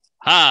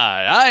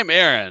Hi, I'm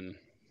Aaron.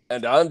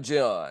 And I'm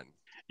John.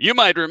 You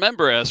might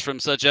remember us from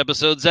such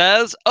episodes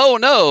as Oh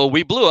no,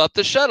 we blew up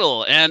the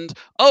shuttle, and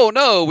Oh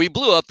no, we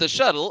blew up the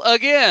shuttle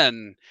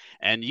again.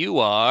 And you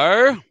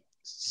are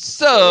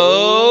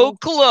so So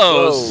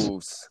close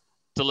close.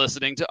 to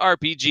listening to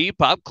RPG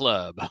Pop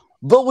Club.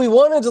 But we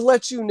wanted to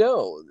let you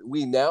know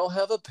we now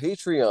have a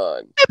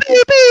Patreon.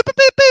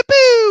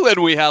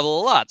 And we have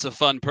lots of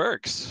fun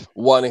perks.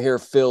 Want to hear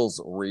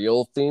Phil's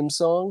real theme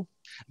song?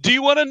 Do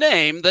you want to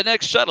name the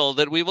next shuttle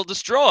that we will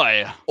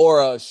destroy?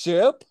 Or a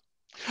ship?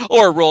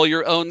 Or roll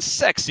your own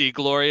sexy,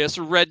 glorious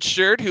red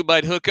shirt who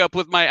might hook up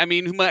with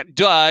who might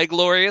die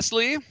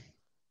gloriously?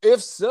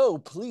 If so,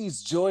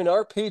 please join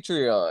our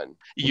Patreon.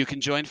 You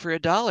can join for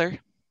 $1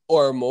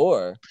 Or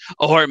more.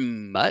 or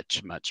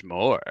much, much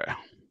more.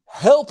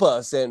 Help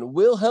us and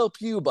we'll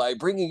help you by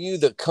bringing you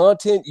the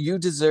content you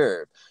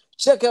deserve.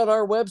 Check out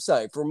our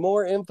website for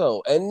more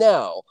info. And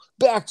now,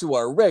 back to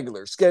our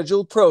regular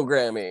scheduled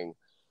programming.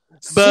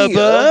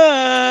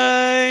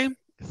 Bye-bye.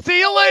 See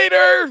you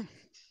later.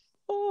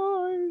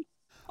 Bye.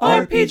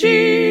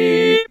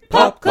 RPG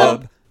Pop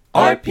Club,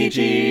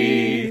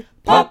 RPG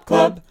Pop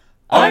Club,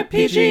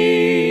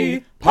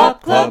 RPG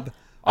Pop Club,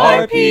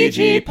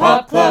 RPG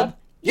Pop Club.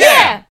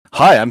 Yeah!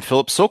 Hi, I'm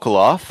Philip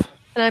Sokoloff,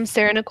 And I'm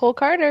Sarah Nicole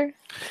Carter.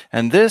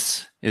 and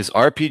this is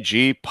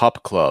RPG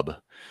Pop Club.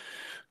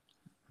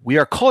 We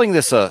are calling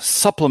this a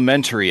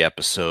supplementary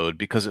episode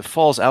because it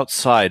falls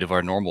outside of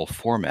our normal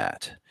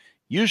format.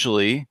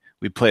 Usually,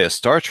 we play a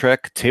Star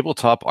Trek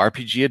tabletop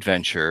RPG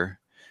adventure,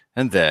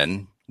 and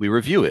then we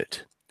review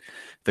it.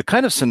 The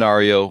kind of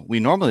scenario we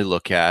normally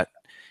look at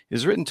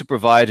is written to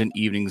provide an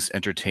evening's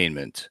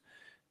entertainment,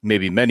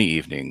 maybe many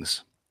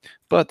evenings,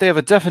 but they have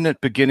a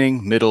definite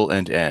beginning, middle,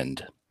 and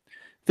end.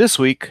 This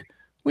week,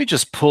 we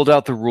just pulled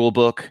out the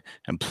rulebook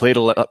and played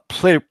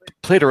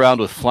around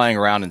with flying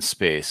around in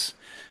space,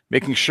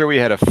 making sure we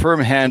had a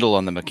firm handle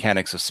on the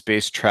mechanics of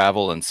space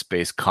travel and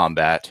space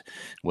combat,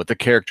 what the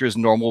characters'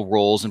 normal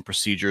roles and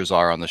procedures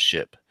are on the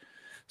ship.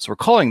 So we're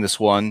calling this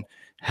one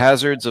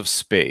Hazards of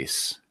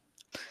Space.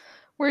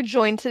 We're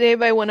joined today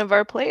by one of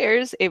our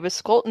players, Ava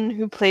Skolton,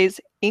 who plays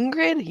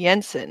Ingrid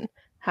Jensen.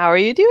 How are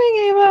you doing,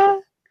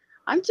 Ava?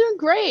 I'm doing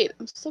great.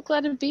 I'm so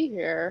glad to be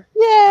here.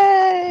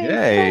 Yay!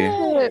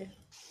 Yay!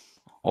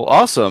 Well,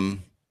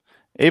 awesome.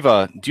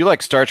 Ava, do you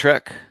like Star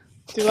Trek?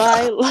 Do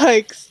I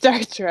like Star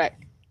Trek?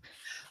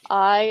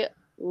 I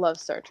love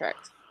Star Trek.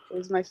 It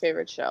is my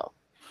favorite show.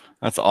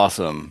 That's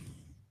awesome.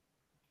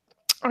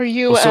 Are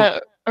you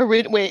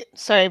wait,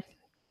 sorry.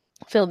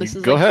 Phil, this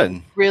is Go ahead.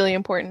 really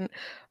important.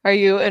 Are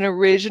you an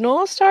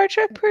original Star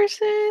Trek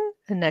person?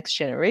 A next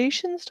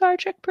generation Star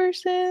Trek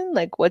person?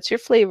 Like, what's your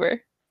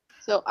flavor?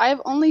 So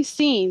I've only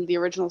seen the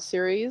original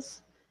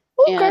series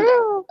Oh, and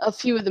girl. a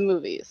few of the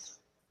movies.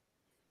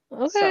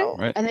 Okay. So,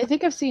 Right. and I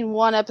think I've seen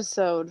one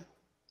episode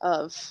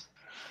of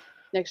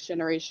Next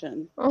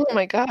Generation. Oh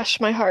my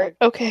gosh, my heart.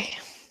 Okay.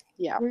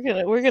 Yeah. We're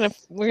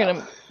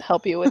gonna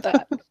help you with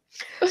that.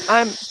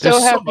 I'm so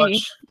There's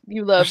happy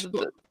you love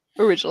the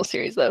original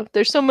series, though.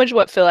 There's so much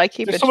Phil. I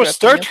keep There's so much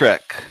Star interrupting you.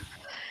 Trek.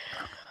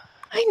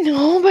 I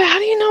know, but how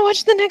do you not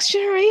watch The Next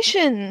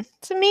Generation?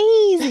 It's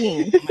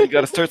amazing. You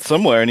got to start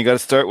somewhere, and you got to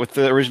start with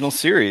the original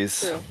series.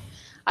 True.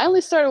 I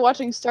only started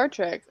watching Star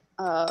Trek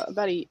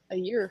about a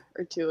year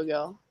or two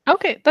ago.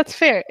 Okay, that's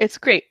fair. It's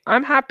great.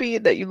 I'm happy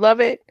that you love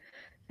it,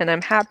 and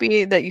I'm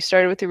happy that you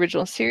started with the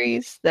original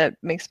series. That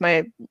makes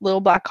my little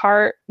black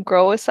heart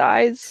grow a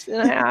size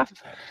and a half.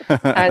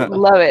 I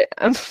love it.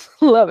 I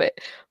love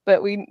it.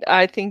 But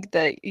I think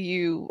that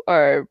you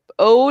are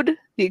owed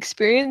the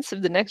experience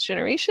of The Next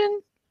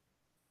Generation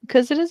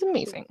because it is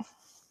amazing.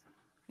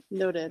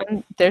 Noted.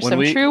 And there's When some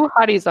we- true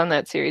hotties on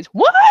that series.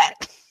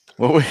 What?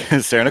 Well,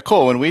 Sarah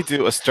Nicole, when we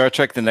do a Star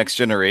Trek The Next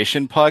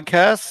Generation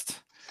podcast,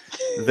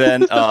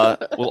 then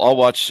we'll all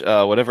watch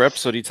whatever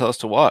episode you tell us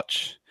to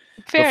watch.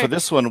 Fair. But for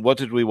this one, what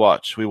did we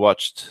watch? We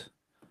watched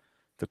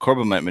the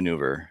Corbomite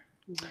Maneuver.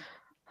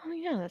 Oh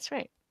yeah, that's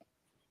right.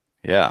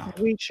 Yeah.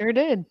 We sure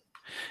did.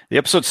 The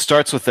episode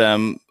starts with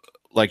them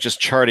like just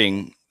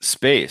charting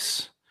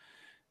space.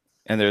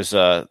 And there's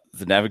the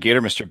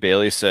navigator, Mr.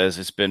 Bailey, says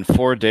it's been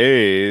 4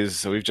 days.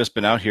 So we've just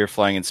been out here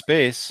flying in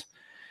space.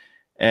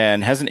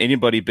 And hasn't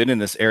anybody been in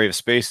this area of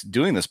space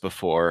doing this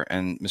before?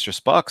 And Mr.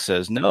 Spock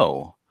says,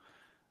 no.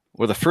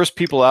 We're the first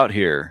people out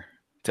here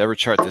to ever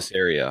chart this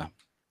area.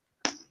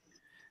 And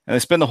they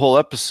spend the whole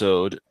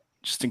episode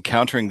just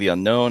encountering the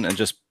unknown and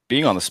just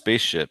being on the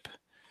spaceship.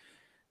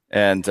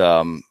 And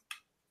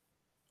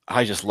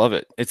I just love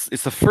it. It's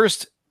the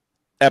first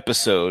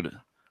episode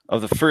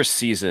of the first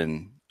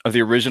season of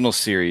the original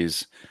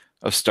series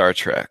of Star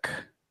Trek.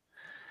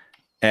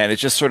 And it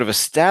just sort of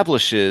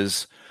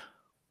establishes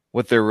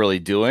what they're really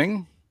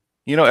doing.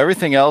 You know,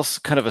 everything else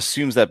kind of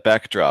assumes that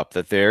backdrop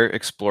that they're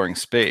exploring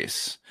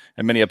space.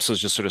 And many episodes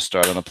just sort of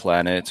start on a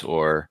planet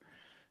or,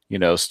 you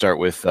know, start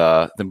with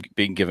them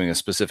being given a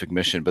specific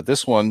mission. But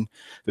this one,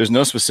 there's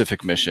no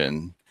specific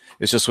mission.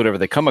 It's just whatever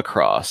they come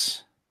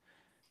across.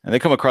 And they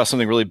come across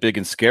something really big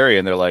and scary,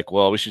 and they're like,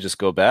 well, we should just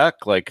go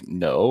back. Like,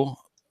 no,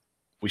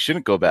 we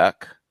shouldn't go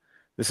back.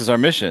 This is our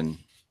mission.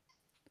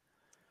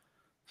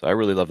 So I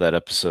really love that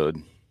episode.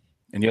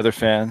 Any other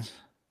fans?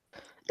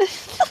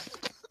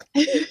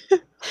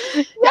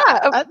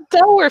 Yeah,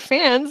 Delaware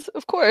fans,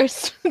 of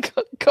course.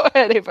 Go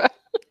ahead, Ava.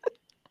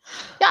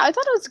 Yeah, I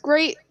thought it was a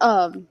great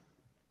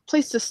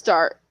place to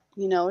start.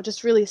 You know,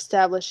 just really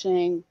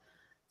establishing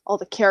all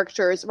the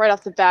characters. Right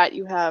off the bat,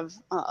 you have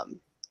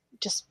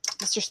just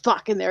Mr.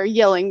 Spock in there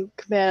yelling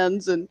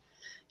commands, and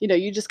you know,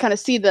 you just kind of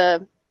see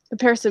the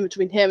comparison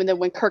between him and then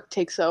when Kirk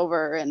takes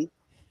over, and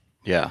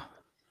Yeah.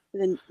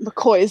 then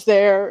McCoy's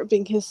there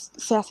being his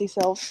sassy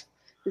self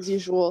as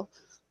usual,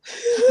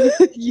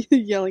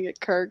 yelling at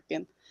Kirk,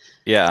 and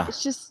Yeah.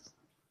 it's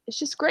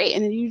just great,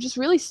 and you just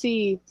really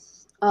see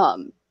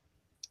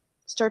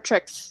Star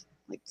Trek's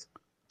like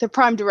their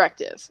prime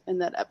directive in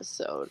that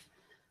episode,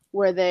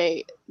 where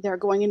they're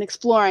going and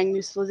exploring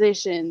new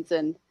civilizations,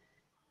 and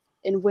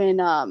when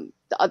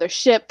the other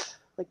ship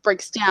like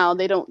breaks down,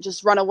 they don't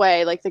just run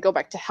away, like they go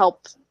back to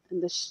help,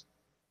 and it's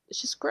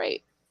just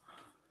great.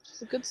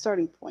 It's a good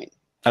starting point.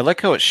 I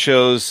like how it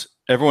shows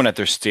everyone at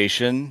their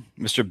station.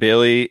 Mr.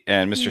 Bailey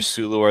and Mr.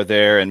 Sulu are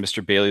there, and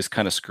Mr. Bailey's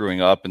kind of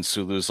screwing up, and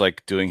Sulu's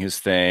like doing his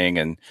thing,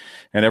 and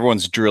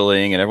everyone's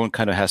drilling, and everyone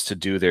kind of has to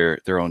do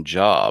their own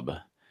job.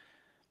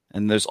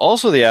 And there's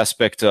also the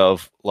aspect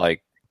of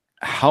like,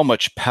 how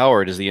much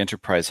power does the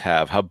Enterprise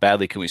have? How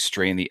badly can we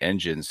strain the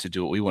engines to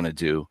do what we want to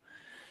do?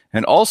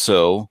 And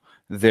also,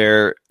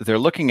 they're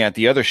looking at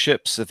the other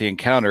ships that they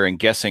encounter and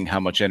guessing how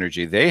much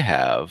energy they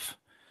have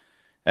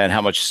and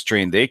how much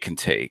strain they can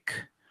take.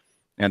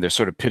 And they're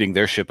sort of pitting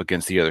their ship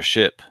against the other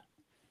ship.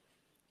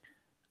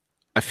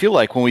 I feel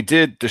like when we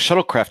did the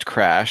shuttlecraft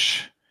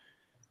crash,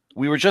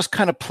 we were just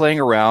kind of playing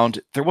around.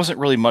 There wasn't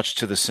really much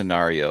to the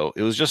scenario.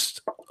 It was just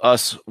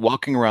us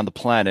walking around the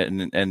planet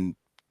and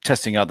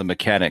testing out the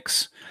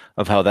mechanics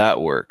of how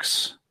that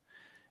works.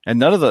 And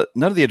none of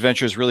the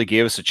adventures really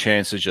gave us a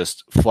chance to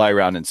just fly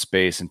around in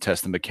space and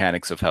test the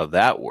mechanics of how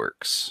that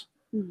works.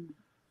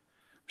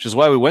 Which is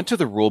why we went to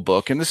the rule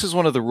book, and this is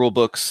one of the rule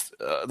books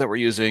that we're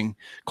using,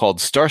 called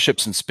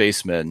Starships and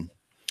Spacemen.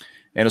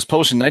 And it was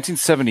published in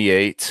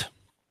 1978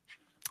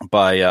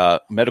 by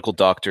medical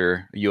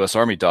doctor, U.S.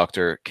 Army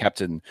doctor,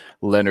 Captain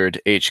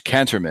Leonard H.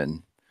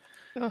 Canterman,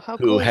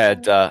 who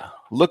had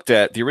looked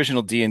at the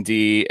original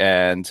D&D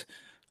and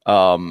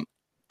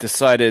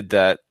decided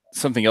that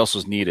something else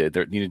was needed.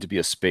 There needed to be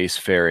a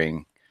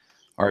spacefaring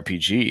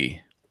RPG.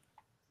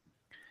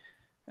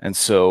 And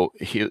so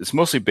it's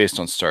mostly based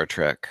on Star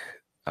Trek.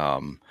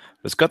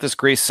 It's got this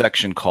great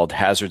section called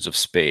Hazards of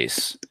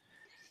Space.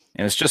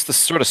 And it's just the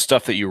sort of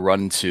stuff that you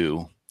run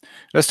into.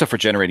 That's stuff for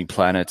generating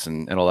planets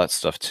and all that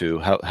stuff too.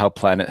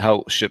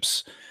 How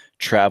ships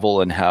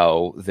travel and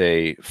how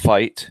they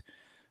fight.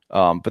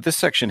 But this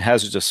section,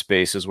 Hazards of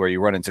Space, is where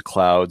you run into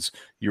clouds,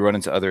 you run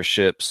into other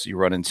ships, you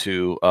run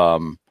into,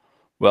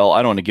 well,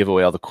 I don't want to give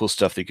away all the cool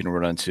stuff that you can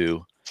run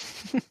into,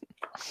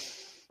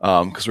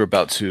 because we're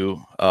about to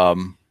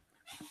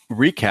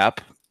recap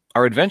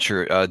our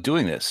adventure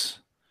doing this.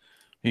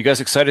 Are you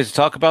guys excited to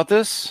talk about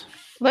this?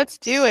 Let's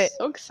do it.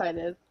 So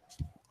excited.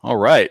 All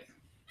right.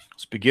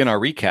 Let's begin our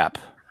recap.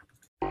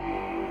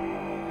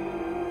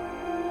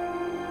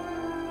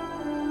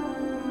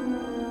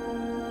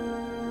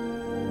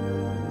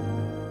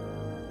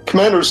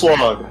 Commander's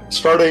Log,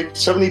 Stardate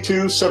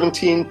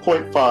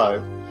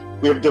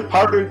 7217.5. We have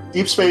departed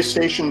Deep Space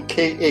Station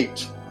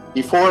K8.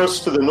 Before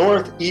us to the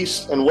north,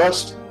 east, and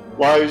west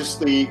lies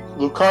the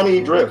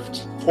Lucani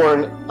Drift for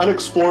an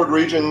unexplored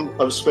region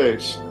of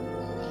space.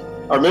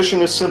 Our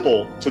mission is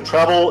simple: to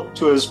travel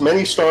to as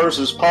many stars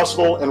as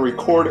possible and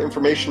record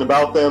information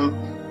about them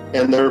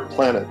and their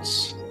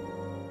planets.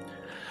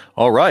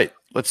 All right.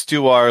 Let's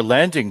do our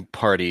landing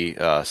party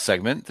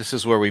segment. This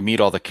is where we meet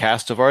all the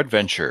cast of our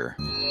adventure.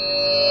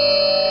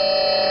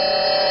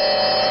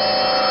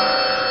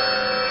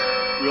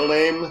 Real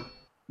name,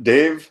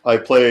 Dave. I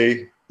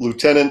play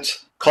Lieutenant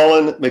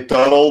Colin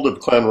McDonald of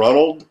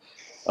Clanronald.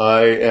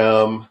 I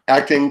am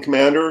acting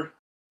commander.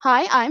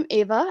 Hi, I'm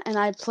Ava, and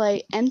I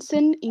play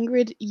Ensign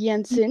Ingrid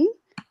Jensen.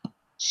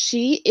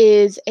 She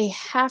is a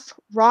half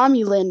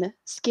Romulan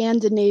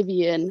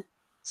Scandinavian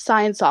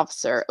science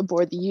officer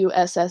aboard the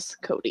USS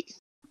Cody.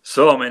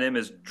 So, my name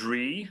is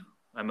Dree.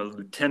 I'm a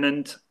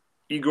Lieutenant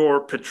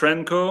Igor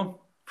Petrenko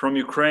from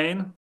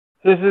Ukraine.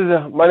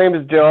 My name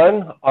is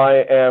John.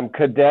 I am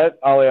Cadet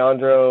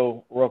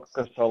Alejandro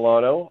Roca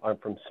Solano. I'm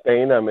from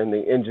Spain. I'm in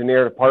the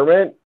engineer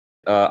department.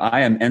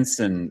 I am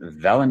Ensign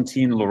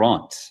Valentin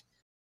Laurent.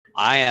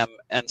 I am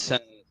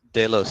Ensign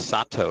De Los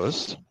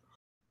Santos.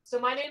 So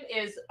my name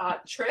is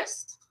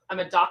Trist. I'm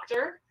a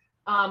doctor.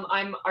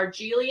 I'm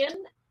Argelian.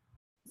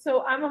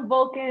 So I'm a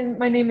Vulcan.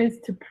 My name is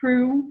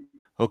T'Pru.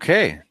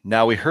 Okay.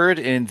 Now we heard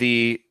in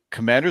the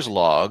commander's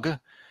log, it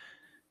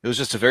was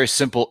just a very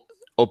simple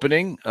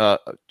opening,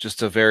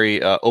 just a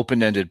very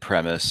open-ended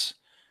premise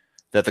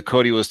that the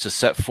Cody was to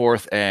set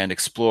forth and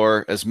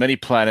explore as many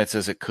planets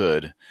as it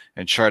could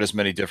and chart as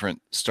many different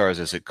stars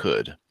as it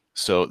could.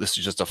 So this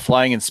is just a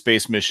flying in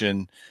space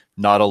mission,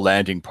 not a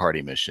landing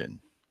party mission.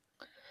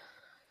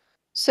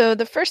 So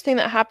the first thing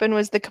that happened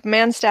was the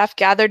command staff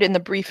gathered in the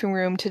briefing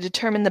room to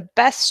determine the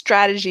best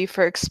strategy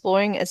for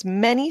exploring as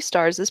many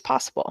stars as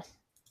possible.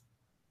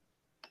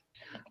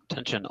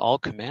 Attention all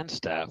command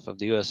staff of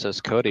the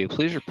USS Cody,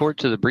 please report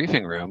to the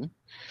briefing room.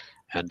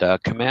 And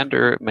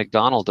Commander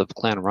McDonald of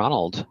Clan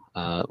Ronald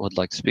would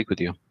like to speak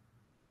with you.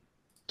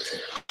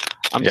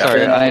 I'm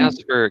sorry, I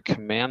asked for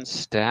command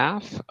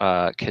staff.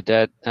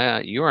 Cadet,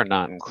 you are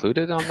not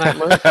included on that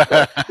list.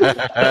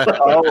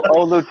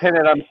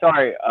 Lieutenant, I'm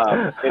sorry.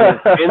 It is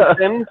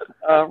Ensign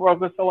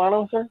Rocco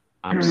Solano, sir?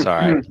 I'm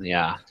sorry,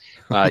 yeah.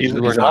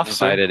 You were not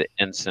invited,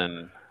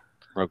 Ensign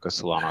Rocco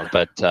Solano,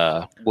 but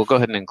we'll go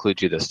ahead and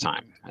include you this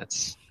time.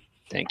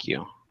 Thank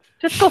you.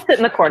 Just go sit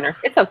in the corner.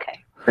 It's okay.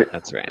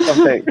 That's right.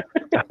 Okay.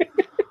 Why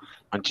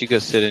don't you go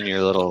sit in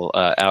your little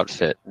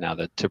outfit now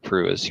that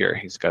Tapru is here?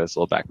 He's got his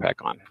little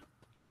backpack on.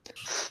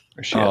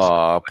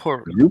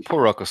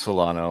 Poor Rocco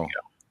Solano.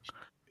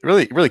 He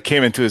really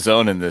came into his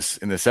own in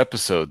this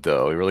episode,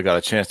 though. He really got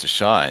a chance to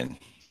shine.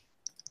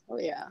 Oh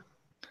yeah.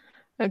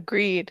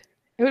 Agreed.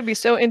 It would be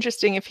so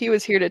interesting if he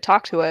was here to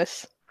talk to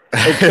us.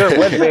 It sure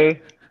would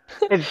be.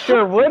 It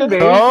sure would be.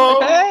 Oh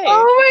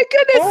my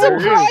goodness,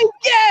 surprise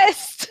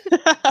guest!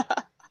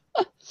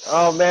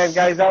 Oh man,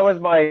 guys, that was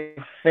my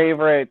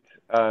favorite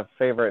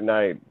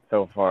night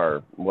so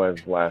far. Was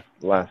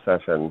last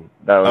session.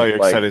 That was you're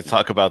excited to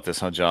talk about this,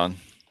 huh, John?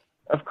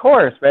 Of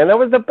course, man. That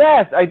was the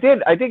best. I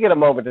did get a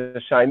moment to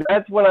shine.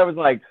 That's when I was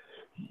like,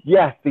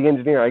 yes, the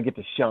engineer, I get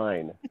to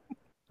shine.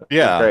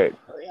 Yeah. Great.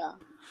 Oh, yeah.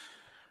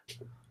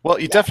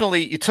 Well, you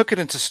definitely took it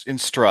in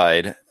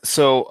stride.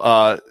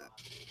 So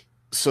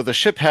the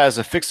ship has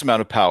a fixed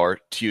amount of power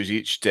to use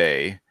each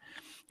day,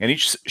 and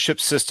each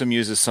ship's system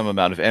uses some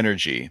amount of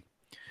energy.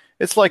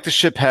 It's like the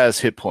ship has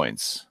hit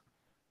points,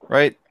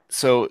 right?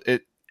 So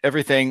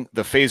everything,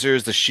 the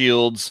phasers, the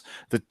shields,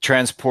 the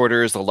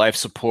transporters, the life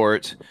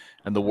support,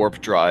 and the warp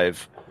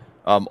drive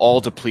all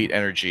deplete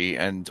energy.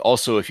 And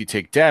also, if you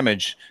take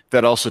damage,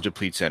 that also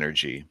depletes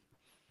energy.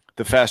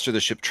 The faster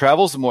the ship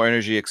travels, the more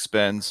energy it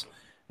expends.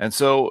 And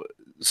so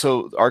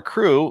our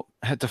crew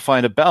had to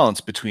find a balance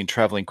between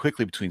traveling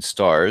quickly between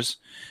stars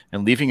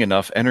and leaving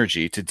enough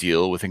energy to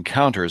deal with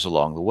encounters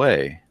along the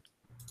way.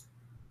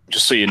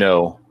 Just so you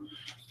know,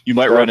 you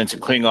might run into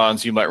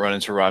Klingons, you might run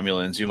into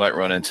Romulans, you might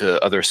run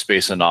into other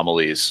space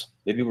anomalies.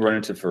 Maybe we'll run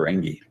into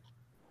Ferengi.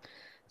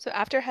 So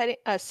after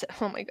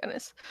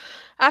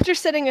after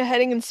setting a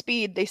heading and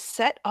speed, they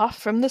set off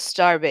from the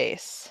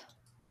starbase.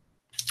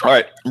 All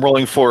right, I'm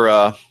rolling for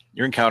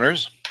your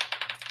encounters.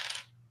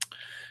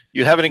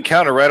 You have an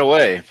encounter right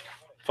away.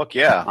 Fuck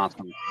yeah.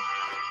 Awesome.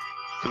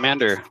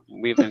 Commander,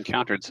 we've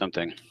encountered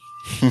something.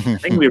 I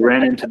think we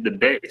ran into the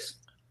base.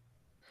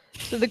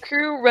 So the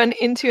crew run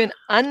into an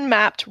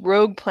unmapped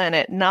rogue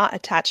planet not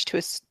attached to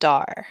a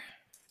star.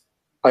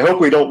 I hope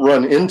we don't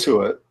run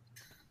into it.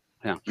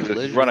 Yeah,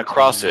 run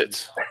across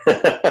it.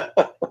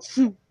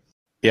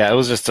 Yeah, it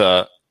was just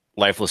a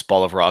lifeless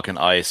ball of rock and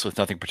ice with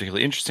nothing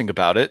particularly interesting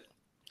about it.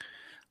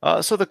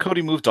 So the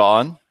Cody moved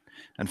on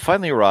and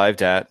finally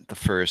arrived at the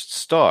first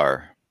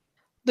star.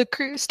 The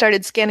crew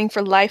started scanning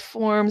for life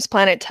forms,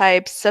 planet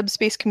types,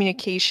 subspace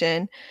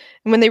communication,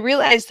 and when they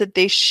realized that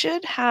they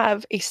should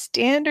have a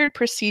standard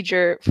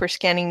procedure for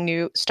scanning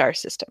new star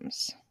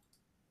systems.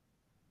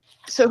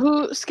 So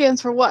who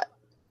scans for what?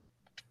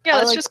 Yeah,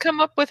 let's just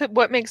come up with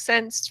what makes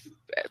sense.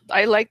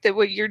 I like that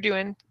what you're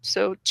doing.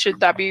 So should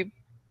that be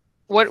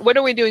what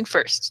are we doing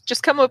first?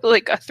 Just come up with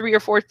like a 3 or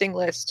 4 thing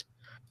list.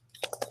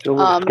 So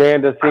we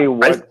scan to see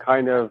what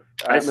kind of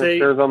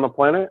atmosphere is on the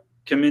planet?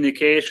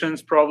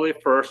 Communications probably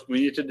first. We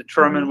need to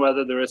determine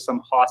whether there is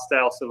some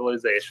hostile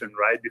civilization,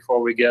 right?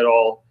 Before we get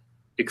all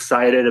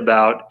excited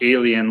about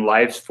alien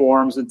life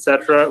forms,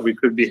 etc. We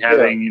could be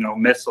having,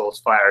 missiles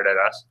fired at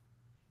us.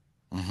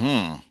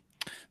 Mm-hmm.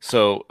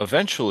 So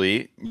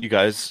eventually, you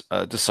guys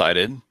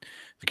decided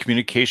the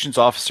communications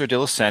officer De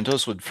Los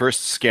Santos would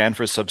first scan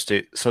for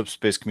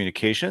subspace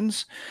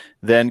communications.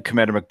 Then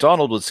Commander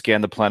McDonald would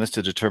scan the planets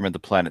to determine the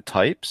planet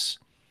types.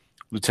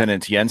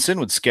 Lieutenant Jensen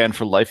would scan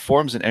for life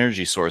forms and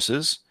energy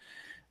sources.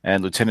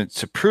 And Lieutenant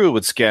Tapru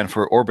would scan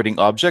for orbiting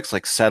objects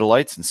like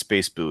satellites and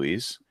space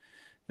buoys.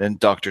 Then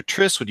Dr.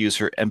 Triss would use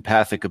her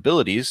empathic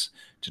abilities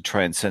to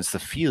try and sense the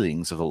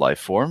feelings of the life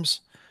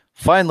forms.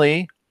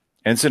 Finally,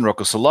 Ensign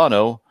Rocco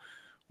Solano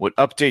would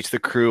update the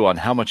crew on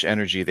how much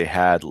energy they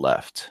had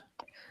left.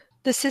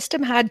 The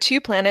system had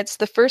 2 planets.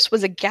 The first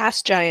was a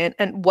gas giant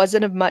and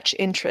wasn't of much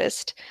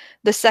interest.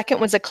 The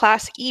second was a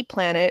Class E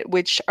planet,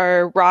 which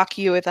are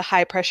rocky with a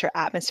high-pressure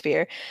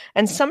atmosphere,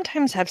 and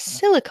sometimes have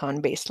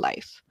silicon-based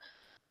life.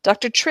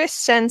 Dr. Triss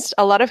sensed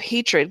a lot of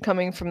hatred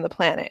coming from the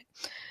planet.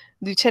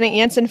 Lieutenant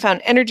Jensen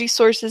found energy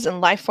sources and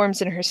life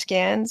forms in her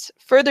scans.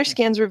 Further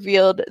scans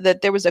revealed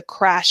that there was a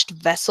crashed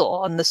vessel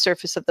on the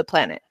surface of the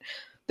planet.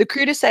 The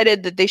crew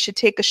decided that they should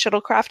take a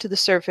shuttlecraft to the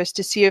surface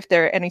to see if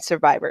there are any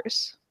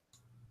survivors.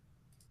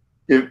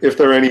 If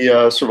there are any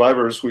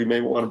survivors, we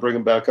may want to bring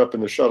them back up in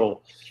the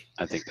shuttle.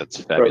 I think that's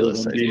a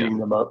fabulous idea.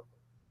 Them up.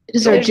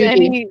 Is If there there's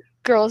any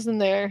girls in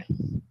there,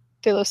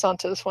 De Los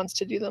Santos wants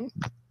to do them.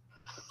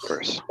 Of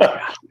course.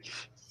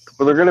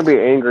 Well, they're going to be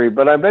angry,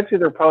 but I bet you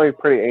they're probably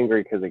pretty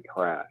angry because they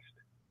crashed.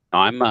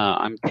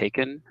 I'm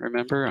taken.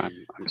 Remember,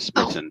 I'm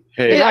smitten.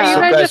 Hey, Are you so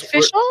guys guys,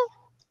 official?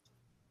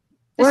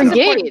 We're This is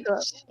important engaged. to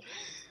us.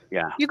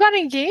 Yeah. You got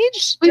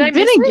engaged? Did I We've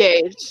been miss it?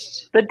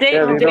 engaged. The day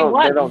Yeah, from they day don't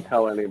one.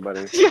 tell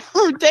anybody. Yeah,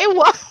 from day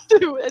one.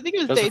 I think it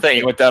was That's day the thing. He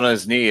two. went down on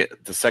his knee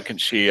the second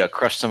she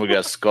crushed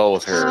somebody's skull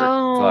with her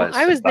Oh, thighs.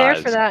 I was there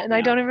for thighs, that, and I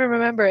yeah. don't even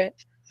remember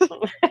it.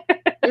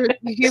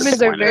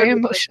 Humans are very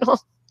emotional.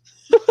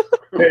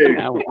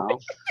 Yeah, well,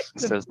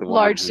 says the woman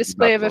Large who's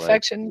display about of to, like,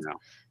 affection. you know.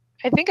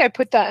 I think I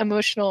put that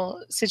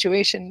emotional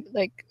situation,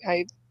 like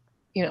I,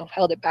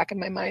 held it back in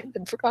my mind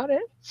and forgot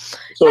it.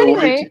 So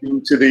Anyway.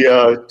 to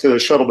the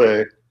shuttle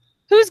bay.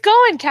 Who's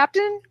going,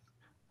 Captain?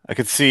 I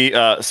could see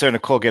Sarah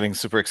Nicole getting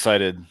super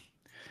excited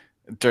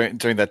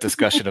during that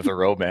discussion of the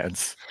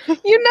romance. You know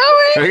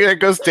it. There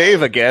goes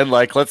Dave again.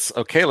 Like, let's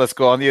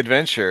go on the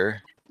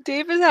adventure.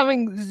 Dave is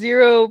having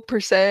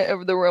 0%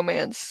 of the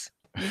romance.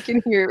 You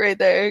can hear it right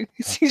there.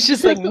 He's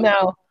just like,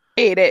 no,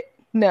 hate it.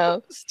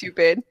 No,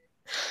 stupid.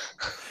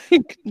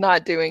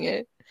 Not doing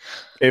it.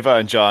 Ava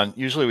and John,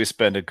 usually we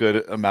spend a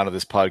good amount of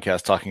this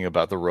podcast talking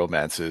about the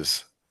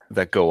romances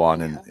that go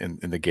on in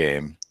the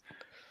game.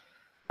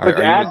 Which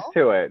adds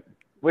to it.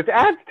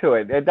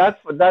 And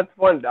that's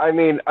one. I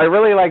mean, I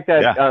really like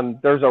that. Yeah.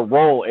 There's a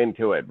roll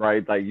into it,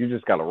 right? Like you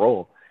just got to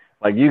roll.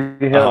 Like you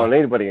can hit on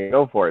anybody and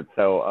go for it.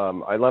 So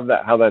I love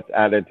that how that's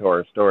added to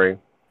our story.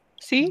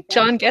 See,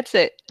 John gets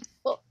it.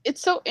 Well,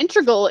 it's so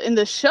integral in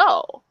the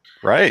show.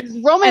 Right.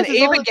 Romance And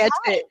is all Ava the gets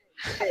time. it.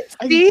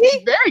 I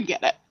See? very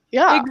get it.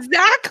 Yeah.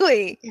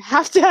 Exactly. You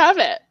have to have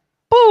it.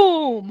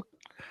 Boom.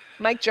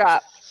 Mic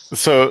drop.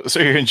 So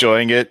you're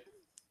enjoying it,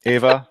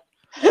 Ava?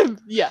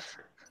 Yes,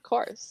 of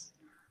course.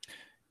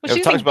 Well, Yeah,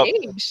 she's talks about-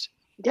 engaged.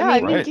 Yeah, I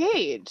I'm mean, right.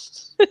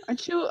 engaged.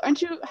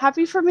 Aren't you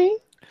happy for me?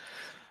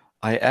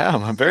 I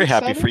am. I'm very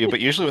happy for you.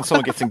 But usually when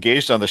someone gets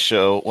engaged on the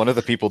show, one of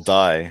the people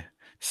die.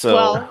 So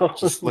Well-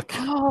 just look.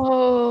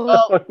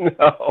 Oh.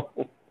 No.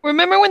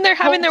 Remember when they're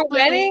having their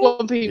Hopefully it wedding?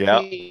 won't be Yeah.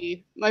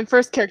 me. My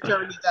first character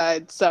already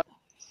died, so.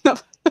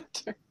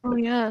 Oh,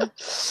 yeah.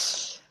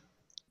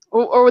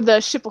 Or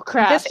the ship will I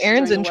crash. guess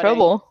Aaron's during in the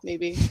trouble. wedding,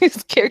 Maybe.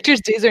 His character's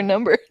days are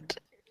numbered.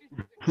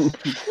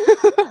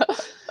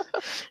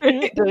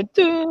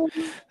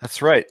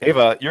 That's right,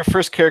 Ava. Your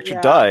first character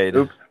Yeah. died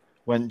Oops.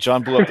 when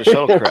John blew up the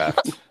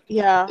shuttlecraft.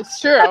 Yeah, it's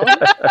true.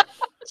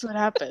 That's what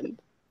happened.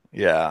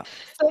 Yeah.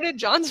 So did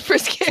John's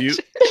first Do you,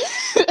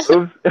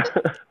 character.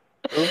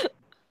 Oops.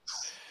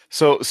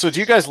 so do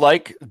you guys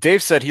like?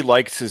 Dave said he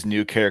likes his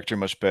new character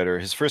much better.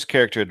 His first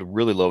character had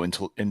really low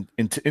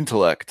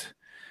intellect,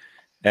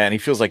 and he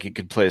feels like he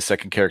could play a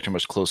second character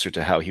much closer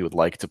to how he would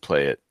like to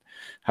play it.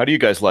 How do you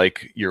guys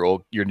like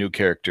your new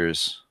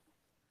characters?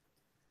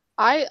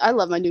 I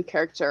love my new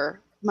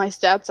character. My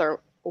stats are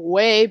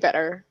way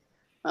better.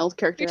 My old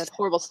character had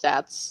horrible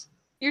stats.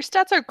 Your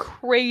stats are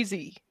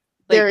crazy.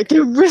 They're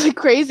really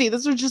crazy.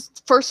 This was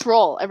just first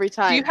roll every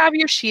time. Do you have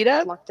your sheet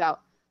up? Lucked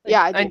out.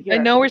 Yeah, I do. I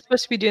know we're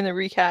supposed to be doing the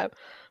recap,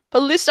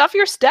 but list off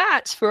your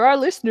stats for our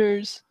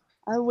listeners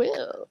I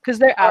will. because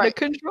they're out of Alright.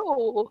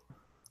 control.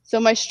 So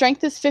my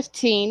strength is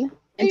 15,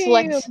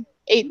 intellect Damn.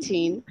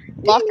 18,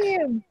 luck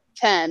Damn.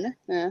 10,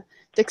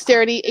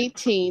 dexterity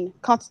 18,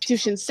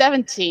 constitution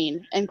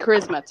 17, and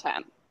charisma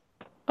 10.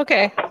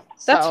 Okay,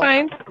 that's So,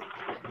 fine.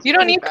 You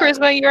don't pretty need bad.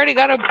 charisma. You already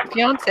got a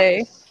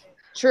fiance,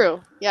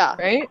 True. Yeah.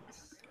 right?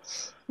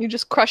 You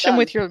just crush them Done.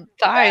 with your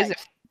thighs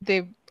if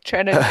they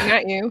try to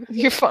at you.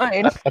 You're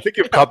fine. I think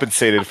you've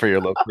compensated for your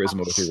low charisma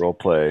with your role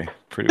play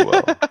pretty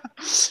well.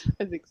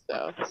 I think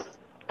so.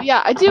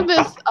 Yeah, I do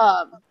miss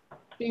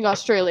being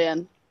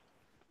Australian.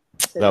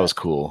 That was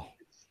cool.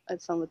 I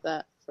had fun with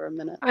that for a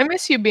minute. I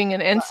miss you being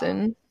an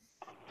ensign.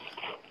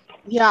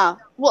 Yeah.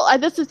 Well,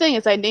 that's the thing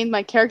is I named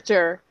my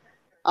character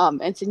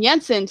Ensign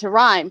Jensen to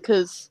rhyme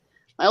because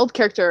my old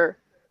character,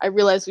 I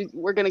realized we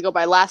were going to go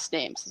by last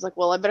names. I was like,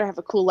 well, I better have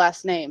a cool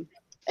last name.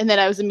 And then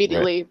I was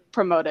immediately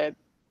promoted.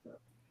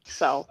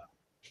 So.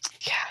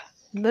 Yeah.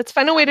 Let's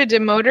find a way to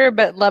demote her,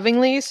 but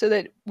lovingly so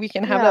that we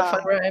can have that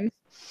fun Yeah. rhyme.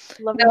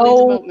 Lovingly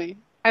No. demote me.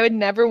 I would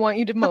never want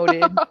you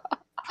demoted. But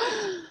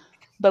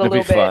a That'd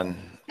little be bit.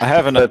 fun. I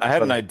had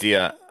an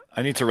idea.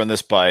 I need to run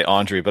this by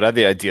Andre, but I had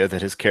the idea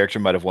that his character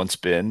might have once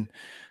been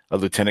a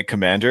lieutenant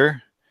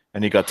commander,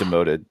 and he got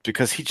demoted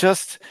because he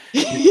just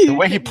the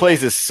way he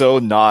plays is so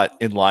not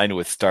in line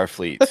with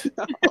Starfleet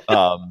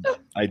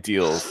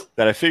ideals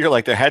that I figure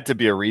like there had to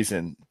be a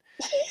reason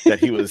that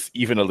he was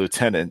even a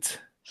lieutenant.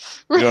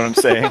 You know what I'm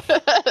saying?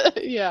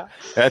 Yeah.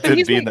 It had But to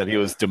he's be like- that he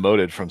was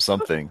demoted from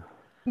something.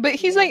 But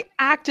he's like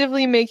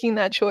actively making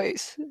that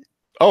choice.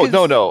 Oh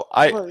 'Cause- no!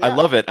 I Well, I yeah.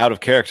 love it out of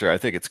character. I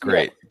think it's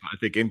great. I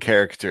think in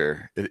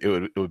character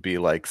it would be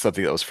like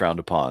something that was frowned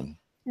upon.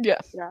 Yeah.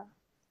 Yeah.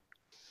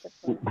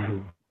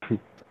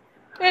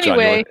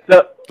 Anyway,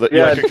 So, You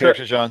yeah, like your so-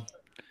 character, John?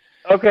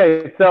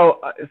 Okay, so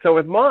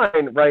with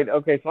mine, right?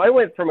 Okay, so I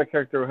went from a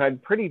character who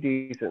had pretty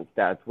decent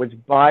stats, which,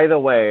 by the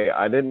way,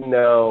 I didn't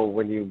know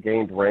when you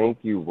gained rank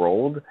you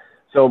rolled.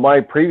 So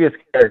my previous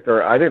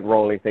character, I didn't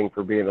roll anything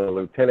for being a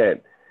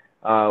lieutenant.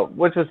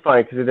 which was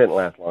fine because it didn't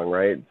last long,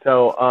 right?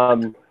 So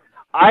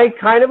I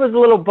kind of was a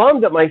little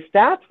bummed that my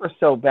stats were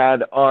so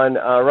bad on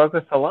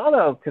Rocco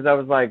Solano because I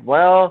was like,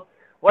 well,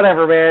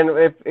 whatever, man.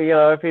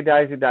 If he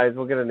dies, he dies.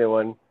 We'll get a new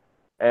one.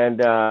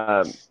 And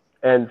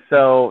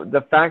so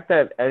the fact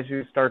that as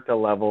you start to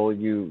level,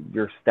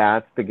 your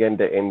stats begin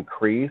to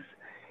increase.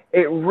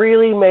 It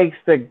really makes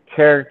the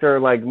character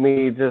like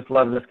me just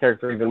love this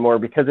character even more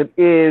because it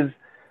is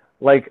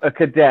like a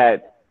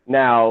cadet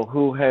now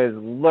who has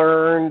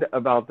learned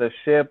about the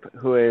ship,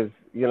 who has,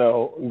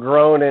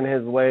 grown in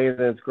his ways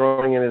and is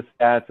growing in his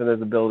stats and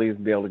his abilities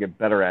to be able to get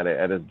better at it,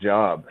 at his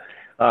job.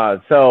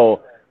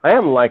 So I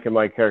am liking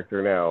my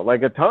character now,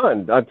 like a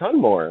ton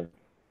more.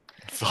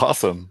 It's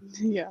awesome.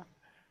 Yeah.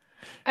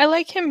 I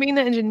like him being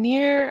the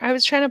engineer. I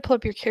was trying to pull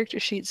up your character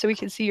sheet so we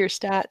could see your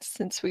stats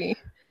since we...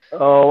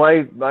 Oh,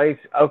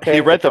 okay.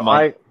 He read them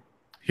on.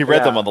 He read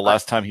yeah, them on the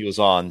last time he was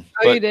on.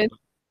 Oh, you did?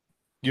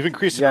 You've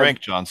increased in rank,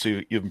 John,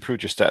 so you've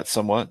improved your stats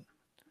somewhat.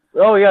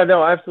 Oh yeah,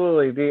 no,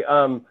 absolutely.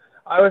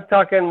 I was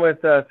talking with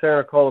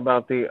Sarah Nicole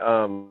about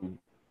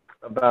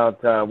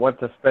what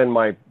to spend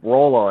my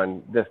roll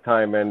on this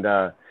time, and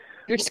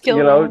your skill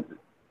roll.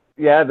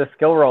 Yeah, the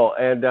skill roll,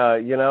 and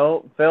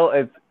Phil,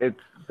 it's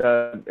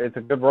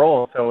a good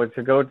roll, so it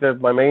should go to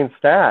my main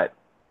stat,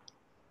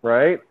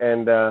 right?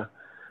 And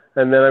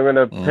then I'm going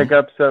to pick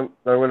up I'm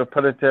going to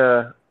put it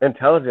to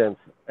intelligence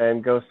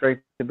and go straight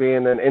to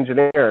being an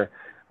engineer,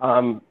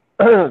 and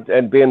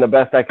being the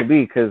best I could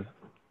be because,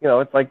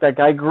 it's like that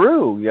guy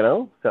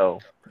grew, so.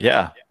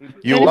 Yeah,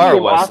 you are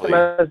Wesley. Wesley. Awesome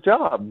at his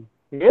job.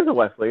 He is a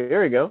Wesley.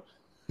 There you go.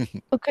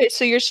 Okay,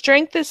 so your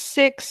strength is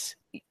 6.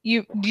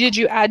 Did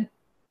you add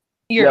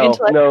your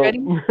intellect already?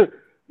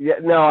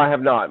 No, I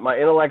have not. My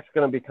intellect's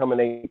going to become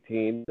an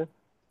 18. Oh,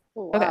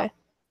 wow. Okay.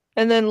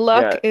 And then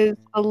luck is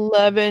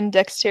 11,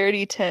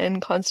 dexterity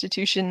 10,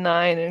 constitution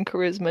 9, and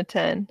charisma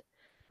 10.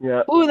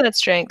 Yeah. Ooh, that's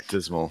strength.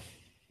 Dismal.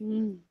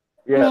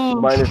 Yeah,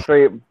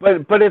 -3.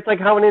 But it's like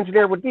how an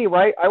engineer would be,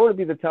 right? I want to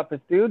be the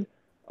toughest dude.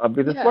 I'll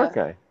be the smart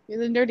guy. You're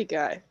the nerdy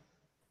guy.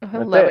 I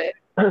love it.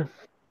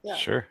 Yeah.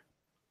 Sure.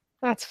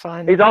 That's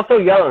fun. He's also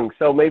young,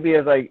 so maybe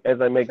as I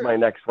make my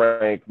next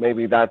rank,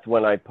 maybe that's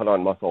when I put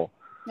on muscle.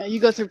 Yeah, you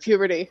go through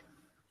puberty.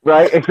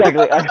 Right,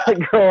 exactly. I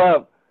grow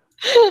up.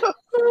 Oh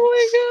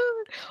my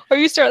god! Or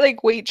you start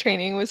like weight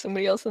training with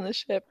somebody else on the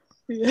ship.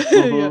 Yeah.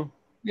 Mhm.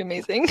 Be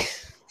amazing.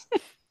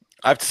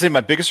 I have to say,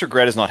 my biggest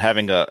regret is not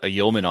having a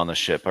yeoman on the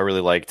ship. I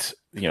really liked,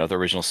 the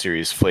original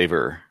series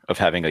flavor of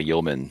having a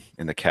yeoman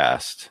in the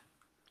cast.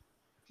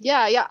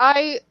 Yeah.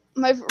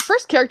 My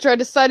first character, I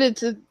decided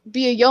to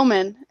be a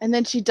yeoman, and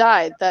then she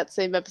died that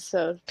same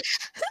episode.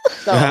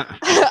 So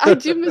I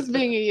do miss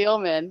being a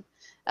yeoman.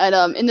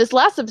 And in this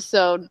last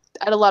episode,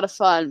 I had a lot of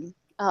fun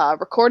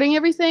recording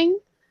everything.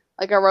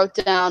 Like I wrote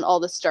down all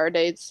the star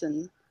dates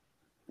and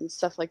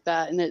stuff like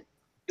that, and it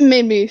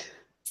made me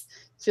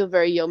feel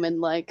very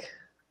yeoman-like.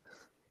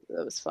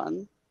 That was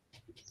fun.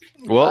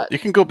 Well, you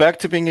can go back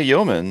to being a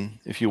yeoman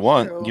if you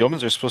want. True.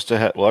 Yeomans are supposed to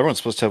have, everyone's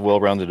supposed to have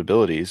well-rounded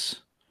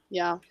abilities.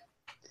 Yeah,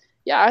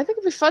 I think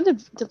it'd be fun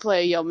to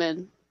play a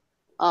yeoman.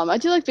 I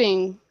do like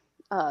being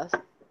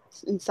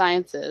in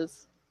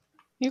sciences.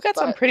 You've got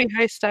some pretty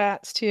high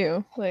stats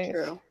too. Like,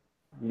 True.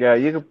 Yeah,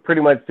 you can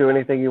pretty much do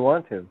anything you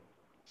want to.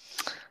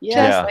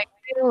 Yeah. Just like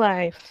real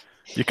life.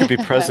 You could be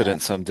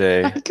president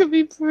someday. I could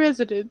be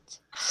president.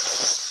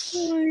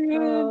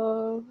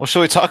 Well,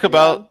 shall we talk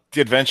about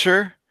the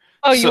adventure?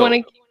 Oh, you want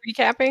to keep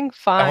recapping?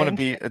 Fine. I want to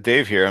be a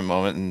Dave here a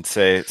moment and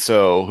say,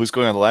 so who's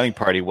going on the landing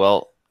party?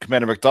 Well,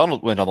 Commander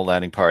McDonald went on the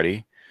landing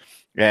party,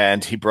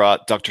 and he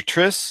brought Dr.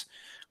 Triss,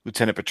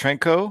 Lieutenant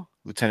Petrenko,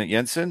 Lieutenant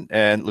Jensen,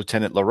 and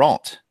Lieutenant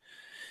Laurent.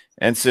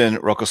 Ensign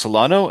Rocco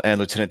Solano and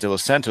Lieutenant De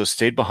Los Santos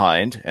stayed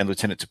behind, and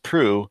Lieutenant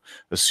Teprue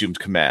assumed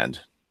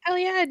command. Hell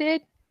yeah, I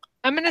did.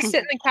 I'm gonna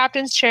sit in the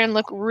captain's chair and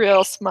look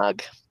real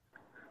smug.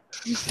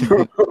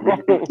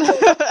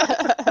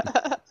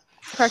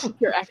 Practice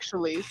your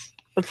actuallys.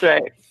 That's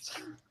right.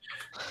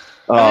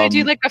 I'm gonna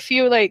do like a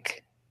few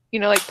like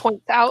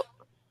points out,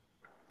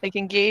 like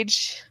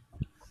engage,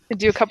 and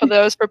do a couple of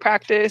those for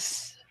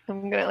practice.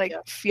 I'm gonna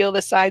feel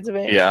the sides of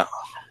it. Yeah.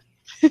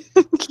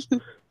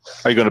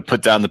 Are you going to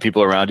put down the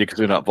people around you because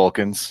they're not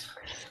Vulcans?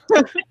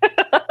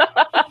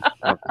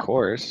 Of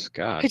course.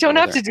 God. I don't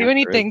have to do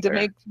anything to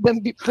make them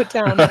be put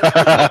down.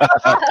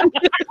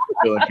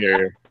 Feeling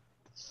here.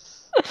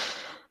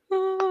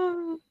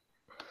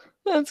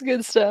 That's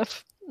good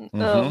stuff.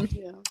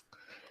 Mm-hmm.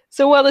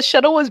 So while the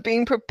shuttle was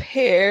being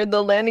prepared,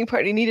 the landing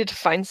party needed to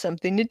find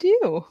something to do.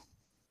 All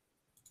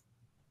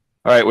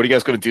right, what are you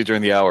guys going to do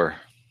during the hour?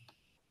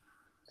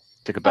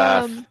 Take a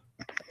bath.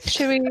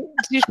 Should we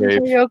do some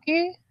Shave.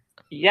 karaoke?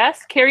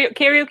 Yes,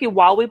 karaoke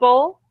while we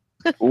bowl.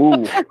 Ooh,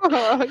 With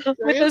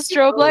a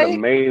strobe light?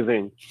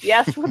 amazing.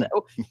 Yes, of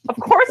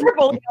course our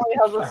bowling alley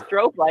has a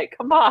strobe light.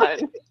 Come on.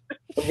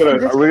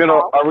 Are we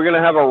gonna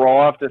have a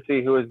roll off to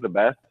see who is the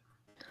best?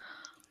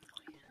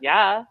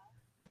 Yeah.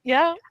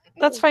 Yeah,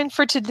 that's fine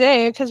for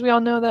today because we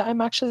all know that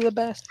I'm actually the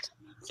best.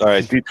 All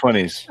right,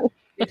 D20s.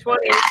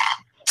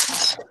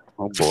 D20.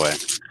 Oh boy.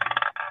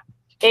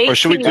 Or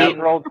should we do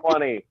roll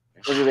 20?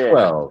 Look at this.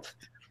 12.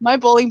 My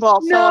bowling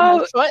ball fell on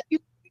my foot.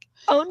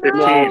 Oh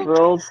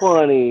Natural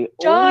 20.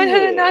 John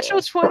had a yeah.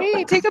 natural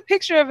 20. Take a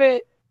picture of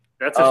it.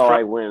 That's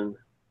I win.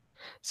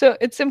 So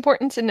it's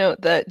important to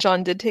note that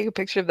John did take a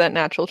picture of that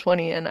natural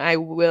 20, and I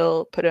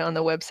will put it on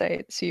the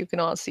website so you can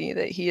all see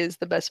that he is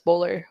the best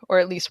bowler, or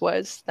at least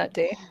was that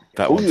day.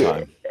 that one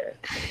time?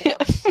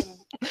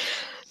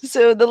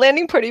 So the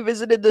landing party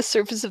visited the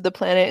surface of the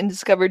planet and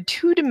discovered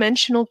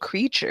two-dimensional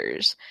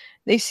creatures.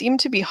 They seem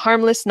to be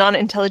harmless,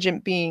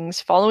 non-intelligent beings,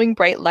 following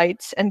bright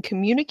lights and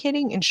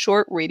communicating in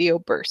short radio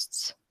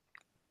bursts.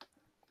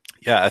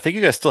 Yeah, I think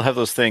you guys still have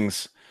those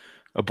things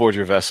aboard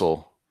your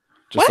vessel,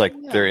 just like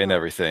they're in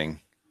everything.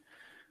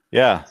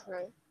 Yeah. That's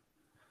right.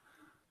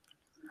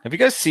 Have you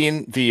guys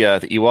seen the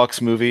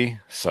Ewoks movie?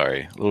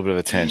 Sorry, a little bit of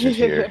a tangent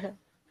here.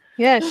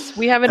 Yes,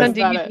 we have it on That's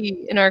about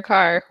DVD in our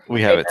car.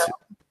 We have it now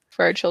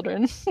for our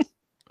children.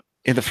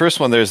 in the first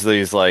one. There's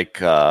these like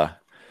they're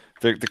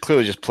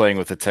clearly just playing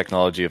with the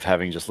technology of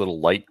having just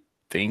little light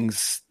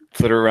things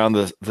flitter around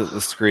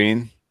the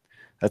screen.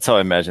 That's how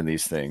I imagine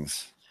these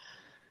things.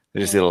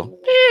 They're just little.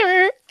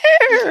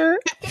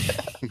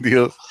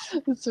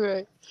 That's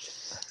right.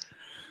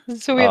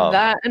 So we have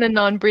that and a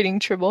non-breeding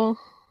tribble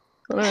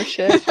on our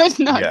ship.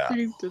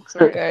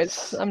 Sorry,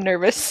 guys, I'm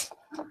nervous.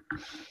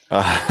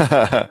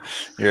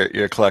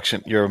 Your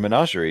collection, your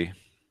menagerie.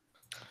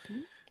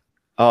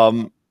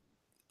 Can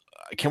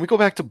we go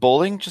back to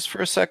bowling just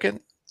for a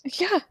second?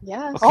 Yeah.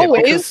 Yeah. Okay,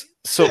 Always.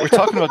 So we're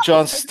talking about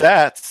John's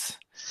stats,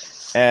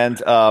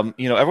 and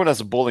everyone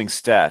has a bowling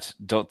stat,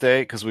 don't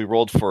they? Because we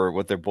rolled for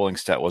what their bowling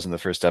stat was in the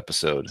first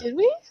episode. Did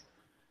we?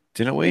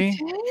 Didn't we?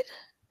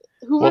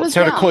 Who Well, wrote us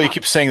Sarah down? Nicole, you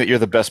keep saying that you're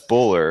the best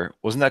bowler.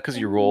 Wasn't that because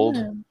you rolled?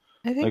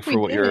 I think Like we for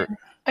what did. you're.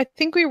 I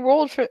think we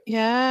rolled for.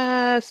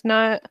 Yes,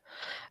 not.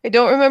 I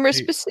don't remember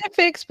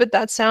specifics, but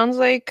that sounds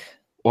like.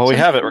 Well, we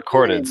have it something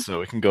recorded, good. so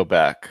we can go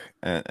back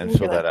and We'll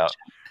fill go that back. out.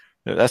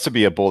 That's to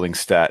be a bowling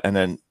stat. And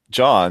then,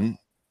 John,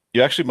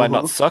 you actually might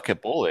not suck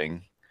at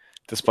bowling,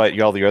 despite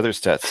all your other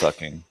stats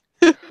sucking.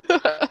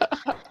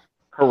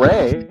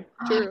 Hooray.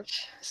 True.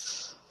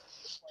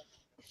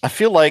 I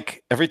feel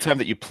like every time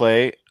that you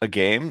play a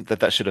game,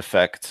 that should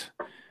affect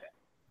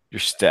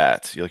your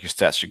stats. Your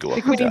stats should go up.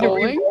 Like or we need to down.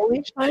 re-roll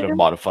each You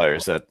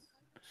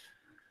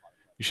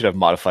should have time?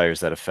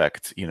 modifiers that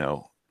affect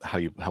how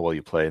well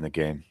you play in the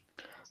game.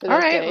 All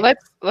right,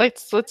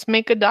 let's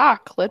make a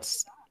doc.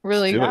 Let's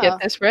really do it. get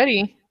this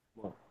ready.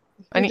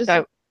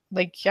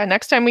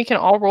 Next time we can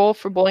all roll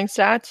for bowling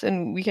stats,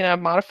 and we can have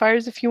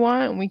modifiers if you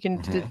want, and we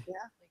can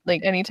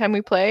like anytime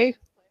we play,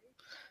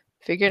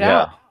 figure it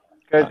out.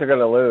 You guys are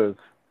gonna lose.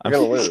 You're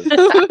gonna lose.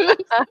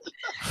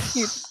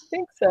 You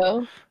think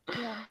so?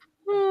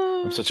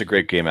 I'm such a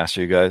great game master,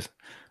 you guys.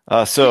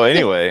 So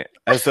anyway,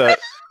 as a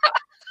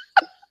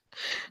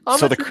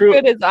Almost so the as crew,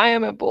 good as I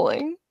am at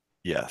bowling.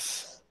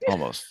 yes,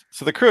 almost.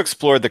 So the crew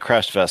explored the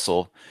crashed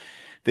vessel.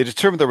 They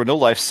determined there were no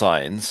life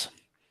signs,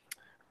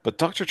 but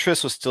Dr.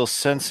 Triss was still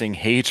sensing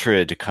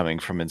hatred coming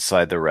from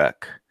inside the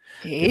wreck.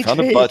 They found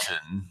a Hatred.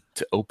 button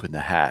to open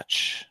the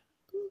hatch.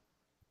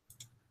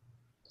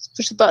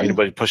 Push the button.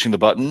 Anybody pushing the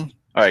button?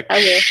 All right. I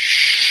will.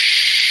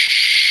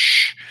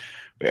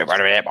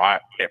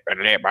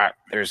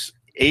 There's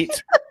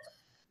eight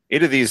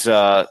of these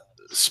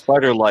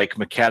spider-like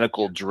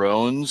mechanical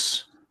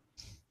drones.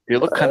 They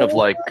look kind of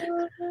like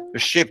they're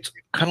shaped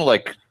kind of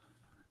like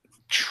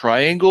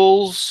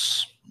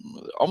triangles,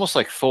 almost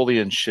like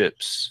Tholian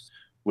ships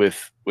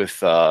with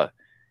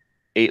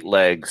 8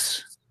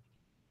 legs.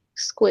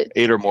 Squid.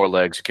 8 or more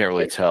legs. You can't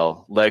really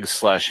tell.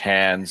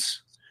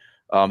 Legs/hands.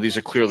 These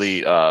are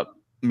clearly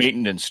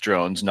maintenance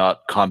drones,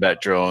 not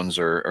combat drones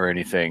or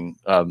anything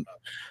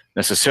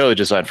necessarily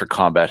designed for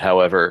combat.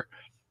 However,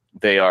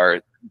 they've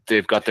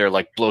got their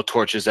like blow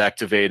torches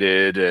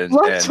activated and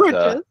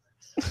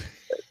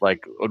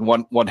like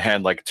one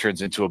hand like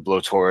turns into a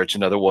blowtorch,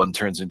 another one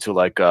turns into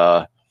like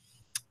what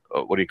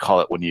do you call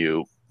it when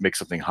you make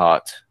something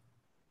hot?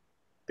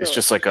 It's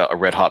just like a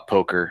red hot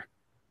poker.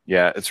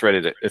 Yeah, it's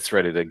ready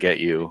to get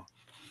you.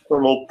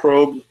 Thermal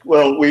probe.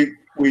 Well, we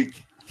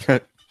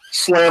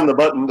slam the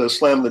button to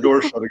slam the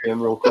door shut again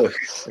real quick.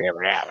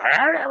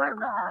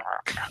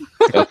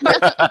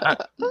 I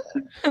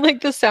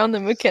like the sound the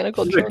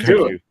mechanical They drones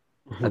do. make.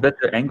 I bet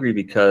they're angry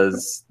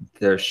because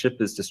their ship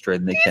is destroyed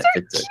and they can't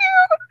fix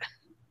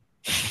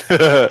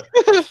it.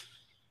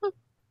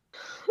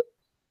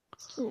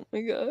 Oh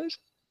my gosh.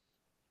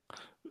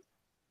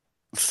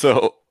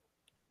 So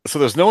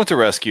there's no one to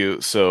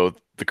rescue, so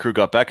the crew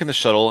got back in the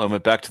shuttle and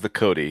went back to the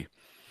Cody.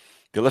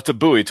 They left a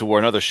buoy to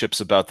warn other ships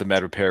about the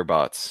mad repair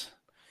bots,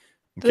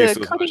 in case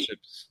those other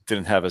ships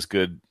didn't have as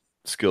good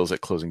skills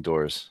at closing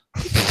doors.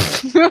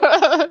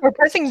 Or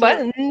pressing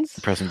buttons.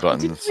 Pressing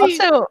buttons.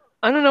 Also,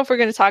 I don't know if we're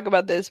going to talk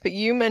about this, but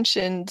you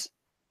mentioned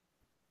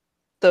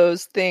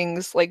those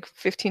things like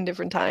 15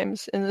 different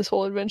times in this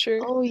whole adventure.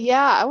 Oh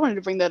yeah, I wanted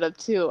to bring that up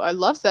too. I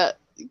love that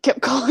you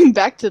kept calling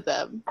back to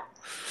them.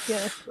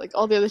 Yeah. Like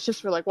all the other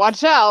ships were like,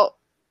 watch out.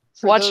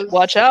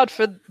 Watch out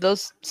for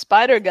those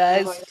spider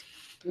guys.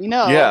 You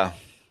know. Yeah.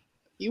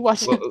 You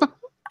watch Well,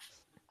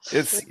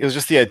 it was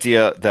just the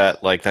idea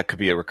that like that could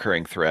be a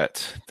recurring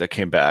threat that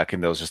came back,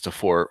 and that was just a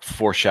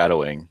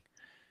foreshadowing.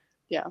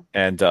 Yeah.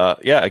 And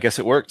I guess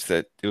it worked.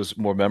 That it was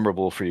more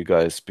memorable for you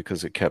guys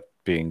because it kept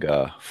being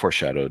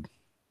foreshadowed.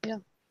 Yeah.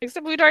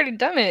 Except we'd already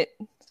done it.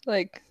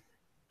 Like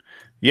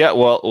Yeah.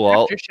 Well.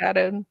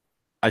 aftershadowed.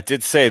 I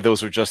did say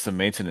those were just the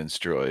maintenance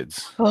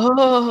droids.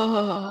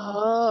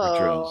 Oh,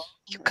 drones.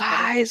 you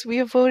guys, we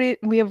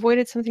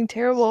avoided something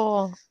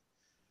terrible.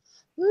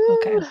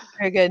 Okay,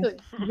 very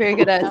good. Very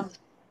good, Ed.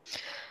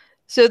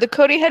 So the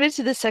Cody headed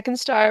to the second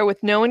star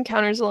with no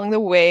encounters along the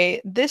way.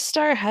 This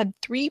star had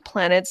 3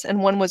 planets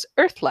and one was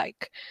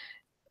Earth-like.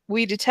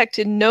 We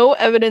detected no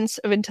evidence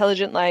of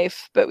intelligent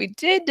life, but we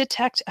did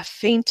detect a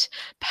faint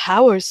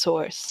power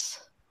source.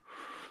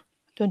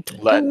 Dun, dun,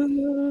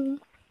 dun.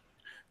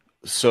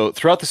 So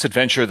throughout this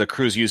adventure, the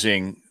crew's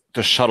using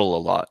the shuttle a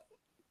lot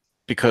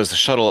because the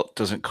shuttle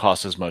doesn't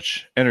cost as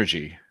much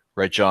energy,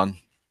 right, John?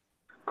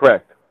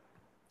 Correct.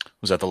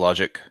 Was that the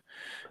logic?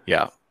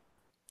 Yeah.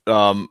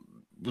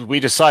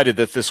 We decided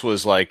that this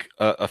was like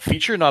a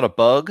feature, not a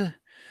bug.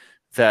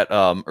 That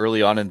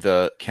early on in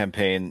the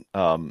campaign,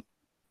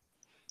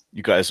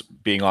 you guys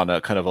being on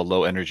a kind of a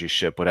low energy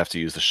ship would have to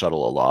use the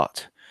shuttle a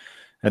lot.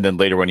 And then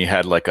later when you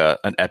had like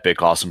an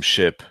epic, awesome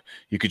ship,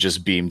 you could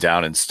just beam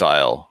down in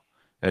style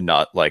and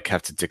not like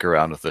have to dick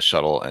around with the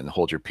shuttle and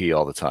hold your pee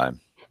all the time.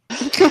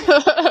 It's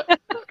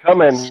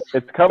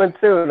coming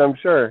soon, I'm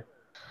sure.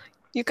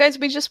 You guys,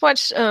 we just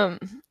watched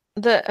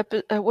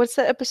what's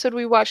that episode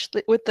we watched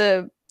with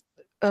the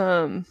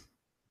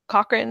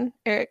Cochrane,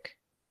 Eric?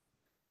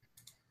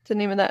 What's the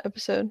name of that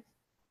episode?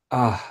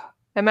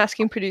 I'm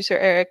asking producer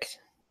Eric,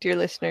 dear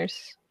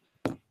listeners.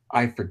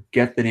 I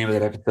forget the name of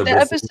that episode. The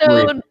but it's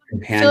episode,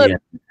 companion.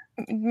 Philip,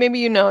 maybe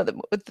you know that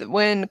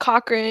when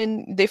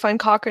Cochrane, they find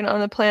Cochrane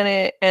on the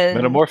planet and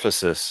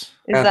Metamorphosis.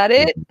 Is that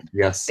it?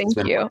 Yes. Thank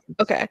you.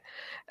 Okay.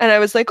 And I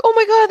was like, oh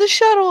my god, the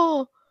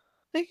shuttle!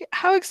 Like,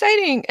 how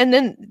exciting! And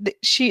then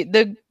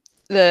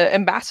the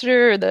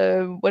ambassador, or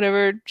the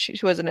whatever, she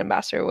was an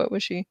ambassador. What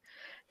was she?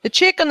 The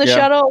chick on the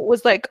shuttle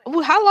was like,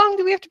 oh, how long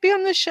do we have to be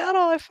on the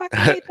shuttle? I fucking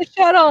hate the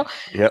shuttle.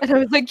 Yep. And I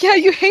was like, yeah,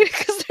 you hate it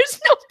because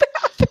there's no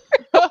bathroom.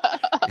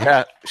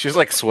 Yeah, she's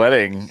like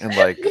sweating and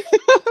like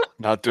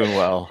not doing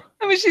well.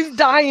 I mean, she's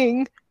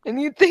dying,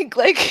 and you think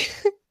like,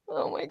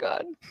 oh my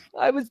god,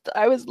 I was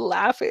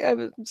laughing. I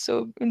was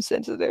so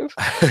insensitive.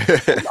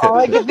 All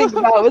I could think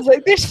about was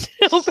like, there's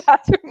no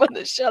bathroom on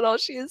the shuttle.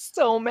 She is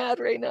so mad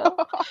right now.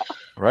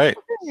 Right.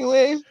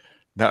 Anyway.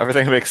 Now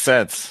everything makes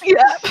sense.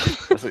 Yeah.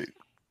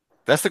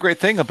 That's the great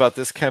thing about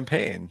this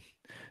campaign.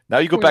 Now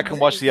you go back and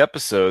watch the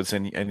episodes,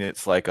 and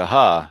it's like,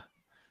 aha,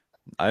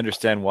 I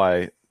understand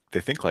why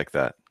they think like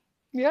that.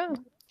 Yeah.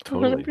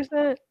 Totally.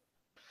 100%.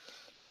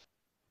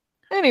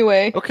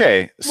 Anyway.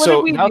 Okay, what so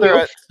did we now do? they're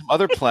at some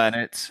other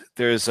planet.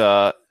 There's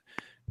no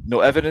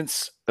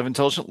evidence of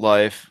intelligent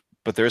life,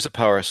 but there is a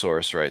power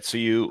source, right? So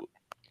you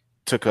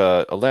took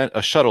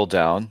a shuttle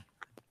down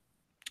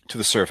to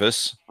the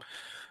surface.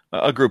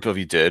 A group of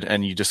you did,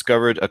 and you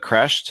discovered a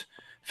crashed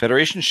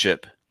Federation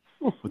ship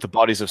with the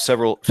bodies of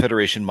several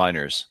Federation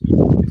miners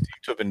who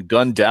seemed to have been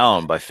gunned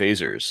down by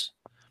phasers.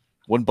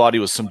 One body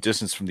was some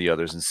distance from the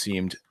others and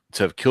seemed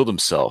to have killed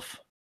himself.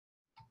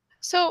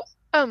 So,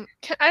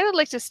 I would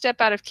like to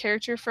step out of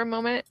character for a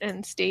moment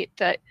and state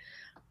that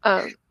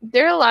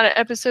there are a lot of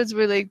episodes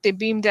where they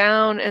beam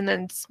down and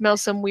then smell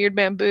some weird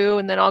bamboo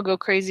and then all go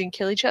crazy and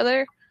kill each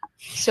other.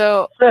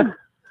 So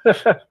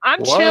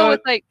I'm chill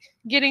with like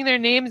getting their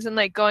names and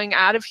like going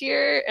out of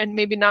here and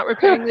maybe not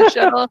repairing the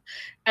shuttle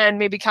and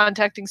maybe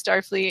contacting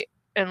Starfleet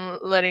and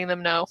letting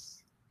them know.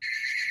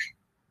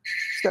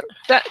 So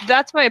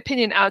that's my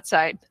opinion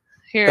outside.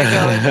 Here I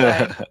go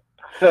inside.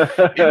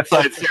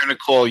 Inside, Sarah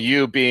Nicole,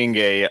 you being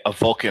a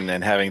Vulcan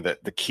and having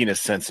the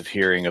keenest sense of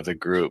hearing of the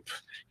group,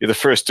 you're the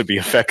first to be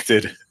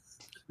affected.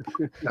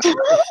 Look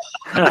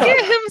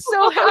at him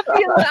so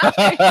happy and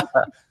laughing.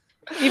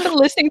 Even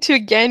listening to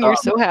again, you're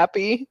so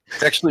happy.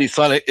 It's actually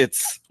Sonic.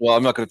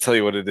 I'm not going to tell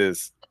you what it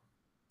is.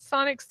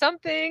 Sonic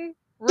something.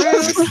 Rude.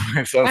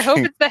 I hope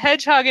it's the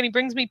hedgehog and he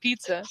brings me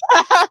pizza.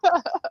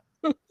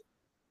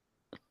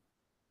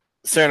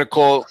 Sarah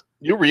Nicole,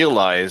 you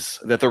realize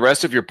that the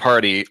rest of your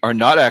party are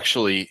not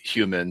actually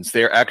humans.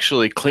 They're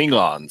actually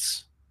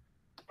Klingons.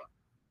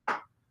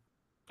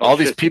 All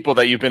these people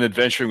that you've been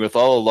adventuring with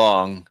all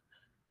along,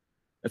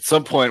 at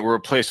some point were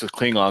replaced with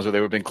Klingons, or they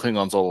have been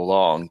Klingons all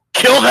along.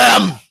 Kill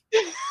them!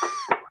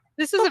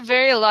 This is a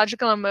very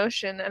illogical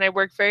emotion, and I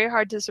work very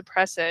hard to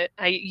suppress it.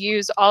 I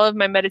use all of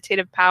my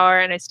meditative power,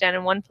 and I stand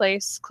in one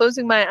place,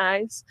 closing my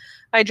eyes.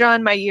 I draw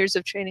on my years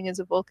of training as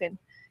a Vulcan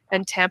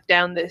and tamp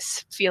down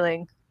this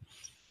feeling.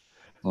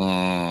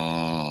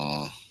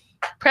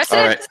 Press it.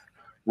 All right.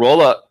 Roll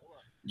up.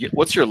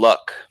 What's your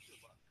luck?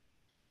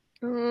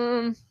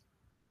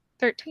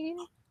 13.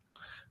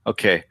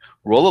 Okay.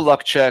 Roll a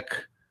luck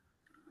check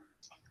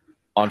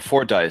on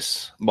 4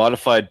 dice,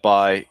 modified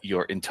by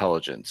your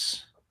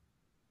intelligence.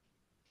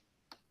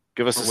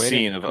 Give us a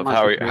scene of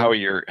how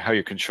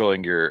you're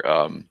controlling your.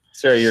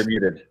 Sarah, you're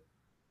muted.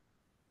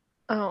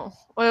 Oh,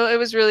 well, it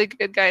was really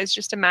good, guys.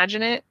 Just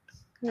imagine it.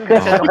 I'm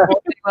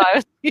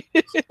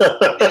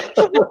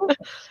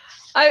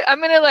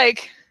gonna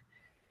like.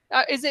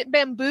 Is it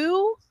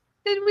bamboo?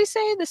 Did we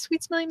say the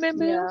sweet smelling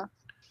bamboo? Yeah.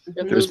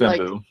 There's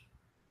bamboo.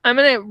 I'm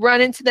gonna run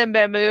into them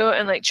bamboo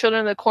and like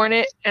Children of the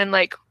Cornet and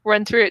like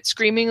run through it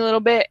screaming a little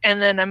bit, and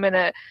then I'm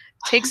gonna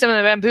take some of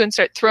the bamboo and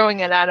start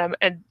throwing it at them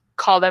and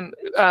call them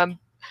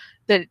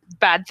the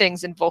bad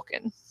things in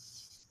Vulcan.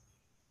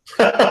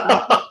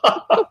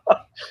 I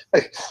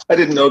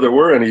didn't know there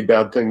were any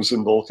bad things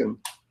in Vulcan.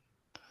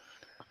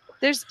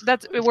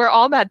 We're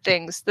all bad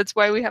things. That's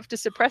why we have to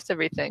suppress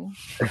everything.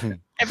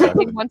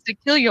 Everything wants to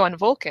kill you on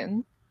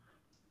Vulcan.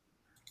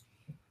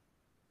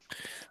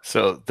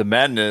 So the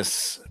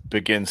madness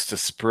begins to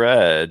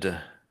spread.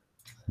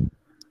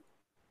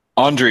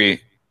 Andre,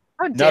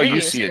 How now dare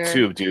you see it sir.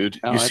 too, dude.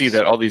 Oh, You see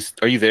that all these.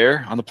 Are you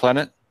there on the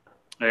planet?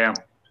 I am.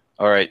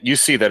 All right. You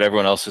see that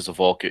everyone else is a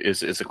Vulcan,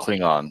 is a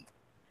Klingon.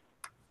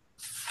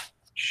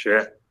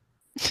 Shit.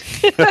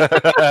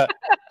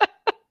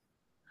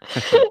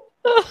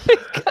 Oh my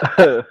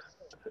God.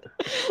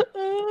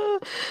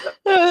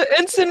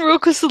 Ensign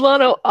Rocco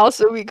Solano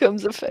also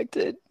becomes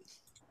affected.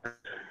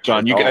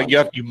 John,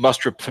 you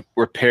must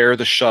repair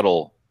the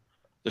shuttle.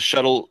 The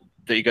shuttle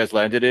that you guys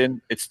landed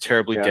in, it's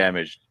terribly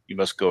damaged. You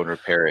must go and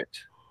repair it.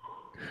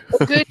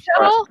 Good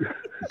shuttle?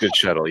 Good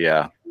shuttle,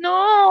 yeah.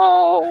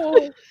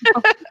 No.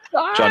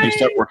 John, you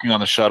start working on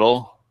the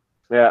shuttle.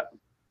 Yeah.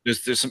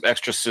 There's some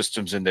extra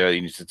systems in there that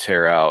you need to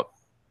tear out.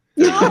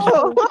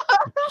 No.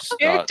 Just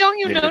Eric, not don't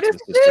you made it into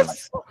notice the system.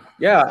 this?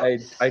 Yeah,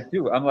 I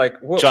do. I'm like,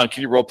 whoa. John,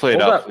 can you role play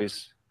it Hold out, up.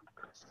 please?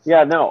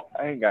 Yeah, no.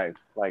 Hey, guys.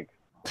 Like,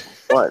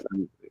 what?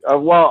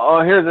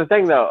 Well, here's the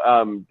thing,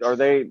 though. Are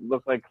they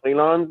look like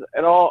Klingons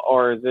at all?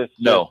 Or is this...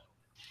 No.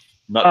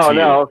 Not Oh, to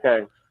no, you.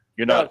 okay.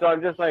 You're No, not. so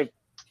I'm just like,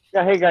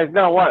 yeah, hey, guys,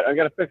 now what? I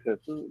got to fix this.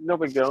 No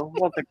big deal.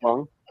 Won't take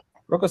long.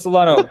 Rocco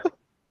Solano,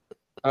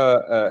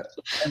 Ensign,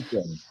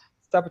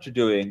 stop what you're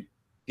doing.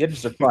 The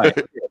engines are fine.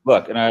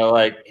 Look, and I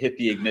like hit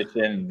the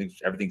ignition and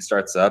everything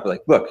starts up.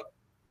 Like, look,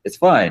 it's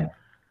fine.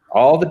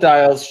 All the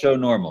dials show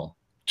normal.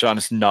 John,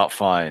 it's not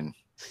fine.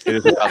 It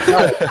is Turn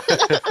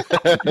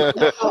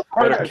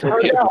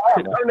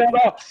that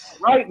off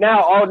right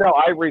now. Oh no,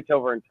 I reach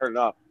over and turn it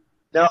off.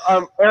 Now,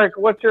 Eric,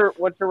 what's your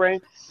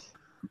rank?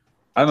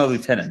 I'm a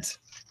lieutenant.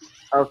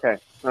 Okay,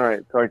 all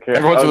right. So I can't.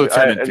 Everyone's a okay,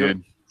 lieutenant,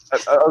 dude.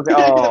 Okay.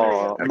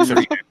 Oh,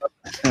 Except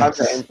I'm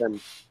the ensign.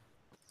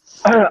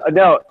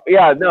 No.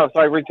 So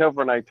I reach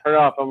over and I turn it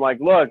off. I'm like,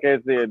 look,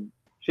 as the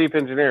chief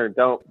engineer,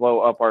 don't blow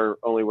up our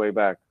only way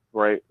back,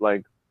 right?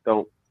 Like,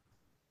 don't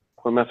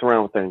quit messing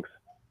around with things.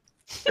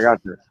 I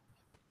got this.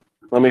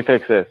 Let me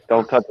fix this.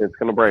 Don't touch it. It's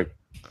gonna break.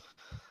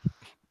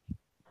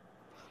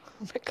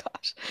 Oh my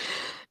gosh.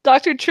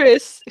 Dr.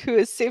 Triss, who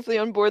is safely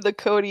on board the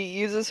Cody,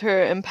 uses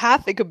her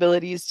empathic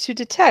abilities to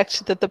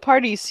detect that the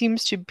party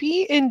seems to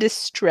be in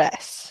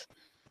distress.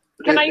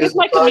 Can I use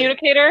my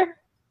communicator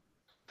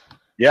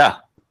Yeah.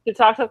 to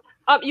talk to?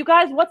 You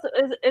guys,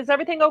 is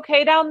everything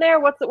okay down there?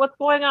 What's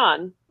going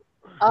on?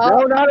 No,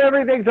 not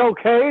everything's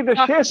okay. The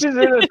ship is in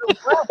a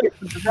traffic.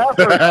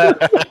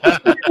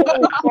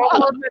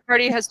 All of the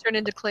party has turned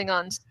into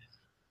Klingons.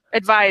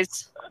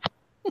 Advise.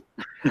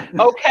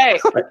 Okay.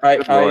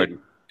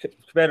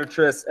 Commander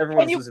Triss,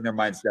 everyone's losing their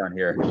minds down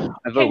here.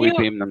 I vote we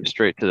beam them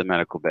straight to the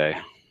medical bay.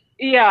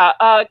 Yeah.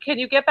 Can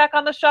you get back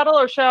on the shuttle,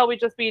 or shall we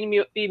just beam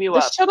you The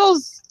up?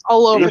 shuttle's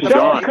all over the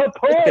John. place.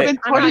 Kaput.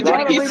 I'm not Leave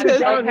doing me this.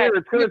 down here.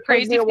 It's gonna You're take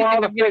crazy me a if you while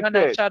think to I'm getting fix on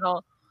that it.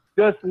 shuttle.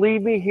 Just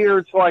leave me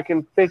here so I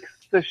can fix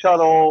the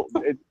shuttle.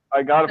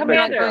 I gotta fix it,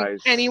 I'm not going guys.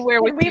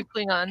 anywhere with you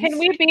Klingons. Can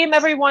we beam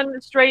everyone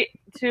straight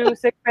to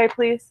sick bay,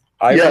 please?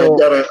 Yeah,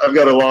 I've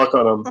got a lock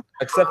on them.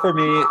 Except for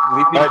me,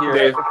 leave me here.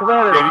 Dave,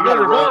 Commander, Dave, you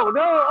gotta roll.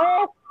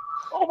 No.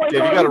 Oh my Dave,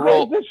 God. you gotta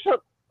roll. This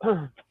shut-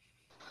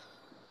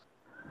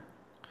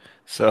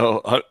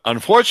 So,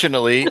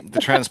 unfortunately, the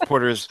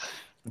transporters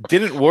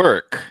didn't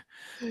work.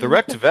 The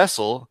wrecked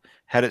vessel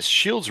had its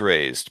shields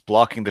raised,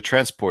 blocking the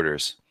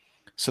transporters.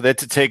 So they had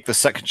to take the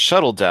second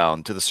shuttle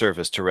down to the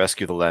surface to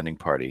rescue the landing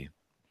party.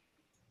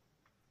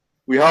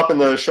 We hop in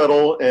the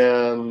shuttle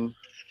and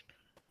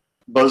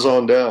buzz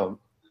on down.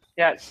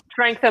 Yeah,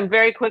 trank them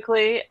very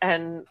quickly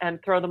and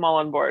throw them all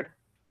on board.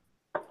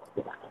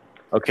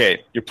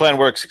 Okay, your plan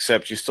works,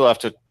 except you still have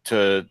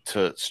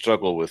to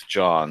struggle with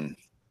John.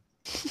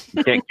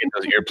 You can't get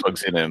those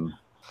earplugs in him.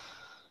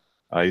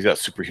 He's got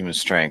superhuman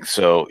strength,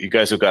 so you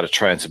guys have got to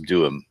try and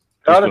subdue him.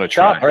 Who's Gotta going to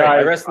stop, try? All right, I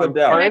guys. wrestle I'm them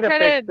down. trying to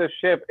Can I fix the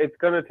ship. It's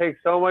gonna take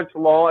so much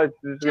long. It's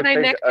just Can gonna I take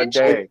a neck pinch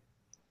day.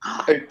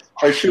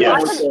 I shoot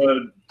Yes. him with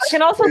I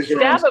can also laser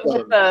stab it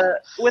stun.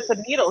 with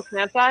the needle,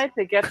 can't I,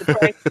 to get the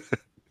trank?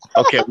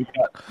 Okay, we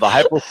got the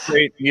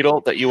hypospray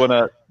needle that you want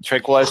to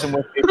tranquilize him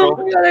with, April.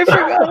 Oh my God, I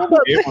forgot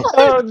about April's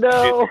Oh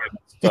no!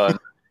 done.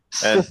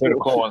 And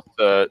Critical wants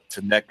to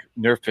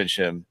nerve pinch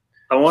him.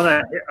 I want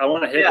to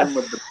hit him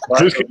with the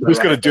butt Who's of the going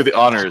to rifle. do the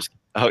honors?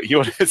 Oh, you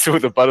want to hit him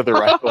with the butt of the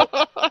rifle?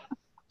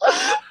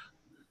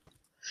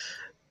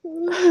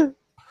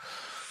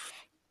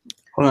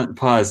 Hold on,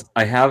 pause.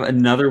 I have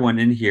another one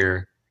in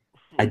here.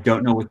 I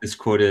don't know what this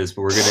quote is,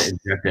 but we're going to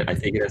inject it. I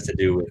think it has to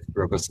do with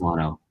Rocco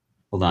Solano.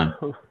 Hold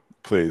on.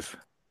 Please.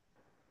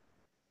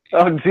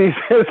 Oh,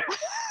 Jesus.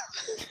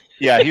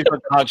 Yeah, he's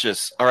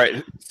unconscious. All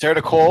right, Sarah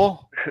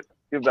Nicole.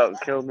 You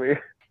about killed me.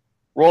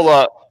 Roll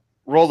a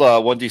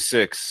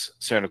 1d6,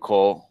 Sarah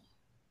Nicole.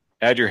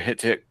 Add your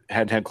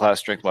hand class,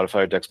 strength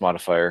modifier, dex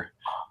modifier.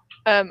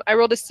 I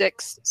rolled a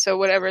 6, so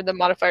whatever the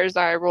modifiers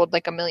are, I rolled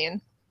like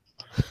 1,000,000.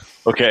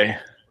 Okay,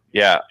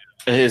 yeah.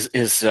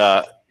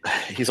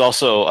 He's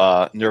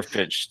also nerve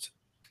pinched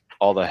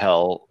all to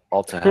hell.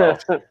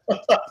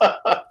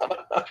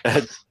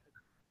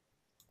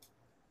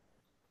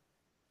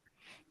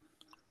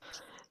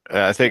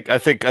 I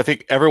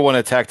think everyone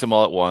attacked him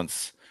all at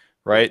once,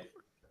 right?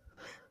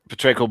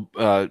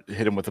 Petrenko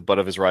hit him with the butt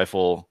of his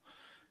rifle,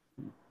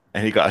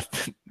 and he got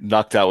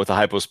knocked out with a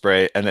hypo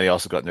spray, and then he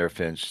also got nerve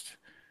pinched.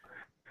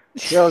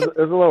 Yeah, it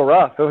was a little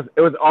rough.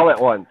 It was all at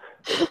once.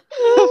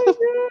 Oh my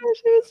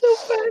gosh, it was so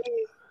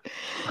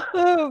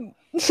funny.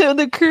 So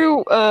the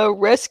crew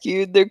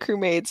rescued their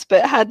crewmates,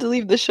 but had to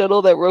leave the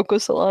shuttle that Rocco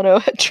Solano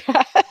had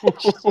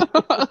trashed.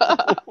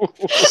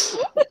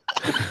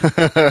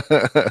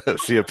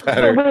 See a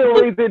pattern. How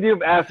really did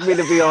you ask me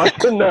to be on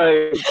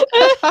tonight?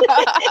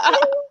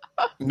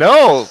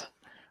 No,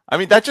 I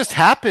mean that just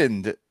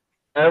happened.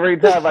 Every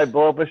time I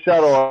blow up a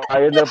shuttle,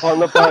 I end up on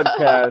the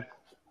podcast.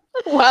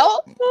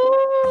 Well.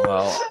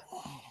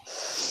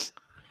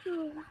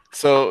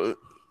 So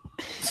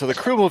the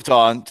crew moved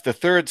on to the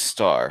third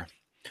star.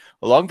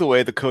 Along the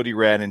way, the Cody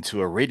ran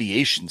into a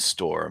radiation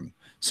storm.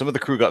 Some of the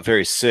crew got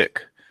very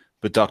sick,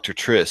 but Dr.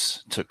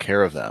 Triss took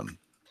care of them.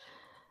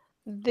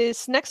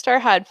 This next star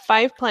had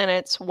 5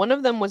 planets. One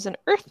of them was an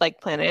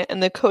Earth-like planet,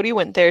 and the Cody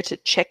went there to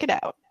check it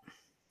out.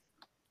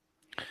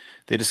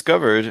 They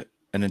discovered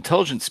an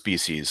intelligent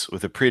species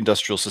with a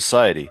pre-industrial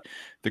society.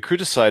 The crew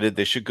decided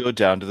they should go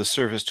down to the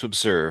surface to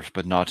observe,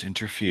 but not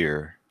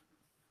interfere.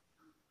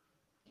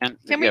 And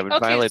Can we- would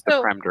okay, violate the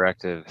so- Prime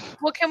Directive.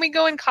 Well, can we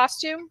go in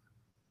costume?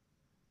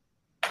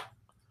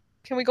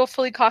 Can we go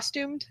fully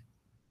costumed?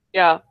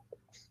 Yeah.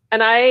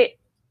 And I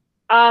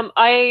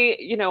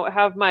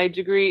have my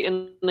degree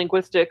in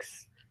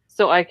linguistics,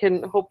 so I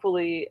can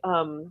hopefully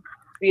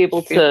be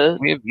able to.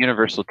 We have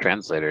universal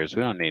translators.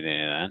 We don't need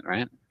any of that,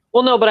 right?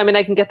 Well, no, but I mean,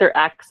 I can get their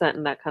accent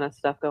and that kind of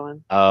stuff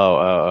going.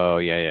 Oh,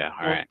 yeah.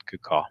 All right,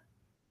 good call.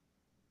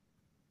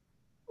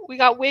 We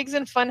got wigs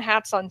and fun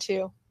hats on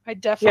too. I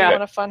definitely Yeah.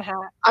 want a fun hat.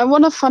 I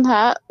want a fun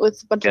hat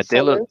with a bunch Yeah, of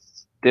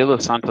feathers. De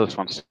Los Santos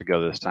wants to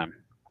go this time.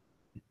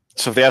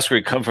 So if they ask where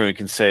we come from, we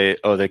can say,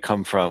 "Oh, we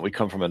come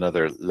from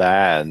another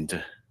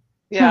land."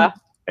 Yeah,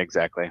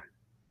 Exactly.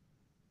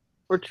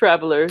 we're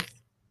travelers.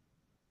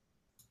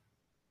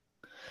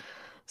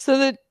 So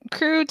the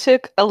crew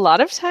took a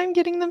lot of time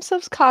getting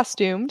themselves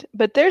costumed,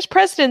 but there's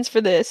precedence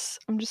for this.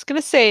 I'm just going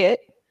to say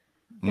it.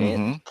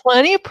 Mhm.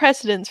 Plenty of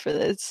precedence for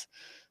this.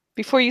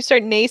 Before you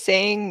start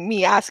naysaying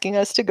me asking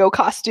us to go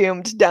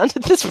costumed down to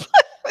this place.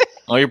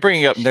 Oh, you're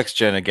bringing up Next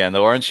Gen again,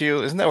 though, aren't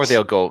you? Isn't that where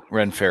they'll go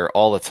Ren Fair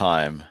all the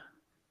time?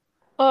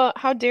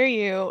 How dare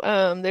you?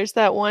 There's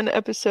that one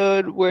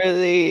episode where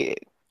they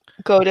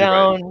go You're right.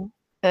 down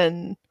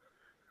and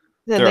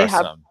then There they are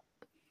have some.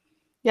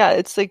 yeah,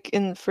 it's like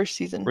in the first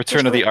season.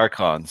 Return of Which the one?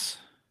 Archons.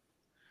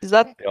 Is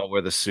that They all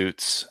wear the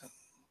suits.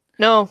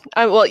 no?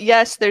 Well,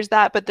 yes, there's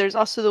that, but there's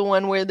also the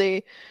one where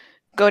they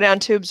go down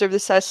to observe the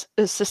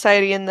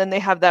society, and then they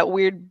have that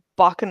weird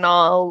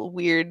bacchanal,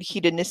 weird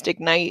hedonistic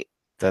night.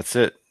 That's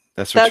it.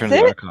 That's That's Return of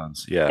the it?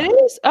 Archons. Yeah. It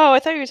is. Oh, I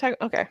thought you were talking.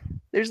 Okay,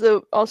 there's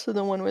also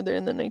the one where they're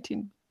in the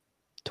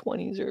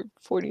 1920s or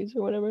 40s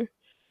or whatever.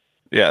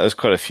 Yeah, there's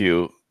quite a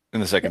few. In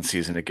the second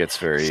season, it gets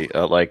very,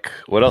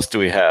 what else do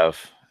we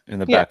have in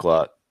the Yeah. back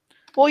lot?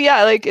 Well,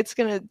 yeah, like it's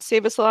gonna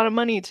save us a lot of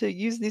money to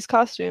use these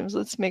costumes.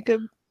 Let's make a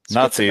script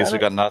Nazis. about We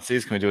it. got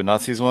Nazis. Can we do a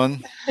Nazis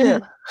one? Yeah.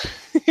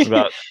 What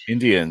about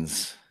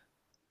Indians?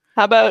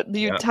 How about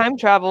you Yeah. time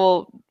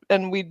travel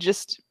and we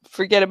just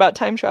forget about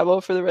time travel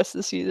for the rest of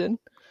the season?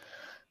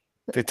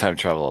 They time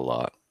travel a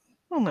lot.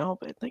 I don't know,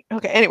 but like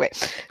okay. Anyway,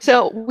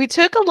 so we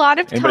took a lot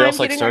of Anybody time else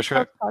like getting Star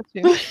ourselves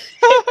Trek? costumed.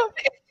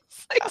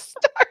 It's like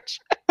Star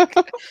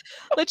Trek.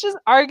 Let's just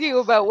argue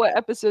about what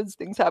episodes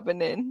things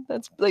happen in.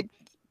 That's like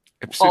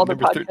Episode all the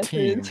number podcast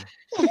 13. is.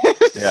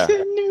 Yeah.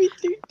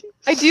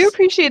 I do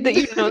appreciate that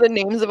you know the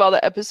names of all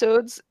the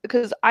episodes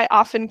because I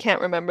often can't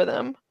remember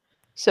them.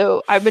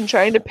 So I've been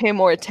trying to pay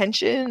more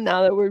attention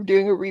now that we're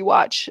doing a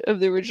rewatch of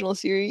the original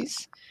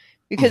series.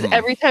 Because Mhm.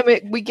 every time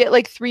we get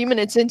like 3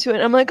 minutes into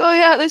it, I'm like, oh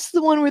yeah, this is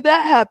the one where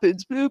that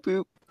happens. Boop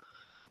boop.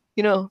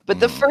 You know, but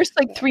the first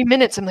like 3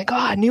 minutes, I'm like,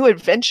 oh, a new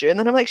adventure. And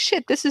then I'm like,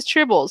 shit, this is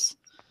Tribbles.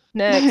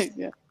 Next.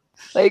 Yeah.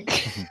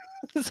 Like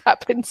this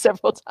happened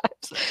several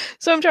times.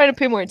 So I'm trying to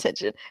pay more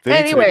attention. They need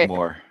to Anyway, make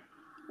more.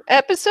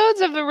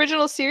 episodes of the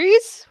original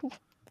series? It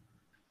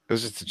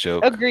was just a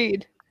joke.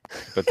 Agreed.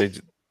 But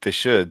they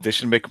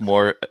should make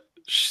more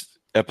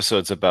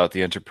episodes about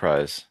the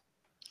Enterprise.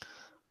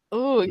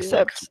 Oh,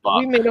 except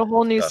we made a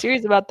whole new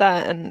series about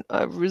that and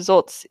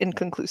results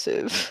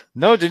inconclusive.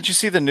 No, didn't you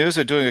see the news?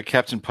 They're doing a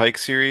Captain Pike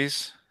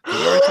series. Did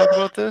we already talk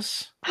about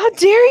this? How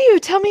dare you?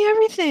 Tell me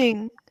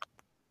everything.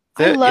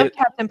 I That love it-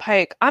 Captain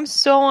Pike. I'm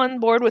so on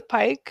board with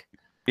Pike.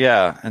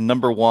 Yeah, and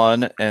number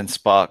 1 and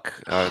Spock,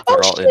 they're Oh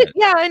all in shit! it.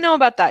 Yeah, I know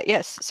about that.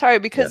 Yes, sorry,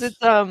 because Yes. it's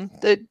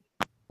the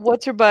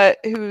what's her butt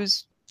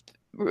who's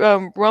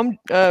Romaine.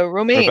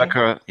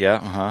 Rebecca,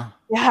 yeah,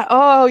 Yeah.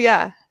 Oh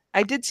yeah,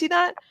 I did see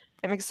that.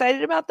 I'm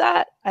excited about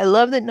that. I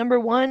love that number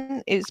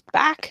 1 is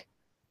back.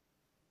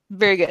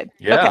 Very good.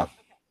 Yeah. Okay.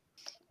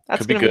 That's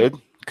Could be gonna good,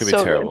 could be so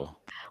good. terrible.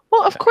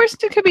 Well, of course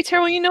it could be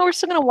terrible. You know, we're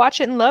still gonna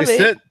watch it and love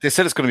it. They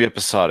said it's going to be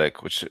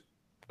episodic, which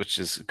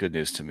is good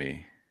news to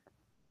me,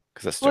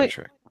 because that's Star Wait.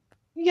 Trek.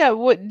 Yeah.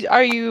 What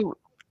are you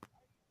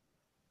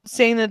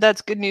saying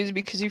that's good news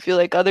because you feel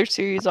like other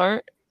series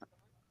aren't?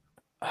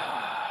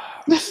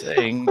 I'm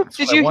saying. that's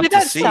Did what I you hear want to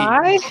that see.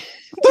 sigh?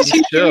 Did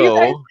you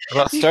show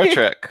about Star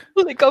Trek?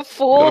 Like a We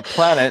full. go to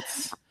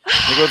planets.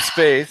 We go to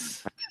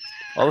space.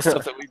 All the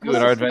stuff that we do in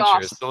our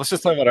adventures. So let's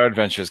just talk about our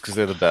adventures because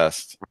they're the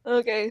best.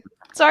 Okay.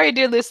 Sorry,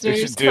 dear listeners.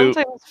 should do-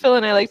 Sometimes Phil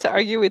and I like to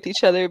argue with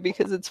each other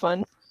because it's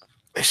fun.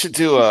 They should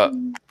do a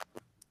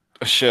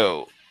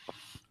show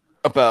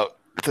about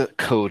the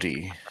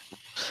Cody.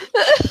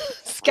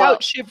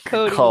 Scout Ship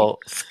Cody. Call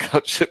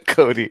Scout Ship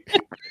Cody.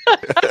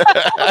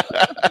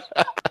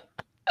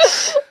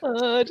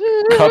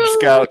 Cub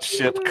Scout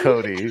Ship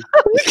Cody.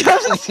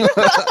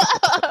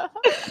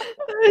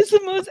 That is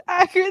the most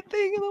accurate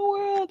thing in the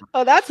world.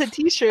 Oh, that's a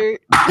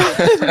T-shirt.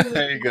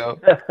 There you go.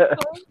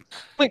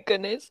 My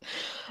goodness.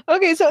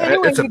 Okay, so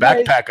anyway, It's a you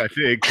guys- backpack, I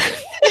think.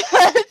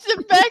 it's a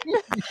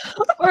backpack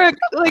or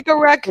like a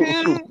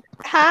raccoon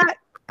hat,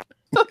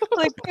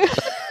 like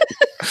with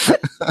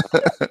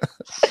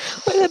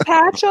a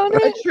patch on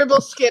it. A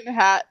triple skin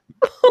hat.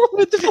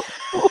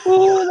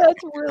 Oh,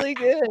 that's really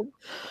good.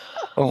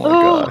 Oh my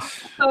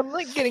gosh. I'm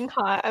like getting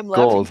hot. I'm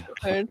laughing Gold. so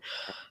hard.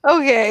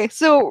 Okay,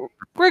 so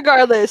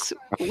regardless,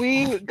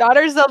 we got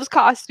ourselves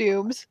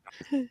costumes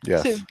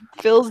Yes. to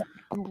Phil's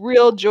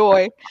real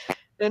joy,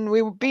 and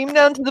we beamed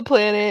down to the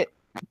planet,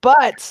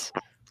 but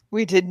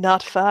we did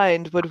not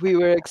find what we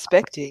were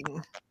expecting.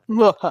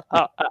 All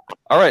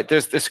right,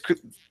 there's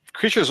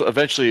creatures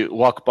eventually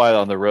walk by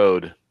on the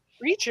road.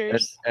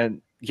 Creatures.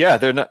 And yeah,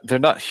 they're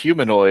not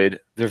humanoid.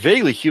 They're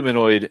vaguely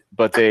humanoid,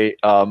 but they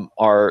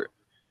are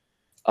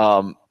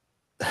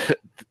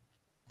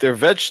they're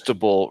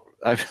vegetable.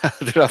 They're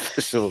not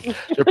vegetable.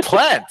 They're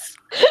plants.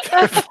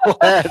 They're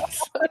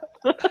plants.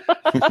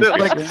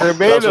 They're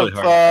made That's really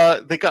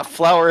of. They got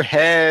flower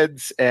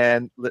heads,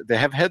 and they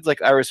have heads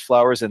like iris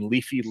flowers and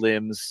leafy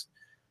limbs.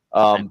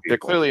 They're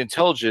clearly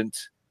intelligent.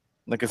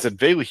 Like I said,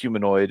 vaguely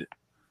humanoid,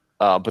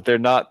 but they're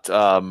not.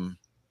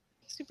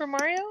 Super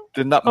Mario?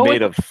 They're not Oh,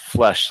 made of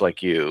flesh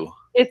like you.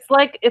 It's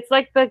like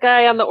the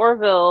guy on the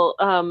Orville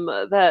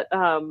that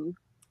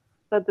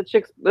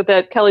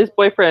that Kelly's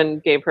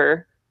boyfriend gave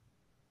her.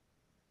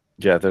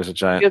 Yeah, there's a You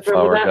giant guys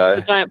remember flower that?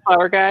 The guy. giant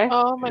flower guy.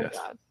 Oh my Yes.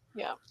 god.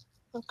 Yeah.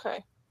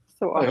 Okay.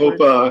 So I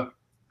awkward.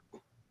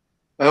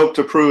 hope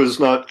T'Pru is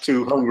not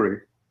too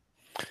hungry.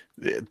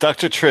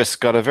 Dr. Triss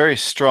got a very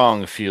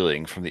strong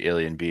feeling from the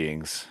alien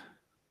beings.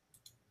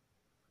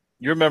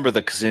 You remember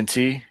the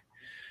Kzinti?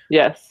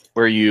 Yes.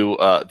 Where you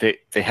they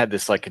had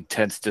this like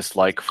intense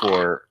dislike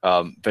for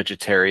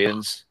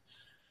vegetarians.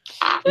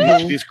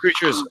 These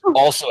creatures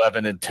also have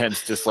an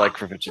intense dislike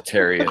for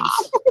vegetarians.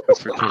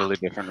 For totally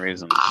different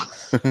reasons.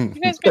 You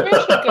guys maybe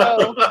I should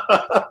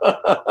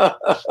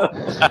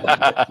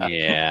go.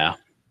 Yeah.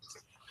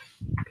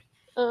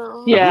 Oh.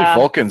 I believe Yeah.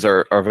 Vulcans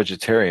are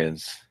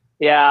vegetarians.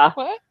 Yeah.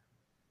 What?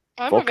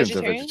 I'm Vulcans a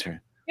are vegetarian.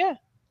 vegetarian. Yeah.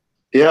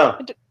 Yeah.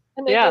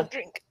 And I Yeah. don't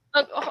drink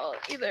alcohol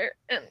either.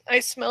 And I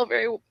smell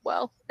very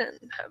well and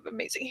have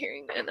amazing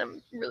hearing and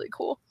I'm really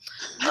cool.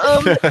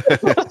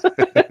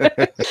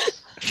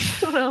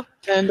 Well,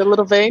 And a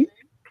little vein.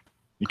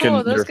 You can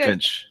Oh, those nerve guys-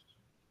 pinch.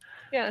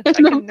 yeah, I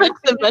can That's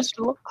the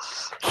vegetable.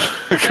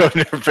 Go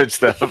nerve pinch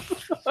them.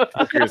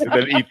 Fuckers, and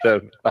then eat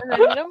them.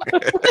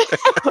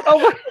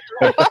 Oh,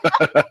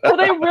 well,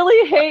 they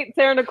really hate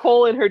Sarah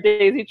Nicole in her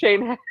daisy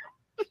chain hat.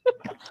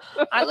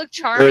 I look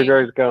There charming.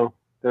 yours go.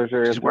 There's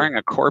your She's wearing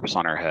a corpse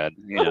on her head.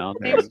 You know,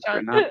 Thanks, they're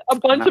John. not- A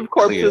bunch not of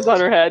corpses pleased. on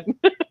her head.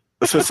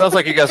 So it sounds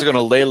like you guys are going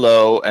to lay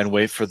low and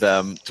wait for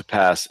them to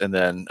pass, and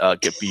then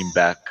get beamed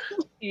back.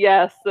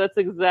 Yes, that's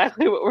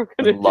exactly what we're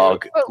gonna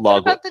Log, do. But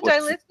log. what about the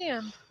what's-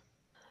 dilithium?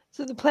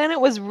 So the planet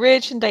was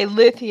rich in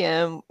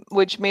dilithium,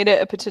 which made it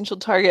a potential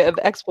target of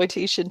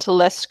exploitation to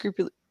less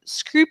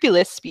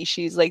scrupulous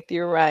species like the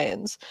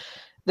Orions.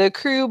 The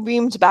crew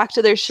beamed back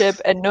to their ship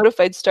and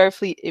notified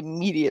Starfleet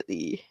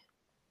immediately.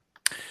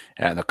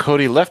 And the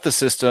Cody left the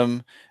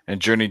system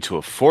and journeyed to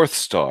a fourth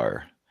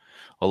star.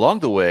 Along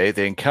the way,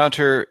 they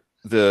encounter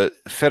the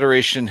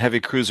Federation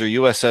heavy cruiser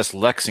USS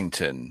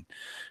Lexington,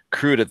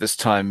 crewed at this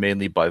time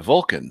mainly by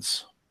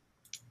Vulcans.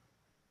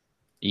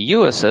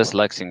 USS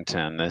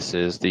Lexington. This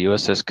is the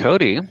USS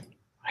Cody.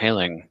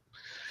 Hailing.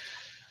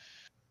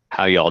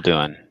 How y'all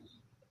doing?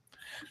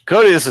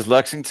 Cody, this is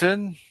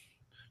Lexington.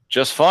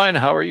 Just fine.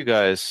 How are you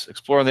guys?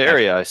 Exploring the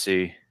area, I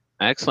see.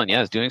 Excellent. Yeah,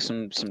 I was doing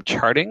some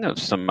charting of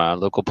some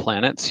local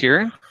planets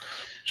here.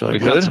 Jolly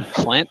We've got good. some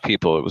plant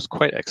people. It was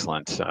quite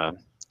excellent. How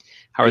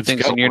are Good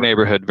things scout in your work.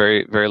 neighborhood?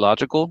 Very, very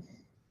logical.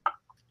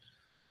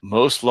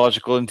 Most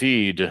logical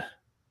indeed.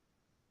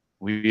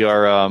 We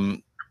are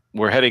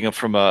we're heading up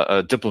from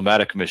a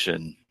diplomatic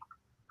mission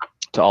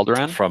to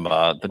Alderaan from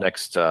the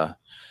next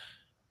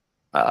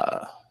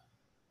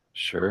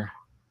sure.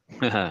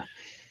 Yeah.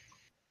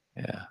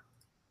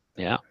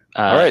 Yeah.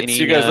 All right,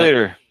 see you guys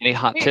later. Any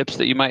hot tips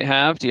that you might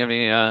have? Do you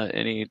have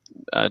any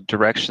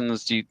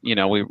directions?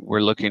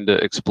 We're looking to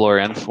explore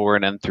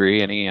N4 and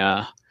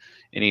N3.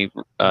 Any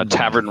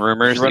tavern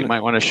rumors that you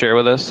might want to share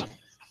with us?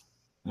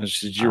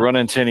 Did you run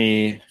into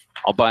any?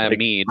 I'll buy a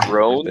mead.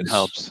 Drones? If it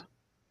helps.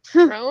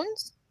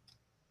 Drones?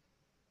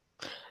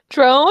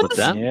 Drones? What's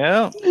that?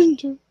 Yeah.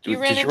 You Did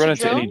ran you into run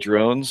into any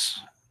drones? drones?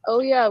 Oh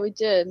yeah, we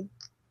did.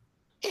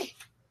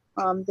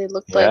 They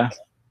looked Yeah.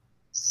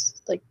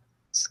 like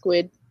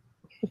squid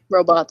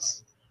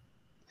robots.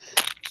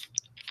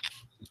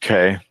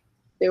 Okay.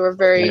 They were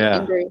very Yeah.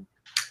 angry.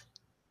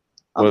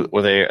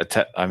 Were they?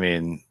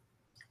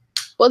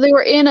 Well, they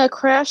were in a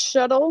crash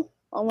shuttle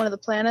on one of the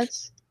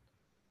planets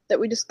that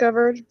we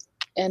discovered,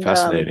 and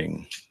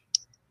Fascinating.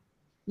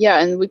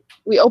 and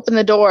we opened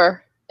the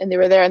door and they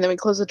were there, and then we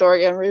closed the door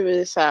again really,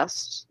 really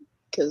fast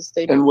because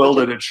they And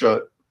welded it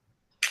shut.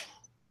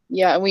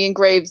 Yeah, and we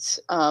engraved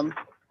 "Do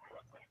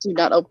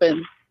not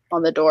open"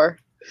 on the door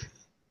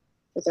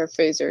with our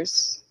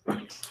phasers.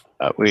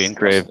 We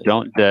engraved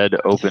 "Don't dead,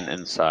 open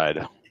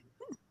inside."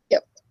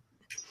 Yep.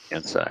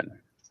 Inside.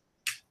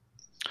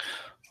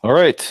 All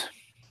right.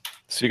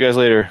 See you guys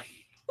later.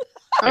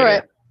 All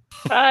right.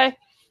 Bye.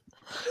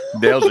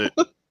 Nailed it.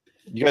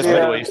 You guys, by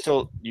Yeah. the way,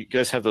 you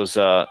guys have those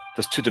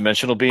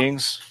 2-dimensional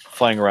beings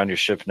flying around your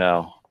ship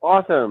now.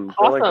 Awesome.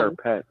 They're like our Awesome.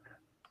 pets.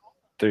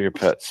 They're your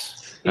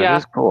pets. Yeah.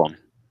 That's cool.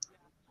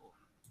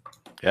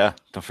 Yeah,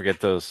 don't forget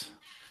those.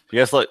 You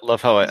guys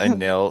love how I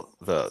nail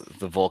the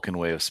Vulcan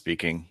way of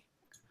speaking.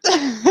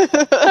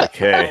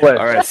 Okay. What?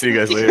 All right. See you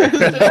guys later.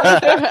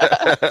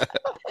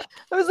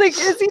 I was like,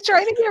 is he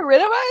trying to get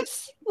rid of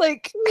us?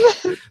 Like,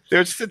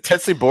 They're just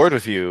intensely bored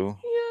with you.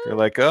 They're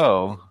like,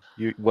 oh,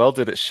 you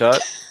welded it shut.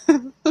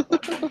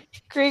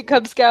 great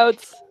Cub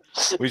Scouts.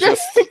 We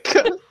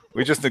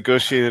just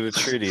negotiated a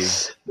treaty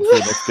for the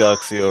next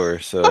galaxy over.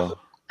 So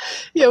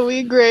Yeah, we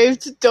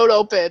engraved "Don't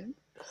open."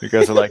 you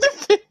guys are like,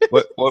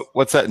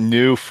 what's that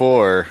new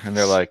for? And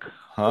they're like,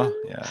 huh?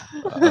 Yeah,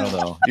 I don't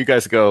know. You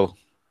guys go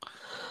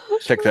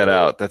check that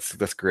out.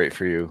 That's great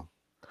for you.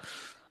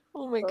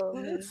 Oh my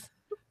goodness.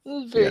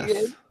 This is very Yes.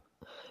 good.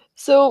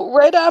 So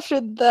right after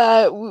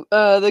that,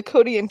 the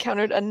Cody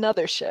encountered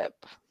another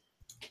ship.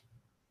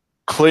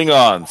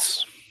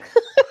 Klingons.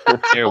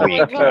 There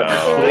we Oh my go.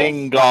 God.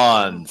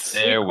 Klingons.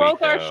 There we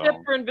Cloak our go. ship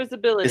for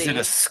invisibility. Is it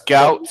a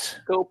scout?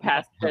 Go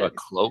past Or a it.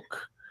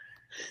 cloak?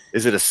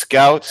 Is it a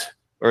scout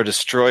or a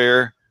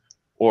destroyer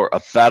or a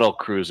battle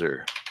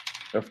cruiser?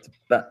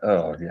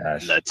 Oh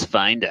gosh. Let's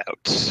find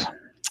out.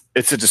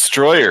 It's a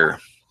destroyer.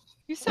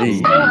 You sound Hey.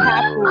 so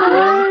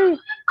happy.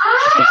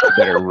 I think we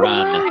better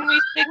run. Can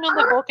we signal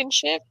the Vulcan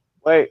ship?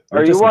 Wait, We're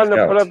are you just wanting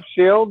to put scouts. up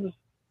shields?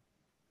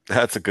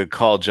 That's a good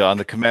call, John.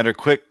 The commander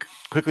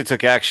quickly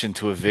took action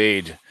to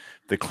evade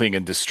the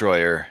Klingon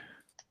destroyer.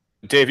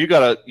 Dave, you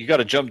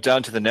gotta jump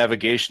down to the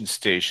navigation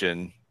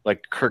station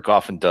like Kirk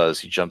often does.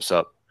 He jumps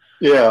up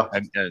Yeah.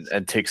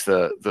 and takes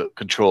the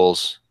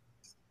controls.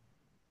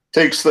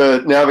 Takes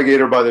the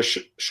navigator by the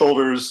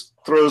shoulders,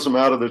 throws him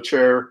out of the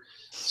chair,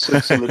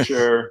 sits in the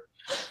chair.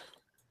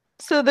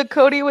 So the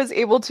Cody was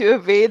able to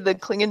evade the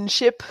Klingon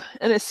ship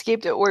and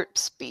escaped at warp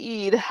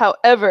speed.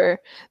 However,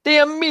 they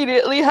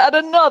immediately had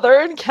another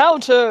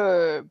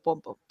encounter. Boom,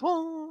 boom,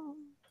 boom.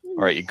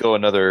 All right, you go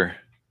another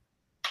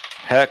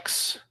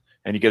hex,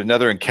 and you get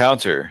another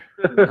encounter.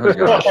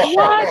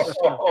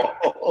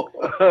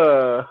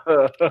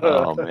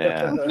 Oh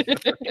man,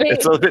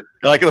 it's a bit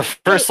like the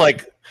first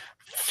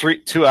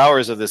 2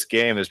 hours of this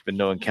game. There's been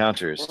no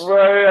encounters.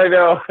 Right, I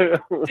know.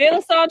 De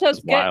Los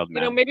Santos, wild,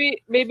 man.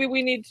 maybe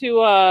we need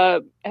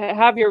to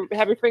have your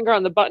finger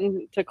on the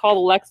button to call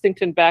the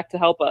Lexington back to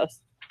help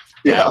us.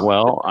 Yeah.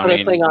 Well, I On a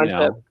mean, Klingon you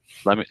know,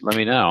 ship. let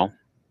me know.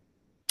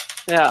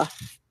 Yeah.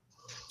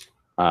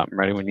 I'm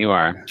ready when you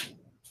are.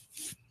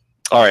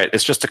 All right,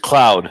 it's just a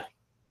cloud.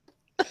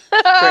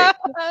 But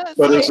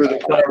is it a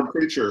cloud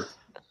creature?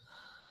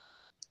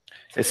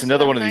 It's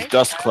another one of these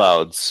dust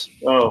clouds.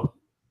 Oh.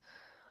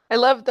 I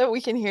love that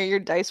we can hear your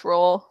dice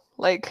roll.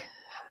 Like,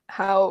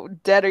 how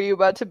dead are you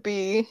about to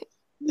be?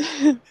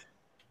 You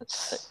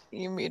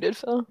muted,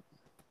 Phil.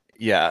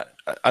 Yeah,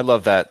 I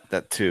love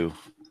that too.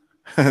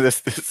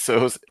 So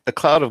it was a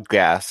cloud of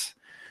gas,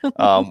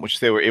 which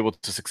they were able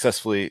to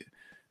successfully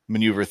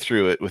maneuver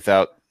through it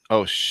without.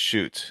 Oh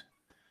shoot!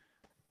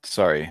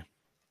 Sorry,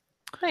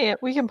 Oh, yeah,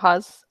 we can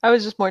pause. I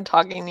was just more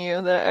talking to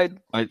you that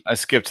I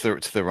skipped to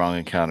the wrong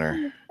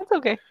encounter. it's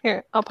okay.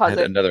 Here, I'll I pause had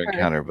it. another Or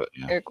encounter, but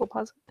yeah. Eric will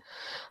pause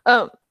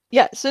it.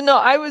 Yeah. So no,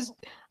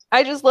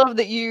 I just love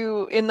that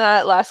you in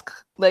that last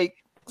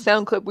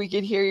sound clip we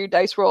could hear your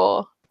dice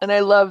roll, and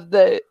I love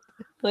that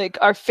Like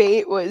our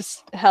fate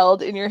was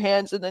held in your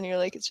hands, and then you're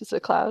like, it's just a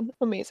cloud.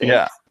 Amazing.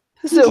 Yeah.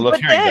 I So, love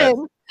but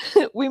hearing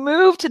then we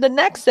moved to the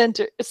next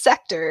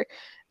sector,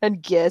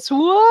 and guess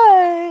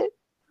what?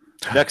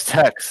 Next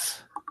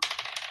text.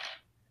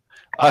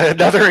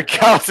 Another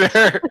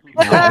encounter.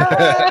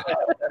 Are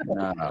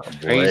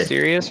you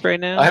serious right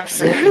now? I'm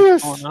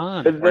serious. What's going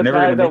on? It's the never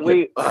fact gonna that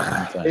make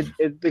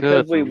it's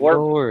because Good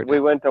Lord. we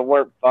went to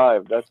warp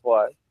 5. That's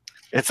why.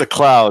 It's a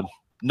cloud.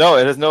 No,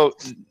 it has no.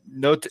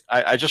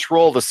 I just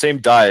roll the same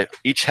die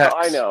each hex.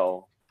 I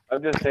know.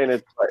 I'm just saying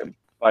it's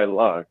by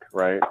luck,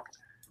 right?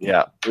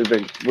 Yeah.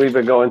 We've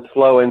been going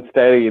slow and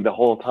steady the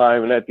whole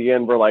time, and at the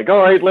end we're like, all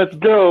right, let's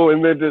go,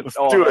 and then just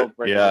Let's do it.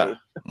 Yeah.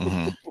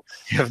 Mhm.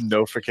 You have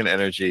no freaking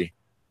energy.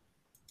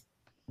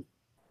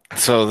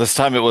 So this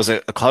time it was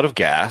a cloud of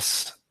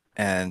gas,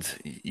 and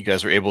you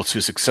guys were able to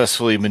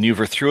successfully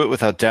maneuver through it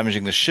without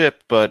damaging the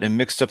ship, but it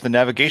mixed up the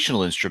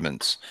navigational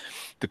instruments.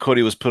 The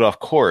Cody was put off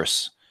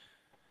course,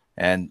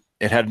 and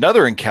it had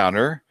another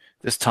encounter,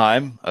 this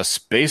time a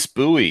space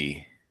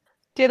buoy.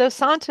 De Los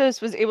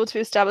Santos was able to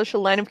establish a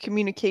line of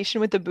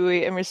communication with the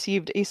buoy and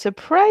received a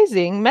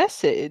surprising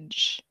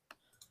message.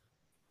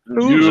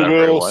 You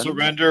will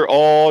surrender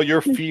all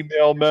your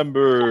female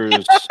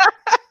members.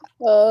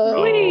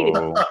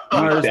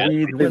 Mars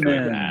needs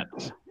women.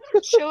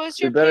 Show us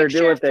You your better do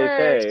picture what they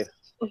first.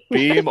 say.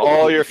 Beam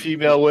all your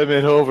female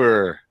women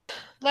over.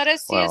 Let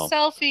us see Wow. a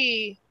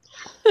selfie.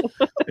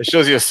 It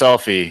shows you a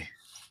selfie.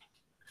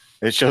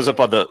 It shows up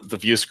on the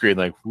view screen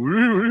like,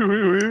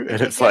 and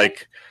it's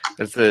like,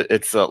 it's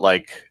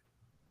like,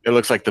 it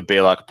looks like the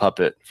Baylock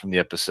puppet from the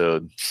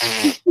episode.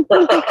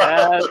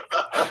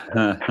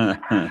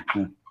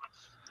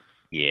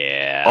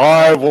 Yeah.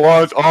 I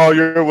want all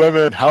your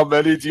women. How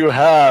many do you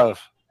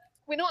have?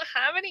 We don't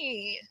have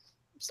any.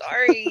 I'm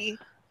sorry.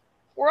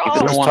 We're People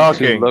all. don't want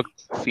talking? to look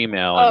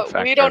female. In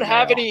fact, we don't they're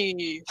have male.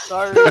 any.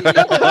 Sorry.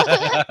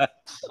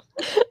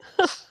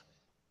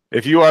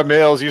 If you are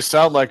males, you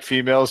sound like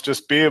females.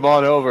 Just beam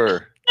on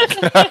over. I'm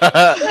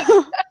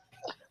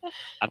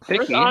Where's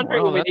picky. Andre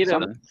Well, when we that's need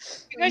him? something.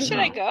 You guys, should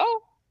I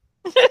go?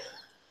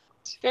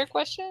 Fair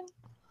question.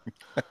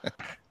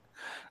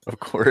 Of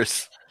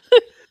course.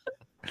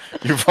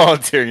 You're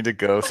volunteering to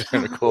go,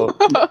 Sarah Nicole.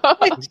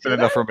 It's been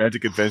enough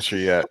romantic adventure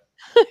yet.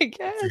 I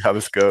guess. See how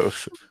this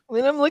goes. I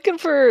mean, I'm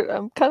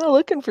kind of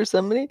looking for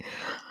somebody.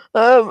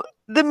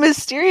 The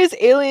mysterious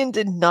alien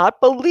did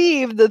not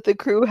believe that the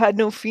crew had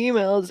no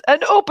females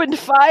and opened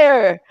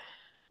fire.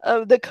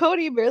 The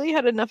Cody barely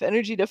had enough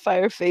energy to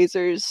fire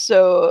phasers,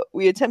 so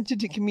we attempted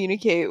to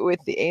communicate with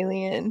the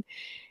alien.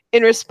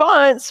 In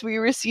response, we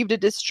received a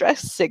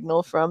distress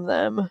signal from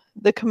them.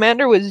 The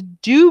commander was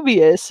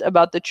dubious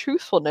about the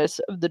truthfulness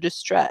of the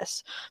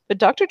distress, but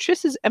Dr.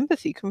 Triss's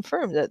empathy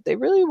confirmed that they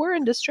really were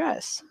in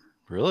distress.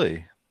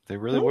 Really? They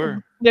really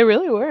were. They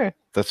really were.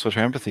 That's what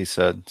her empathy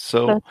said.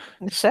 So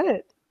They said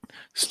it.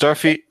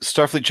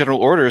 Starfleet General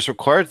Orders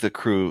required the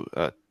crew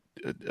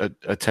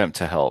attempt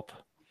to help,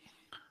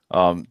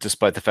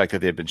 despite the fact that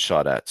they had been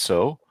shot at.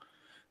 So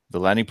the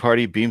landing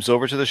party beams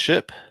over to the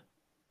ship.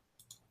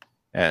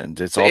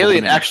 And it's the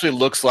alien actually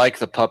looks like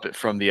the puppet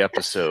from the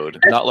episode,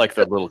 not like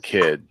the little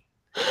kid.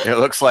 It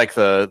looks like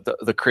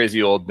the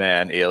crazy old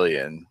man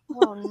alien.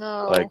 Oh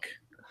no. Like,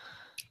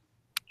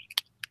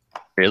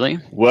 really?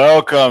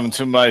 Welcome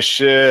to my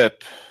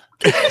ship.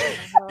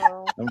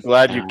 I'm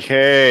glad you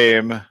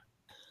came.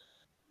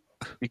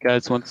 You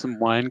guys want some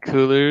wine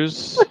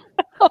coolers?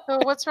 Oh,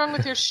 what's wrong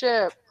with your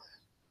ship?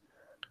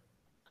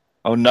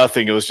 Oh,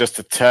 nothing. It was just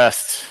a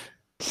test.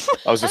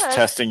 I was just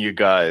testing you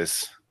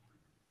guys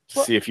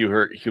to see if you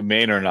were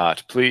humane or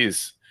not.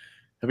 Please,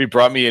 have you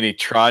brought me any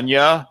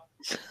Tranya?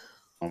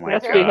 Oh my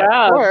Yes, god! we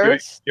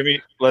have. Give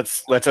me.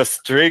 Let us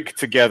drink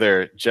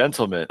together,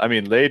 gentlemen. I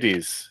mean,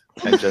 ladies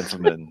and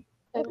gentlemen.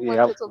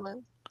 Yep.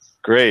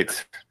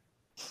 Great.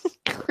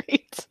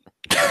 Great.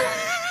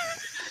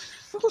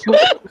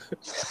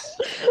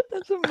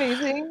 That's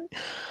amazing.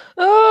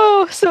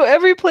 Oh, so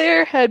every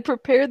player had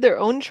prepared their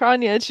own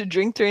Tranya to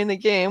drink during the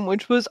game,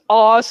 which was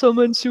awesome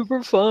and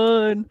super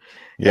fun. And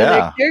Yeah.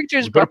 their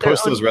characters We're gonna brought their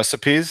post own... those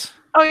recipes.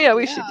 Oh yeah,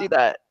 we should do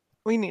that.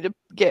 We need to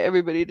get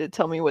everybody to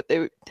tell me what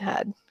they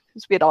had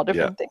because we had all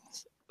different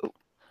things.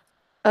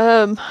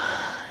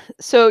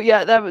 So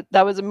yeah,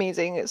 that was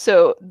amazing.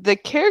 So the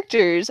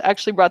characters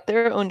actually brought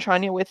their own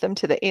Tranya with them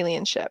to the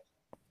alien ship.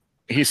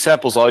 He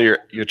samples all your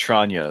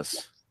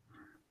Tranyas.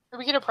 Did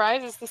we get a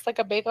prize? Is this like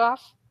a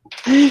bake-off?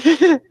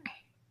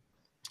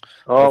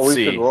 Oh, Let's we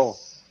see. should roll.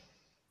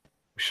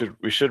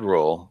 We should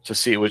roll to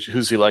see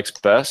who's he likes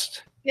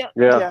best. Yeah.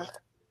 Yeah.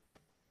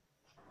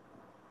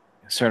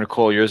 Sarah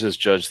Nicole, yours is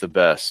judged the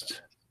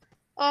best.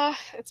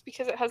 It's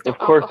because it has no Of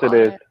course it alcohol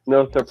in is.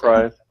 No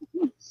surprise.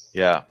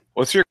 Yeah.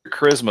 What's your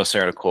charisma,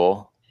 Sarah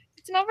Nicole?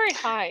 It's not very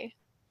high.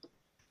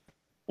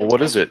 Well,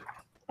 what is it?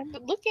 I'm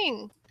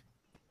looking.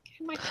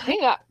 Get my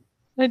thing up.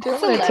 I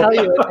don't want to tell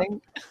you a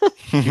thing.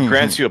 He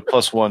grants you a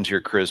 +1 to your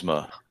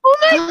charisma. Oh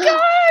my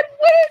god!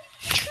 What a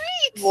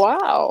treat!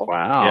 Wow.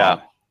 Wow.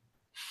 Yeah.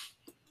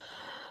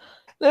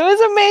 That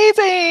was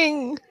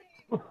amazing.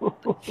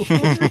 Not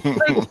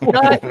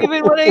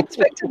even what I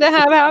expected to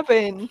have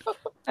happen.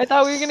 I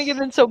thought we were gonna get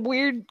in some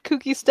weird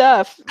kooky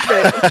stuff.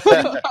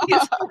 But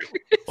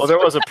Well, there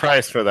was a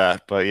price for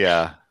that, but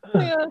yeah,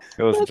 yeah,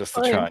 it wasn't that's just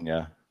the fine.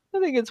 Tranya. I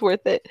think it's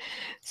worth it.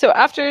 So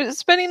after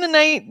spending the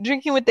night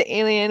drinking with the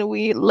alien,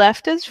 we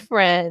left as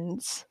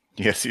friends.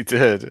 Yes, you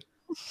did.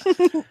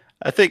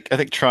 I think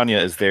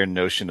Tranya is their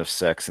notion of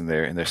sex in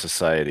their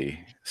society.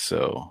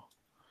 So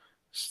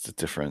it's a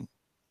different.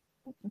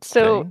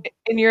 So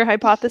in your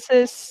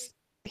hypothesis,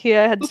 he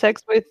had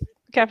sex with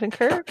Captain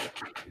Kirk?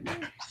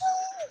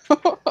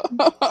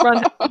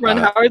 Ron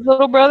Howard's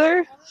little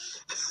brother?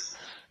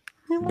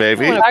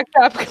 Maybe.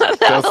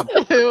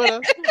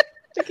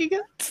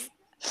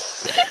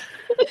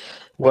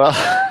 Well,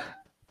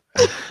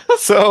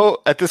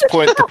 so at this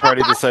point, the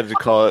party decided to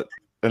call it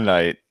a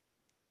night,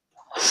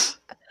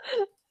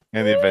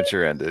 and the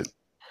adventure ended.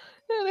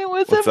 And it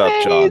was What's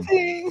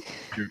amazing. up,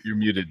 John? You're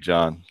muted,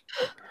 John.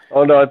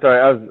 Oh no, it's all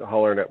right. I was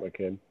hollering at my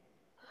kid.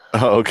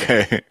 Oh,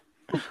 okay.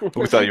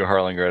 We thought you were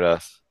hurling at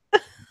us.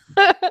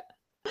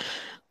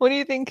 What do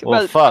you think Well,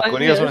 about fuck. What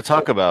do you guys want to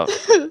talk about?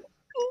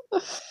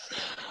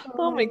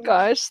 Oh my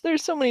gosh,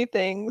 there's so many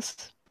things.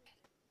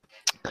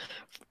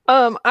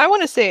 I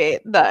want to say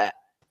that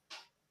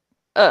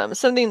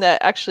something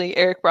that actually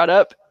Eric brought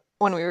up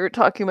when we were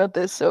talking about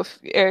this. So,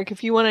 Eric,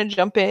 if you want to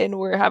jump in,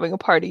 we're having a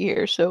party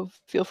here, so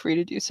feel free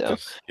to do so.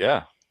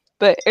 Yeah.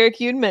 But Eric,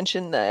 you'd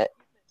mentioned that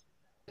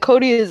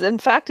Cody is in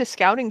fact a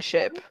scouting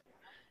ship,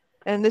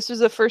 and this was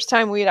the first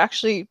time we had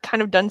actually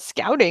kind of done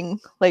scouting,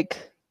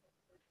 like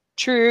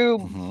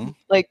true,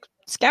 like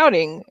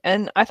scouting.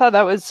 And I thought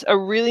that was a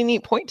really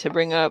neat point to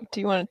bring up. Do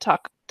you want to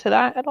talk to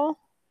that at all?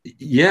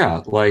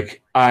 Yeah,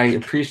 like I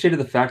appreciated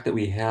the fact that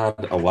we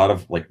had a lot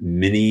of like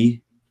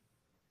mini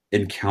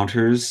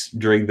encounters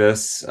during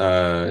this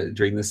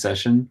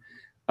session.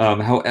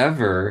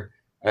 However,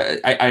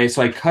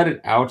 I cut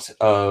it out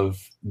of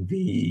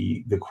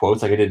the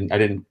quotes. Like I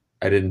didn't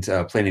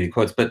play any of the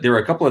quotes, but there were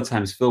a couple of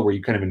times, Phil, where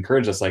you kind of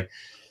encouraged us, like,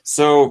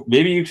 so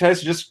maybe you guys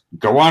should just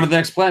go on to the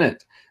next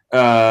planet,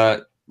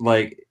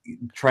 like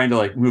trying to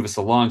like move us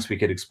along so we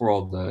could explore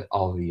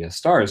all the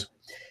stars.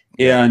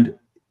 And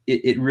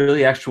it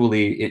really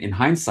actually, in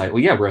hindsight,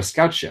 well, yeah, we're a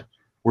scout ship.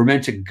 We're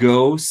meant to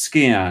go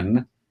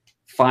scan,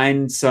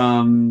 find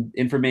some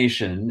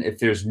information. If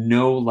there's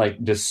no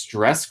like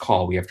distress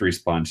call we have to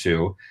respond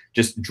to,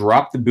 just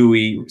drop the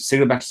buoy,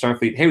 signal back to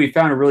Starfleet. Hey, we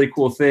found a really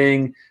cool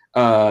thing.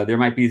 There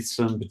might be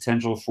some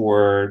potential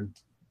for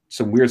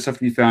some weird stuff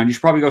to be found. You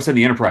should probably go send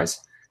the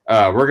Enterprise.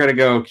 We're gonna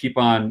go keep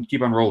on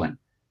rolling.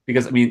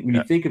 Because I mean, when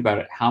you think about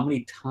it, how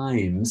many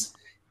times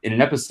in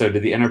an episode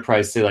did the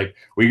Enterprise say like,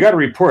 "We got a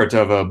report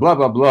of a blah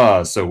blah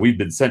blah, so we've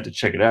been sent to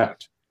check it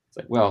out"? It's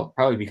like, well,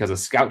 probably because a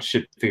scout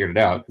ship figured it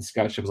out. The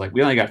scout ship was like,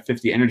 "We only got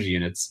 50 energy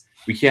units.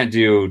 We can't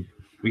do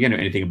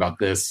anything about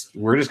this.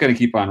 We're just gonna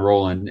keep on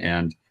rolling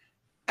and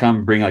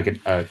come bring like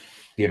the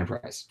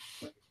Enterprise."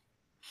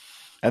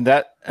 And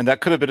that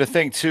could have been a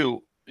thing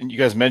too. And you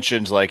guys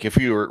mentioned like if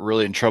you were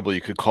really in trouble,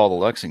 you could call the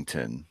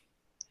Lexington.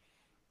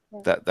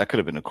 That could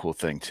have been a cool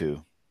thing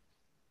too.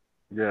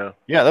 Yeah.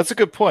 Yeah, that's a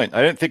good point.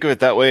 I didn't think of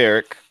it that way,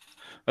 Eric.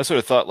 I sort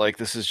of thought like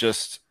this is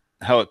just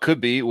how it could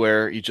be,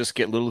 where you just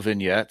get little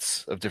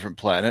vignettes of different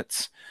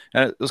planets,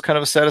 and it was kind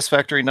of a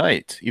satisfactory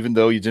night, even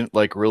though you didn't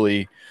like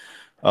really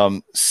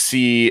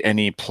see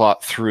any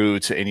plot through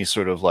to any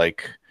sort of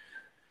like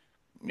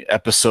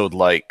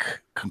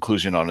episode-like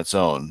conclusion on its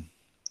own.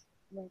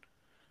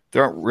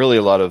 There aren't really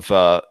a lot of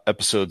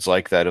episodes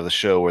like that of the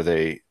show where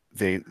they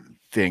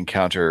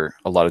encounter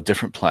a lot of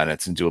different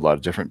planets and do a lot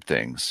of different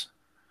things.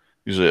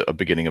 Usually a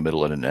beginning, a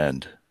middle, and an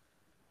end.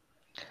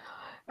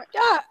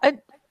 Yeah,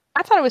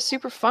 I thought it was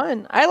super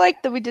fun. I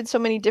liked that we did so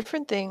many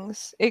different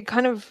things. It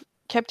kind of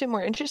kept it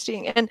more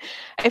interesting. And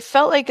I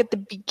felt like at the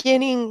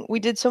beginning we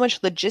did so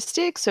much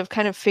logistics of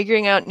kind of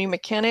figuring out new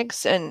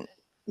mechanics. And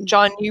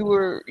John,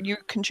 you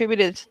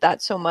contributed to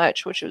that so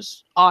much, which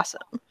was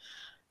awesome.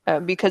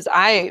 Because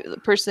I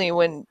personally,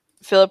 when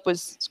Philip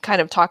was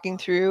kind of talking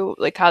through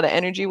like how the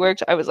energy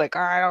worked, I was like,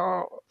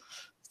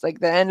 it's like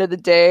the end of the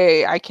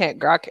day, I can't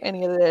grok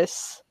any of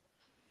this.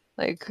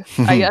 Like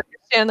I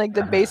understand like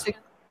the basic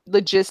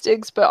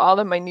logistics, but all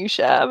the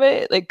minutia of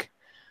it, like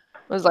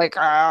I was like,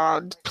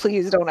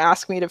 please don't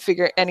ask me to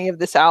figure any of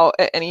this out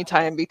at any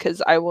time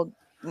because I will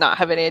not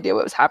have any idea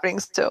what was happening.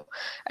 So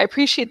I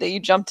appreciate that you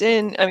jumped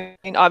in. I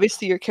mean,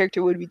 obviously your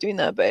character would be doing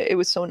that, but it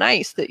was so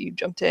nice that you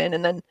jumped in.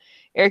 And then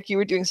Eric, you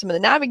were doing some of the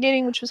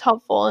navigating, which was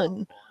helpful.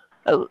 And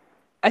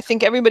I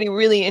think everybody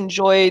really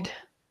enjoyed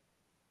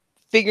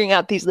figuring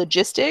out these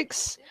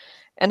logistics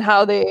and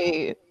how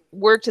they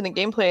worked in the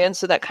gameplay. And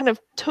so that kind of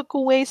took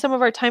away some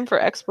of our time for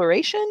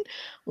exploration.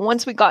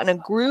 Once we got in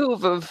a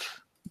groove of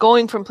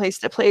going from place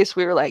to place,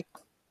 we were like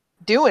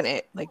doing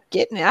it, like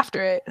getting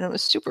after it. And it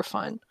was super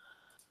fun.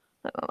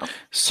 I don't know.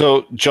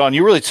 So, John,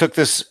 you really took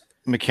this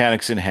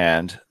mechanics in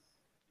hand,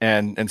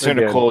 and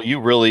Senator Again. Cole, you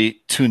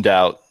really tuned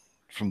out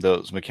from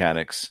those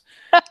mechanics.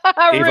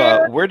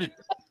 Ava, where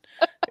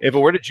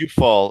did you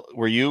fall?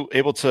 Were you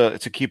able to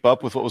keep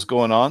up with what was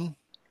going on?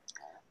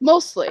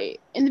 Mostly.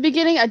 In the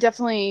beginning, I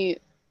definitely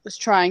was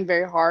trying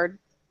very hard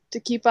to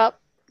keep up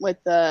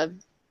with the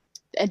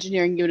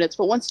engineering units,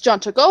 but once John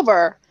took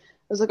over,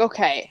 I was like,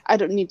 okay, I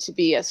don't need to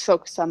be as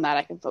focused on that.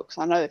 I can focus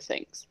on other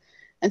things.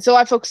 And so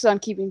I focused on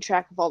keeping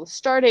track of all the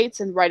star dates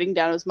and writing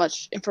down as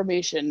much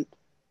information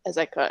as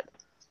I could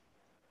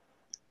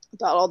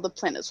about all the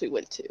planets we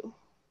went to.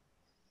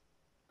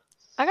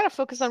 I gotta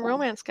focus on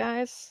romance,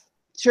 guys.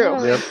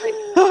 True. Yep.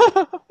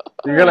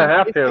 You're gonna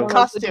have to.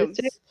 Costumes.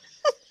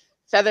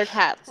 Feathered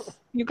hats.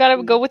 You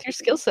gotta go with your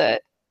skill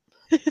set.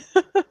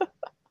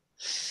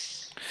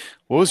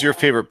 What was your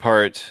favorite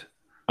part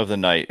of the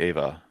night,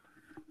 Ava?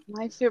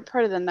 My favorite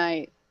part of the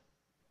night.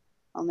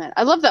 Oh man,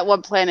 I love that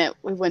one planet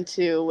we went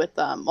to with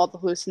all the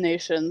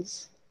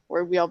hallucinations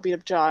where we all beat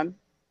up John.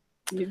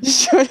 You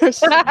just showed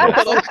us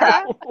little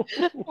crap.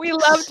 We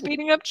loved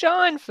beating up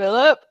John,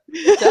 Philip.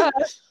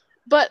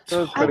 But That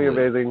was pretty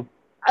amazing.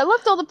 I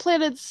loved all the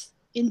planets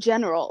in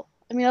general.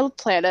 I mean, I love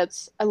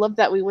planets. I love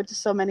that we went to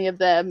so many of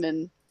them,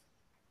 and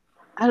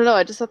I don't know.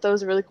 I just thought that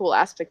was a really cool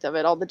aspect of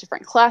it. All the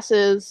different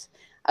classes.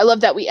 I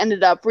love that we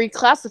ended up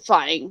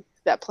reclassifying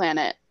that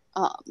planet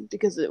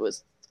because it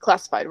was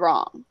classified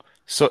wrong.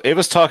 So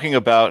Ava's talking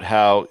about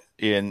how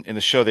in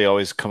the show they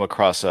always come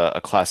across a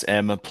class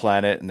M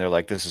planet, and they're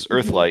like, this is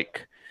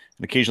Earth-like.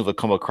 And occasionally they'll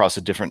come across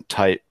a different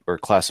type or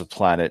class of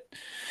planet,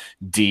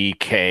 D,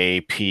 K,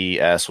 P,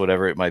 S,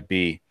 whatever it might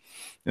be.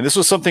 And this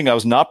was something I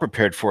was not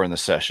prepared for in the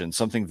session,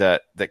 something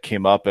that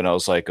came up, and I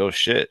was like, oh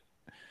shit.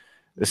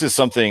 This is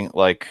something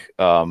like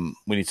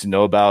we need to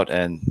know about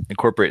and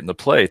incorporate in the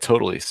play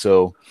totally.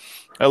 So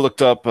I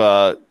looked up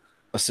a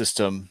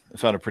system. I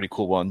found a pretty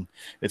cool one.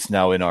 It's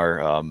now in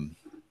our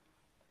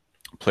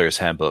player's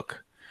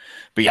handbook.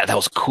 But yeah, that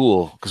was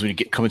cool because when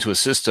you come into a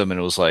system and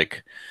it was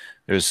like,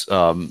 there's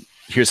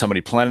here's how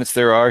many planets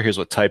there are, here's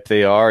what type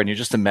they are, and you're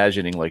just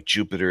imagining like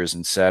Jupiters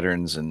and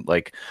Saturns and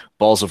like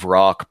balls of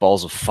rock,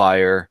 balls of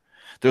fire.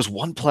 There's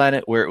one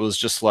planet where it was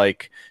just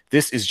like,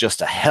 this is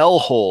just a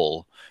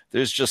hellhole.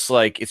 There's just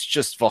like, it's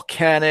just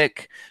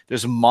volcanic.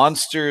 There's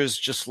monsters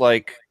just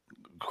like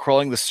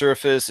crawling the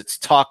surface. It's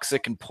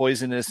toxic and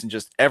poisonous, and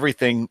just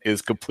everything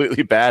is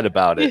completely bad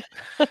about it.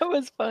 That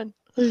was fun.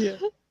 Yeah.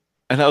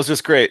 And that was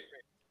just great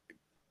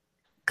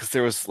because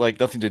there was like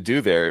nothing to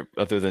do there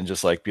other than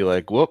just like be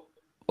like, whoop,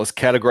 let's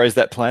categorize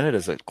that planet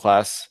as a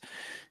class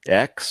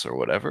X or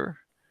whatever.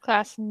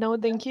 Class no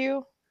thank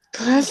you.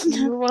 Class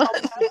no.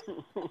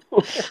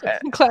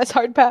 Class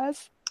hard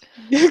pass.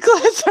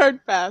 Class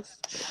hard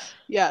pass.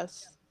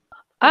 Yes.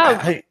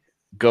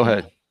 Go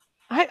ahead.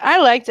 I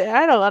liked it.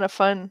 I had a lot of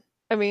fun.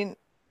 I mean,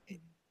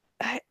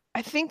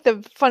 I think the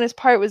funnest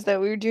part was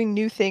that we were doing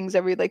new things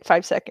every like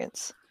 5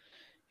 seconds.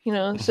 You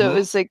know, so it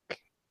was like,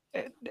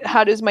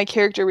 how does my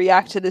character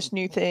react to this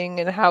new thing,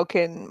 and how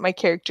can my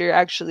character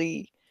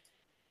actually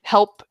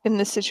help in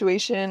this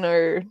situation,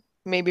 or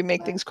maybe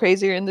make things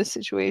crazier in this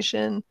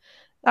situation?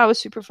 That was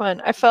super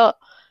fun. I felt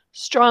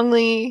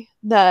strongly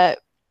that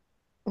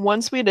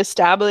once we'd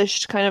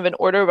established kind of an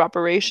order of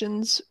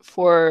operations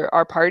for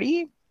our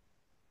party,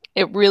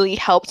 it really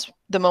helped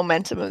the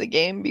momentum of the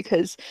game,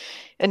 because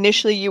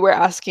initially you were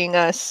asking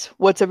us,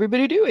 what's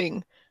everybody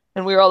doing?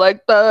 And we were all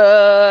like,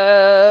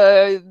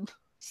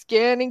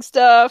 scanning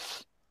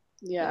stuff.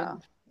 Yeah.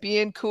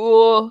 Being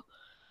cool.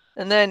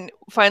 And then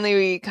finally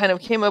we kind of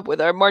came up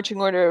with our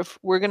marching order of,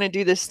 we're going to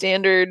do the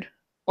standard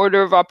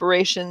order of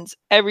operations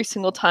every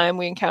single time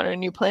we encounter a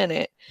new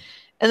planet.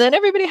 And then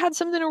everybody had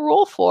something to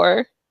roll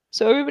for.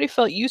 So everybody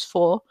felt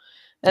useful.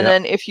 And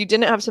then if you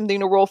didn't have something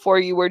to roll for,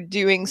 you were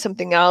doing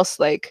something else,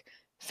 like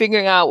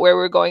figuring out where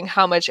we're going,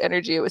 how much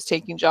energy it was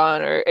taking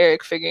John or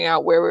Eric, figuring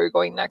out where we were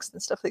going next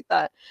and stuff like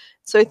that.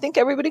 So I think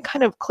everybody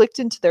kind of clicked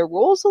into their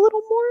roles a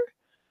little more.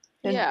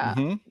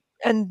 And,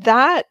 and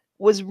that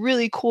was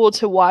really cool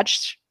to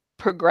watch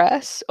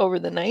progress over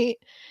the night.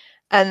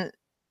 And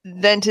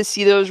then to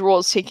see those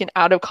roles taken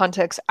out of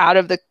context, out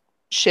of the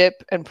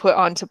ship, and put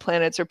onto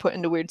planets or put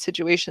into weird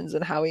situations,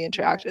 and how we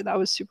interacted. That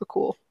was super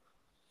cool.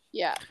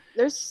 Yeah.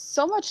 There's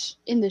so much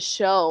in the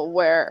show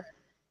where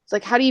it's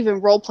like, how do you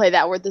even role play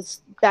that, where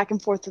this back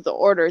and forth of the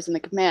orders and the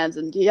commands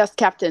and yes,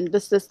 Captain,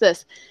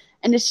 this.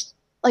 And it's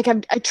like,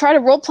 I try to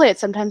role play it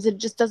sometimes, it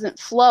just doesn't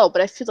flow,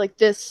 but I feel like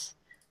this,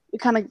 we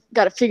kind of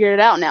got to figure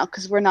it out now,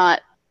 because we're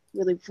not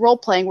really role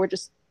playing, we're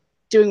just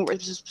doing what we're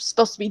just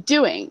supposed to be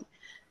doing.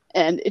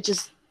 And it's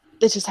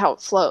just how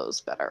it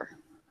flows better.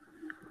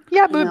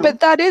 Yeah, but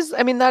that is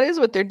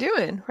what they're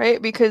doing, right?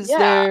 Because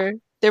they're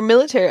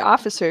military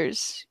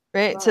officers,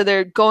 right? So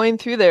they're going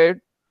through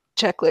their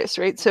checklist,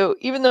 right? So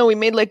even though we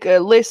made like a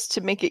list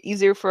to make it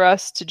easier for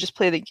us to just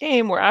play the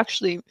game, we're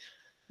actually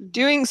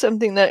doing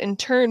something that in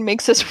turn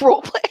makes us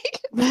role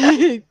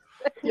play.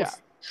 Yeah.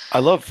 I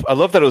love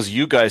that it was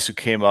you guys who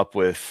came up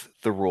with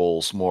the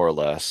rules, more or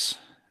less,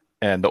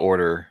 and the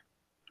order.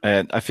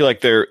 And I feel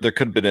like there could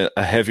have been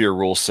a heavier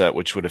rule set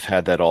which would have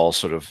had that all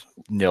sort of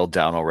nailed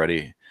down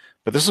already.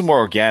 But this is more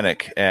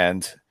organic,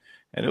 and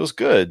it was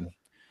good.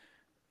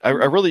 I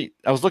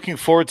was looking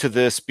forward to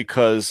this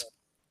because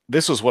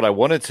this was what I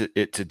wanted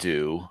it to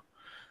do.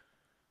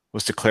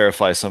 was to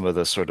clarify some of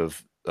the sort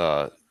of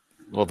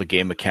the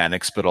game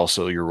mechanics, but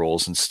also your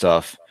roles and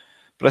stuff.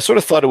 But I sort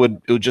of thought it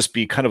would just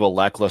be kind of a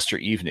lackluster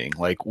evening.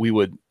 Like we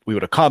would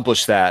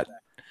accomplish that,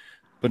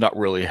 but not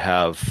really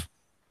have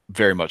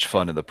very much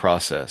fun in the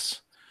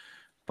process.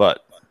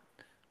 But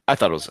I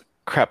thought it was a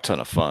crap ton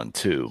of fun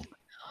too.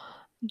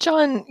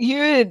 John,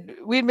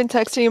 we'd been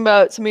texting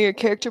about some of your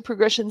character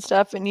progression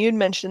stuff, and you'd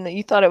mentioned that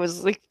you thought it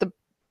was like the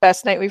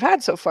best night we've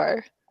had so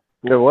far.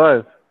 It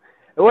was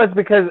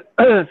because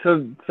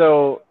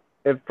so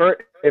it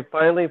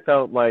finally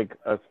felt like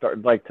a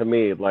start, like to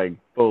me, like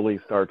fully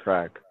Star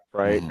Trek,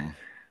 right?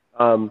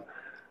 Mm-hmm.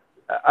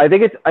 I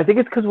think it's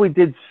because we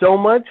did so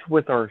much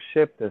with our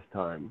ship this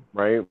time,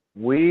 right?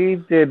 We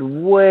did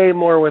way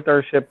more with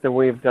our ship than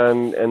we've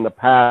done in the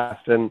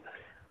past, and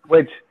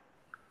which,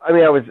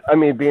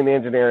 being the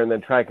engineer and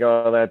then tracking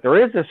all that,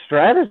 there is a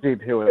strategy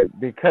to it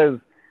because,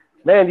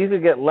 man, you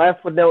could get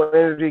left with no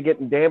energy,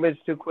 getting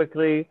damaged too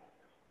quickly,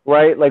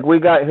 right? Like we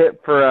got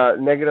hit for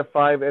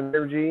 -5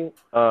 energy,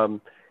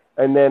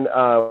 and then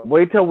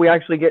wait till we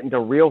actually get into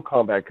real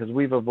combat because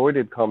we've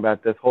avoided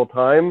combat this whole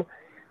time.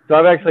 So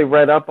I've actually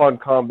read up on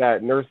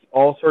combat, and there's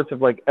all sorts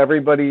of like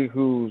everybody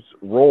whose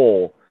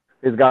role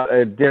has got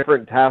a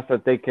different task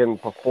that they can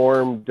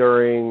perform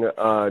during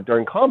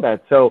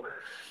combat. So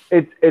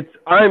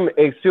I'm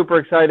super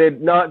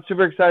excited. Not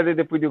super excited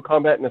if we do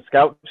combat in a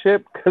scout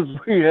ship because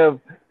we have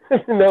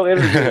no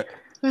energy.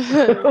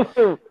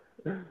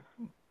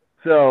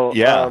 So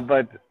yeah,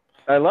 but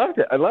I loved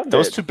it. That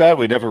was too bad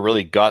we never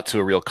really got to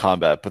a real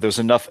combat, but there's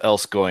enough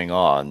else going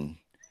on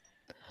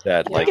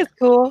that I think it's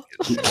cool.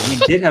 We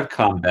did have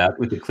combat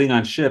with the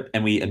Klingon ship,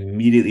 and we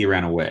immediately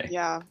ran away.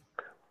 Yeah.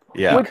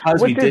 Yeah. Which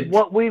is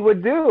what we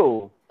would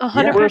do.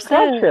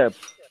 100%.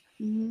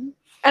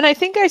 And I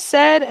think I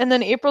said, and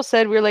then April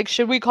said, we were like,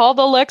 should we call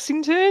the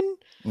Lexington?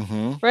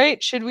 Mm-hmm.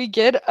 Right? Should we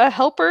get a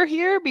helper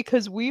here?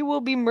 Because we will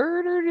be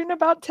murdered in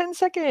about 10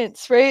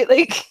 seconds, right?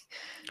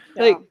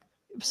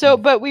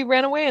 But we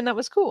ran away and that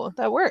was cool.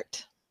 That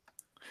worked.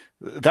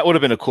 That would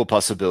have been a cool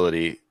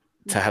possibility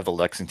to have the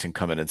Lexington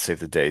come in and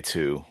save the day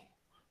too.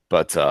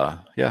 But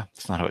yeah,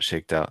 that's not how it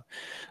shaked out.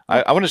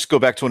 I want to just go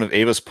back to one of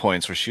Ava's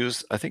points where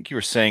I think you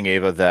were saying,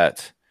 Ava,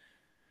 that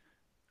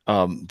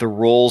the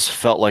roles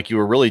felt like you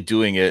were really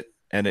doing it.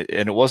 And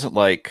it wasn't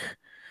like,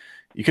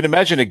 you can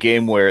imagine a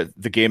game where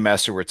the game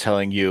master were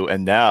telling you,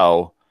 and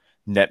now,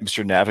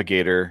 Mr.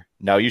 Navigator,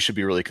 now you should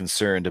be really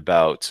concerned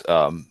about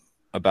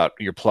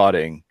your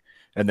plotting,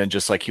 and then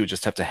just like he would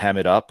just have to ham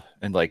it up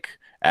and like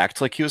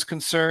act like he was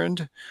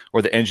concerned.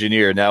 Or the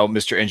engineer, now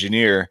Mr.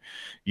 Engineer,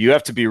 you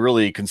have to be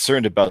really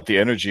concerned about the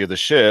energy of the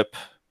ship.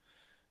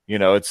 You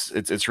know,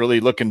 it's really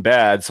looking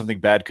bad. Something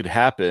bad could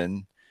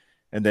happen,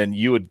 and then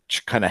you would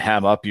kind of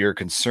ham up your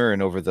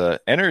concern over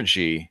the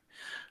energy.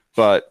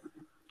 But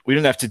we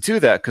didn't have to do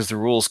that because the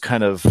rules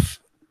kind of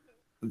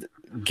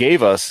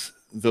gave us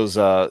those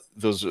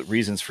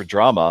reasons for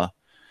drama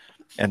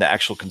and the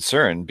actual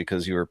concern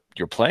because you're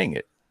playing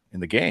it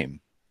in the game.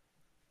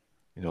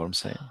 You know what I'm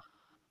saying?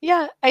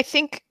 Yeah, I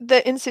think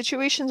that in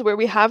situations where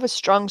we have a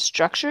strong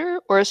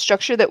structure or a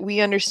structure that we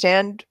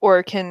understand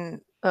or can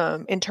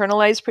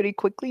internalize pretty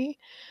quickly,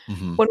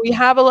 when we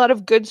have a lot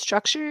of good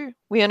structure,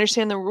 we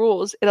understand the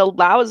rules. It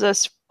allows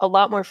us a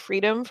lot more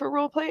freedom for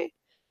role play.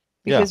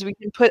 Because we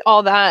can put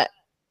all that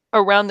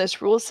around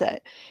this rule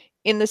set.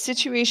 In the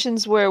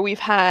situations where we've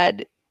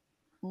had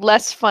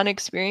less fun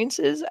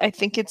experiences, I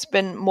think it's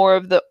been more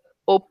of the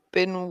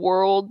open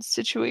world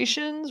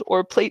situations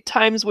or play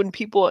times when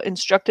people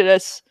instructed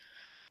us,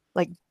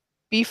 like,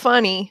 be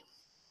funny,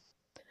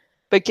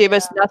 but gave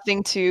us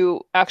nothing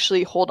to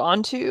actually hold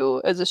on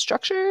to as a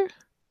structure.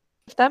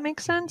 If that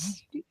makes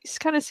sense? You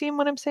kind of seeing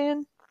what I'm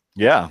saying?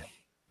 Yeah.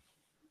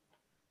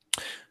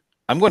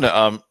 I'm going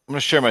to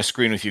share my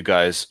screen with you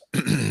guys.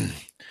 I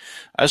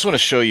just want to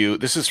show you.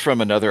 This is from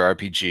another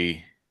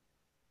RPG,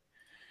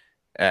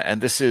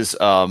 and this is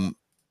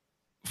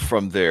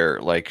from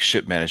their like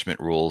ship management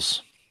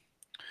rules.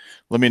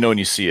 Let me know when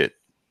you see it.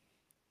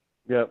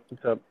 Yep.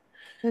 What's up?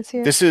 Let's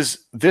hear. This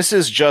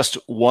is just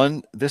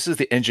one. This is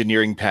the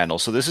engineering panel.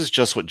 So this is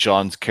just what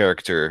John's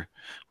character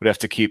would have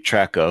to keep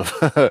track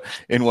of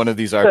in one of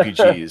these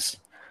RPGs.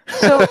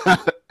 So.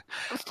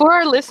 For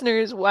our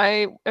listeners,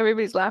 why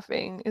everybody's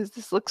laughing is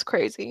this looks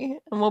crazy,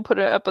 and we'll put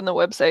it up on the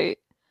website,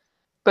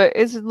 but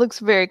it looks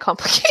very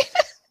complicated.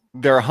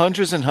 There are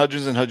hundreds and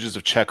hundreds and hundreds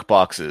of check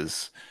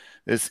boxes.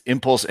 It's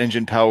impulse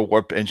engine power,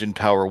 warp engine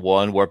power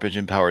 1, warp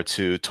engine power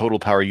 2, total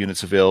power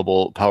units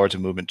available, power to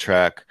movement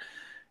track,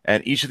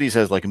 and each of these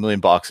has like a million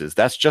boxes.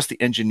 That's just the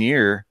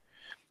engineer.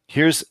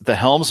 Here's the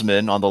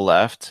helmsman on the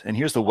left, and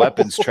here's the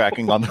weapons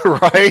tracking on the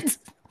right.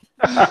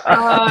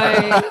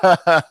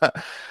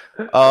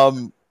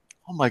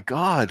 Oh my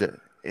God!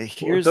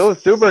 Here's so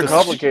super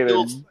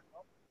complicated.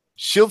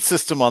 Shield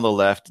system on the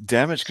left,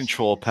 damage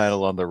control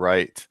panel on the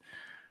right.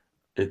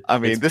 This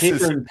paper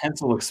is and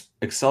pencil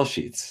Excel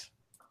sheets.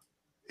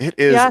 It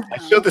is. Yeah. I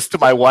showed this to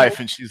my wife,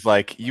 and she's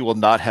like, "You will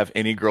not have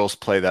any girls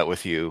play that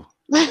with you."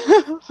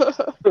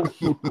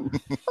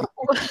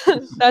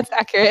 That's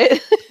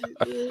accurate.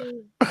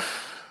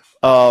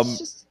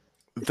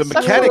 The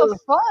mechanic. Such a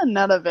fun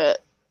out of it.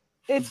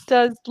 It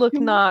does look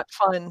not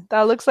fun.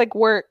 That looks like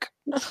work.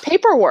 It's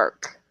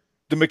paperwork.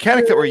 The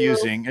mechanic that we're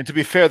using, and to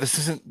be fair, this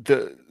isn't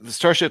the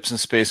Starships and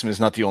Spacemen is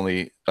not the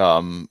only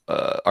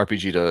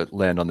RPG to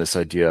land on this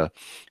idea,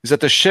 is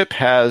that the ship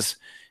has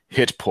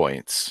hit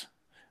points.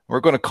 We're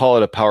going to call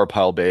it a power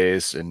pile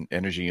base and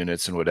energy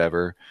units and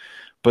whatever,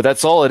 but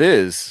that's all it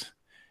is.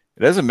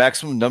 It has a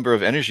maximum number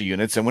of energy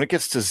units, and when it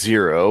gets to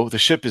 0, the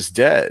ship is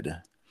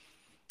dead.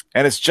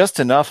 And it's just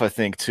enough, I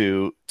think,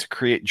 to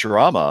create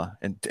drama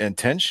and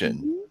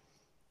tension.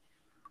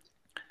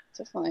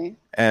 Definitely.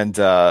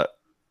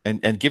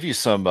 And give you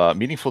some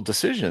meaningful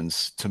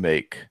decisions to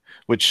make,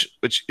 which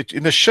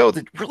in the show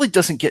that really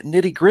doesn't get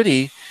nitty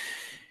gritty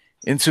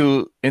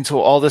into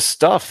all this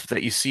stuff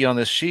that you see on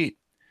this sheet.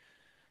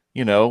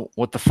 You know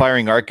what the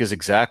firing arc is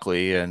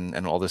exactly,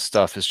 and all this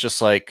stuff. It's just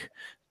like,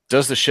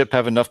 does the ship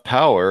have enough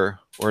power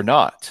or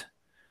not?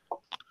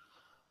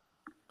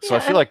 So I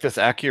feel like this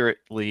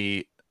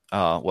accurately.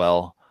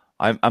 Well,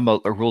 I'm a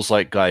rules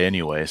light guy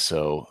anyway,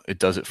 so it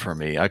does it for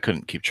me. I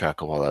couldn't keep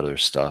track of all that other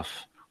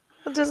stuff.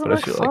 It doesn't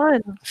But look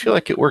fun. I feel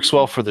like it works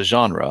well for the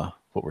genre,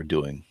 what we're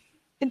doing.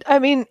 I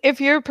mean, if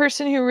you're a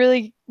person who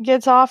really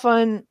gets off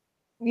on,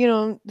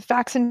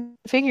 facts and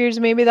figures,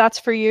 maybe that's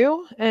for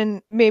you.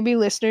 And maybe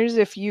listeners,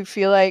 if you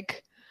feel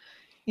like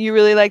you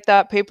really like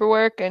that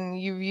paperwork and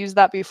you've used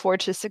that before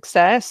to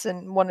success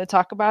and want to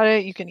talk about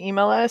it, you can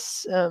email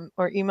us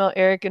or email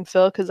Eric and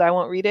Phil, because I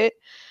won't read it.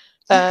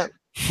 And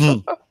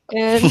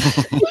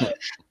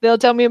they'll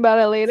tell me about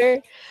it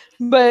later.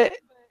 But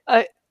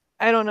I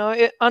don't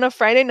know. On a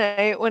Friday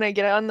night when I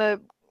get on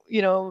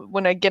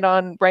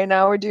right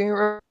now, we're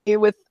doing it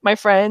with my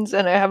friends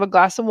and I have a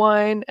glass of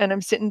wine and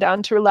I'm sitting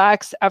down to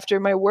relax after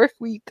my work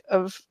week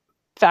of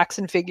facts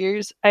and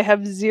figures. I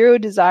have zero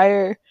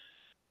desire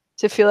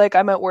to feel like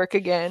I'm at work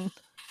again.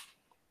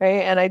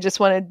 Right. And I just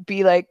want to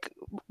be like,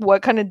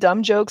 what kind of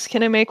dumb jokes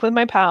can I make with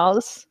my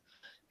pals?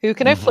 Who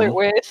can I flirt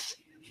with?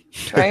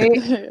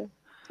 Right.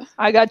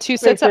 I got 2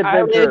 sets of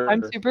eyelids.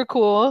 I'm super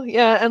cool.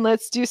 Yeah. And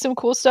let's do some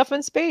cool stuff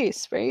in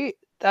space. Right.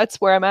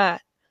 That's where I'm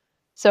at.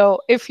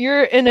 So if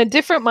you're in a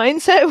different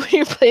mindset when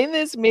you're playing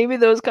this, maybe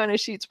those kind of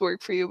sheets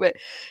work for you. But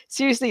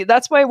seriously,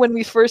 that's why when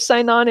we first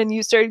signed on and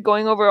you started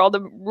going over all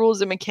the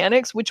rules and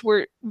mechanics, which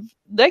were,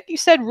 like you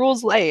said,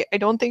 rules light. I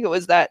don't think it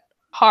was that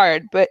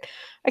hard, but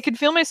I could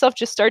feel myself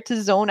just start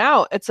to zone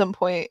out at some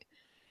point.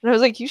 And I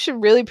was like, you should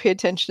really pay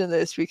attention to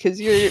this because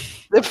you're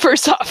the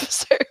first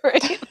officer,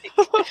 right?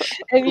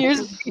 And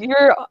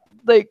you're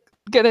like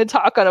going to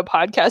talk on a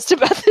podcast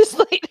about this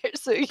later.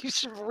 So you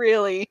should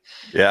really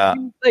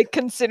like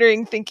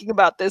considering thinking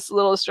about this a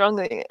little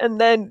strongly.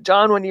 And then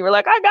John, when you were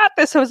like, I got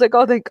this, I was like,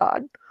 oh, thank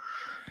God.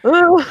 So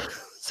I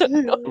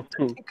don't have to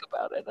think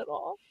about it at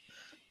all.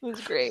 It was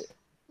great.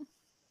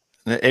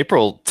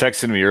 April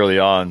texted me early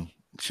on.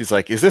 She's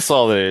like, is this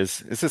all it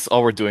is? Is this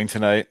all we're doing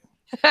tonight?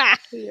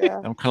 Yeah.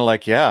 I'm kind of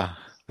like, yeah,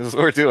 this is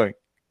what we're doing.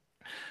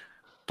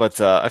 But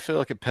I feel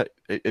like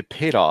it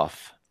paid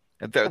off.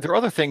 And there are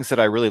other things that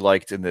I really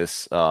liked in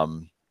this.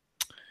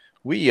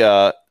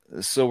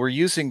 So we're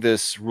using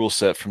this rule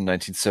set from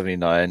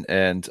 1979,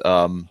 and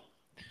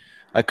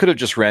I could have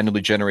just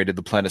randomly generated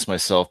the planets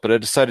myself, but I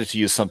decided to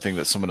use something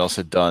that someone else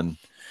had done,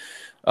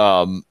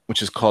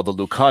 which is called the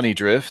Lucani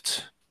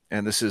Drift,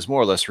 and this is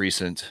more or less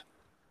recent.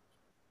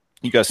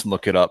 You guys can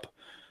look it up.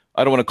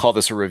 I don't want to call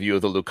this a review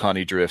of the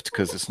Lucani Drift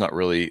because it's not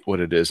really what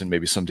it is, and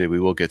maybe someday we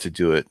will get to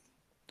do it.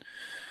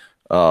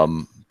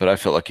 But I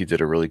felt like you did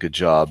a really good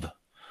job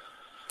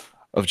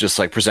of just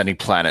like presenting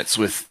planets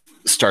with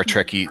Star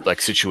Trek-y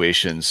like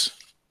situations.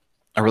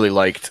 I really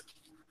liked,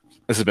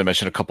 this has been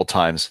mentioned a couple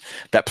times,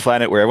 that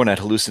planet where everyone had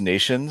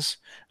hallucinations.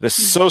 That's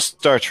so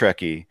Star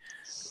Trek-y.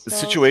 The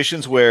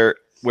situations where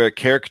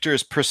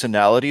characters'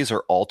 personalities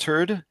are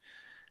altered.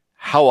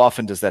 How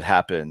often does that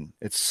happen?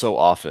 It's so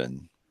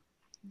often.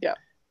 Yeah.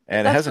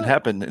 And it hasn't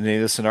happened in any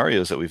of the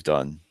scenarios that we've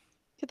done.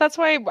 That's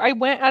why I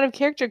went out of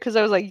character, because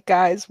I was like,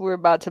 guys, we're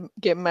about to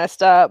get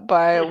messed up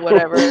by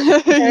whatever.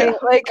 Yeah.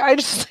 Like I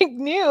just like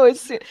knew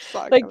it's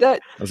like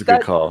that. That was a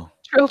good call.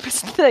 Trope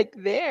is like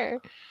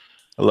there.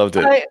 I loved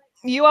it.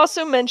 You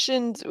also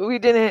mentioned, we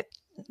didn't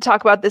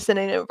talk about this in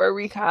any of our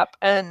recap,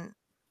 and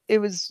it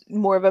was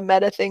more of a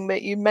meta thing,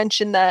 but you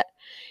mentioned that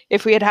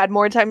if we had had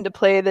more time to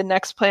play, the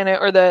next planet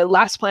or the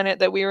last planet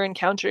that we were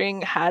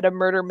encountering had a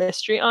murder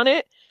mystery on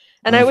it.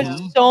 And I was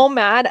so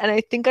mad, and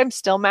I think I'm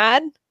still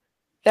mad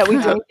that we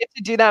didn't get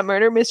to do that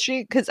murder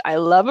mystery, because I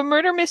love a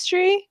murder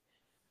mystery,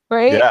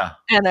 right? Yeah.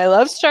 And I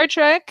love Star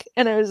Trek,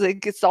 and I was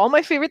like, it's all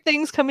my favorite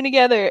things coming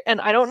together,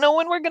 and I don't know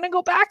when we're going to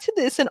go back to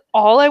this, and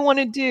all I want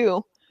to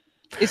do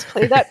is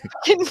play that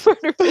fucking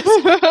murder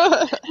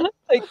mystery.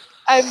 Like,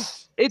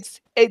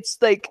 it's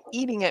like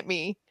eating at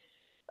me.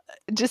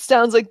 It just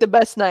sounds like the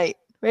best night,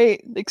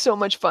 right? Like so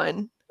much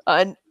fun.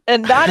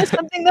 And that is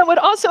something that would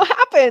also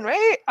happen,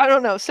 right? I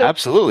don't know. So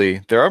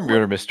absolutely, there are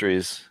murder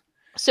mysteries.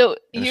 So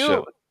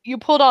you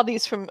pulled all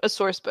these from a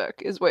source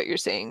book, is what you're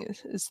saying?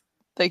 Is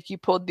like you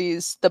pulled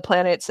the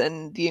planets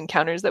and the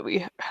encounters that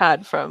we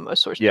had from a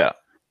source book. Yeah.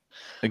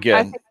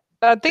 Again,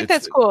 I think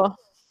that's cool.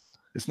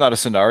 It's not a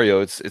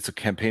scenario. It's a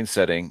campaign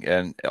setting,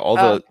 and all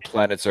the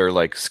planets are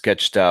like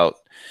sketched out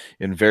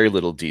in very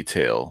little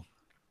detail.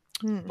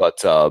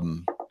 But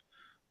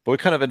we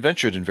kind of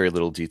adventured in very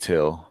little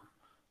detail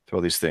through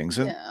all these things,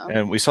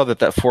 and we saw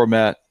that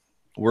format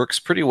works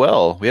pretty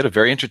well. We had a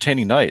very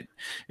entertaining night.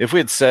 If we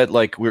had said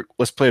like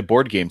let's play a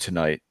board game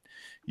tonight,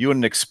 you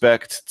wouldn't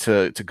expect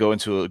to go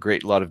into a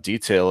great lot of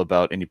detail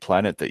about any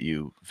planet that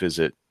you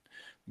visit.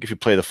 If you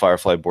play the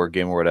Firefly board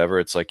game or whatever,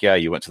 it's like, yeah,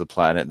 you went to the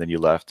planet and then you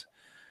left.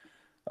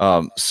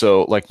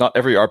 So like not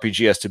every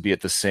RPG has to be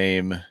at the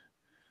same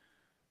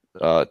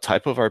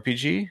type of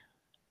RPG,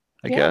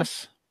 I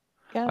guess.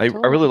 Yeah, I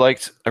really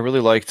liked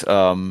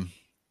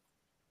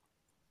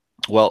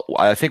well,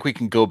 I think we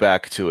can go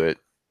back to it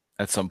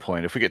at some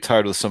point. If we get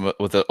tired with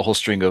a whole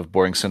string of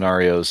boring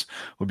scenarios,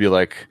 we'll be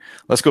like,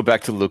 let's go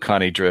back to the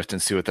Lucani Drift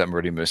and see what that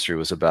Meridian Mystery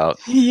was about.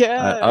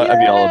 Yeah. I'd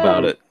be all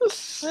about it.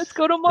 Let's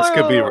go tomorrow. This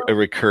could be a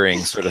recurring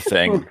sort of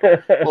thing.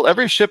 Well,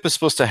 every ship is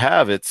supposed to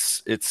have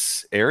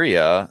its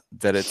area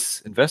that it's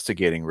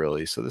investigating,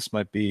 really. So this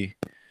might be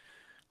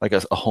like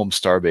a home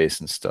starbase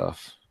and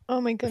stuff.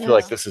 Oh my I goodness. feel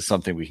like this is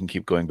something we can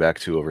keep going back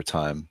to over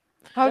time.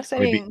 How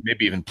exciting.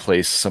 Maybe even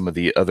place some of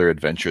the other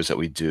adventures that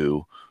we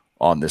do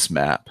on this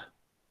map.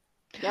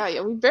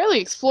 Yeah, we barely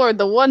explored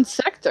the one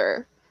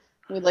sector.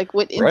 We like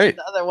went into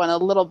the other one a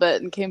little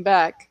bit and came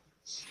back.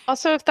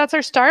 Also, if that's our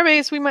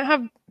starbase, we might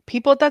have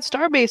people at that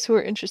starbase who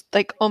are interested.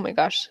 Like, oh my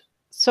gosh,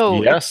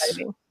 so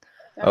exciting.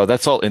 Oh,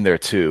 that's all in there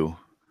too.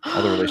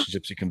 All the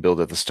relationships you can build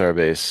at the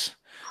starbase.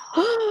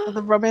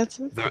 The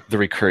romances? The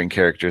recurring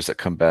characters that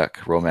come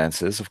back.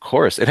 Romances, of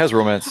course. It has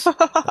romance.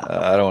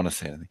 I don't want to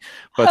say anything.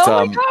 But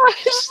oh my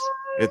gosh.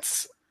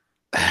 It's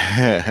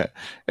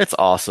it's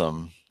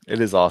awesome.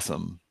 It is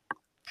awesome.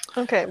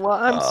 Okay, well,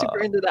 I'm super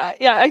into that.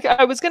 Yeah,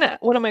 I was gonna.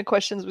 One of my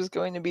questions was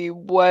going to be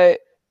what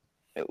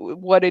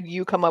did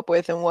you come up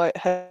with, and what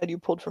had you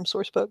pulled from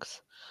source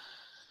books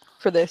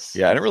for this?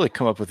 Yeah, I didn't really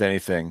come up with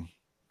anything.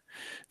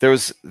 There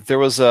was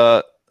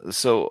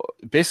so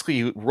basically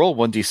you roll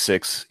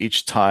 1d6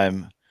 each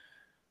time,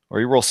 or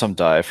you roll some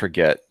die, I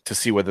forget, to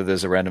see whether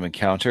there's a random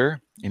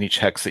encounter in each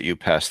hex that you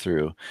pass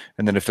through.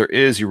 And then if there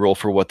is, you roll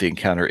for what the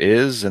encounter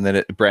is, and then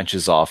it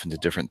branches off into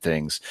different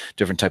things,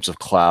 different types of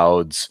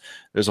clouds.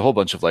 There's a whole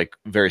bunch of like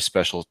very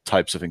special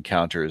types of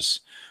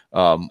encounters,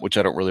 which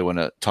I don't really want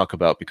to talk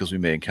about because we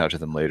may encounter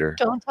them later.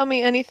 Don't tell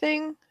me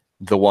anything.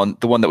 The one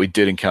that we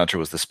did encounter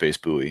was the space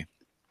buoy,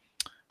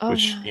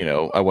 which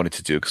Oh. I wanted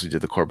to do because we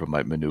did the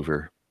Corbomite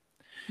maneuver.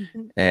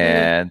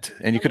 And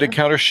you could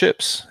encounter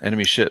ships,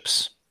 enemy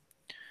ships.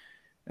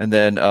 And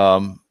then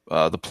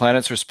the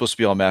planets are supposed to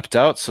be all mapped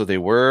out, so they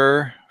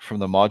were from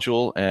the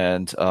module,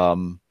 and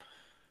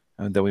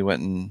then we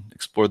went and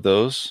explored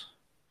those.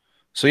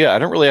 So yeah, I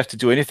don't really have to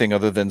do anything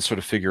other than sort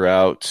of figure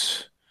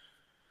out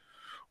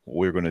what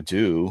we're going to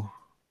do.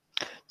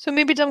 So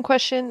maybe dumb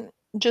question,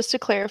 just to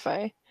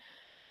clarify.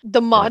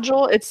 The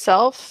module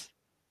itself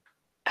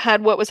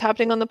had what was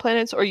happening on the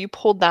planets, or you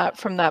pulled that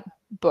from that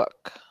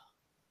book?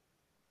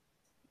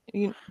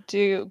 Do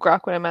you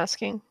grok what I'm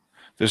asking?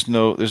 There's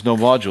no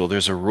module.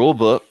 There's a rule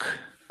book.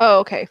 Oh,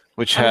 okay.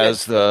 Which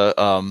has the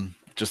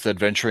just the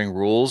adventuring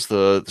rules,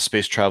 the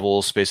space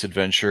travel, space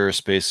adventure,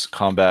 space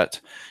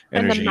combat,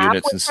 energy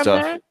units and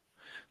stuff. There?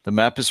 The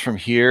map is from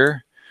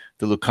here,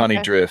 the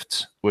Lucani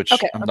Drift, which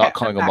I'm not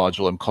calling a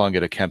module. I'm calling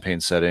it a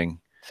campaign setting.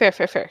 Fair.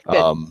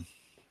 Good.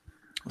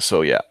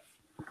 So yeah.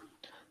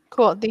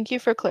 Cool. Thank you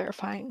for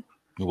clarifying.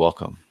 You're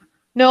welcome.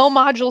 No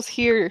modules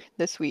here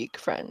this week,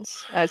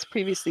 friends, as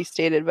previously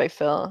stated by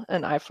Phil,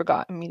 and I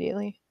forgot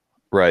immediately.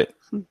 Right.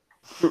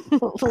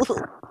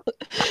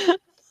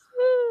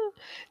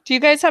 Do you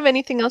guys have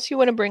anything else you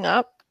want to bring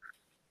up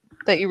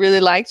that you really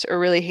liked or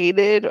really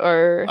hated,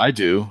 or? I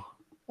do.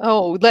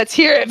 Oh, let's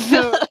hear it,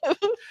 Phil.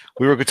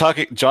 We were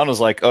talking. John was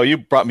like, "Oh, you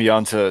brought me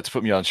on to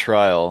put me on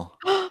trial."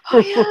 Oh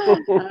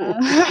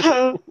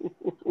yeah.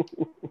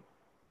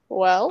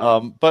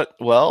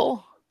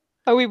 Well.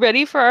 Are we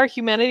ready for our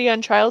Humanity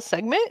on Trial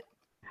segment?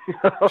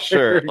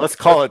 Sure. Let's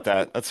call it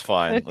that. That's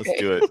fine. Okay. Let's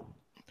do it.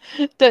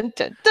 Dun,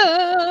 dun,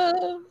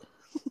 dun.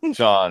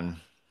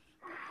 John,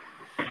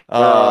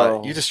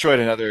 you destroyed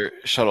another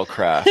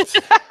shuttlecraft.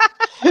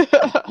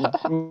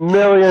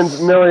 millions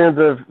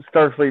of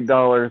Starfleet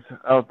dollars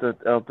out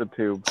the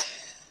tube.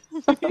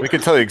 We can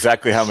tell you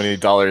exactly how many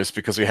dollars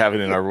because we have it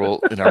in our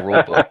rule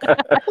book.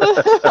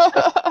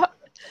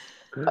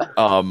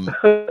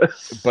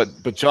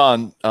 But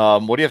John,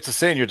 what do you have to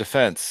say in your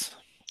defense?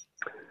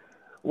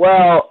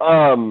 Well,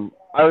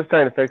 I was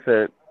trying to fix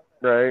it,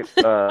 right?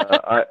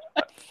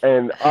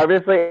 And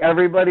obviously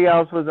everybody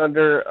else was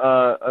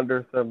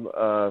under some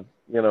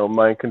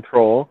mind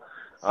control.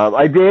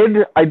 I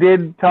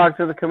did talk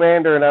to the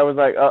commander, and I was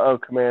like, "Uh-oh,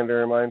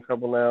 Commander, am I in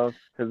trouble now?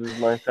 Because this is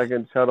my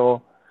second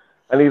shuttle."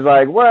 And he's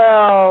like,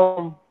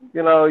 "Well,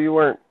 you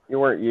weren't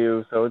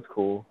you, so it's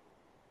cool."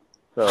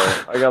 So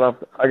I got off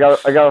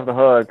the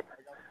hook.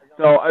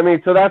 So I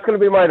mean, so that's going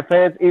to be my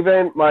defense.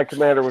 Even my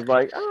commander was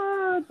like,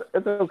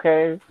 it's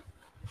okay.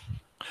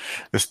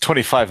 There's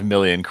 25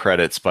 million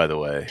credits, by the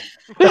way.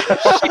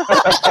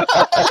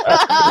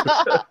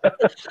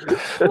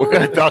 We're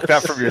going to dock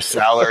that from your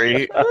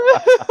salary.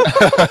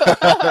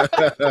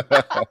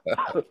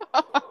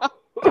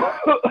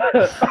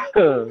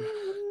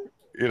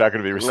 You're not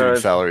going to be receiving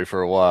salary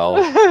for a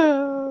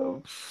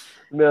while.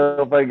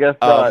 No, I guess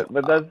not.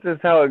 But that's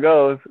just how it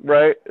goes,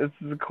 right? It's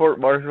a court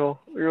martial.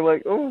 You're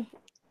like, oh.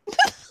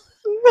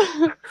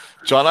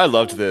 John, I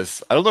loved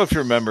this. I don't know if you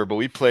remember, but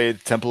we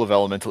played Temple of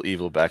Elemental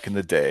Evil back in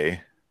the day.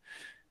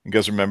 You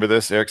guys remember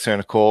this, Eric, Sarah,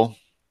 Nicole?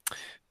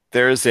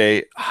 There is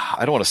I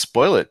don't want to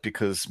spoil it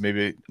because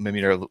maybe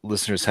our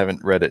listeners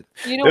haven't read it.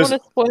 You don't want to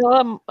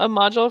spoil a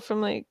module from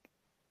like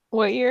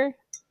what year?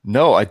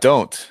 No, I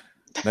don't.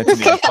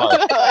 1985.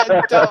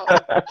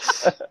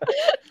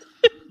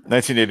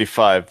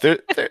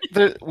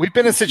 1985. We've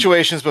been in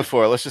situations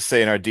before. Let's just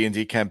say in our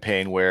D&D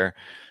campaign where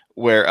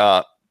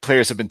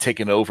players have been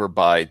taken over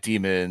by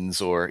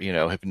demons or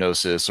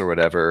hypnosis or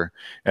whatever,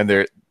 and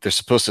they're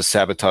supposed to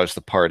sabotage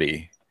the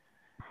party.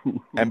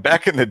 And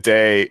back in the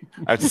day,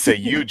 I have to say,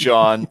 you,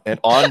 John,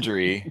 and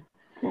Andre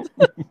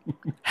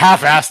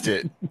half-assed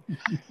it.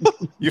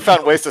 You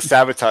found ways to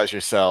sabotage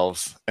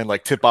yourselves and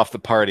like tip off the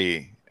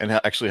party and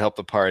actually help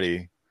the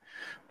party.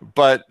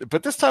 But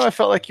this time, I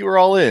felt like you were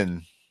all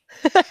in.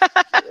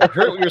 I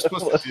heard what you were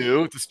supposed to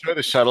do, destroy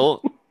the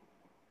shuttle,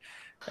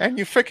 and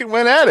you freaking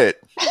went at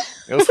it.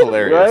 It was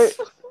hilarious.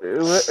 Right?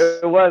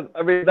 It was.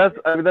 I mean, that's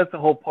the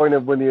whole point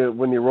of when you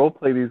role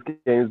play these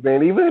games,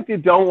 man. Even if you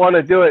don't want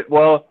to do it,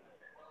 well,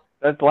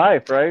 that's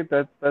life, right?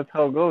 That's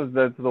how it goes.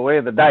 That's the way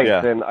of the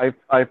dice, and I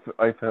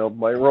failed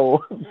my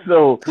role,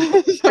 so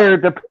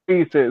teared to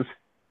pieces.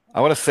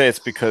 I want to say it's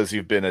because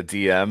you've been a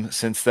DM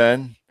since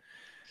then,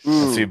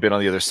 so you've been on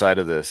the other side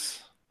of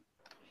this.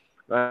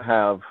 I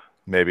have.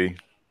 Maybe.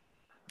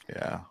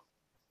 Yeah.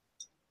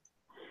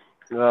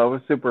 It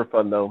was super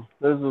fun, though.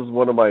 This is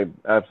one of my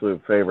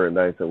absolute favorite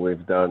nights that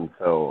we've done.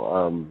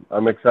 So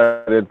I'm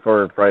excited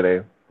for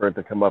Friday for it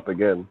to come up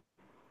again.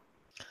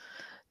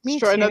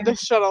 Destroy another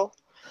shuttle.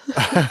 We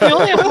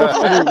only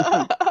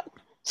have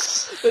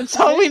That's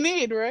all we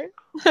need, right?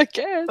 I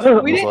guess.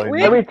 We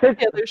didn't take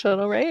the other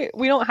shuttle, right?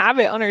 We don't have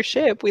it on our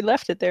ship. We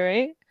left it there,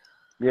 right?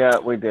 Yeah,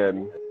 we did.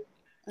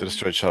 The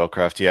destroyed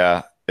shuttlecraft.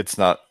 Yeah, it's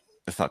not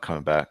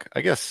coming back.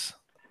 I guess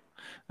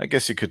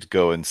you could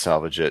go and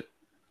salvage it.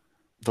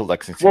 The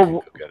Lexington can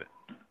go get it.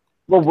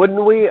 Well,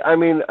 wouldn't we? I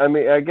mean,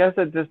 I guess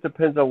it just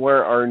depends on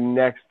where our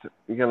next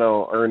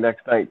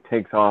night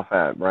takes off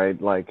at,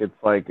 right? Like, it's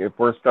like if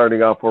we're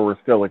starting off where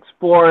we're still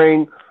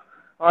exploring,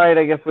 all right,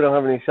 I guess we don't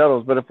have any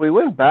shuttles. But if we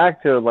went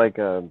back to like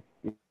I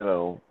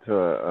don't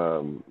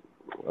want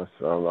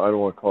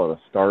to call it a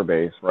star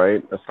base,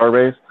 right? A star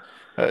base.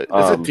 It's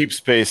a deep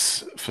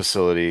space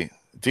facility.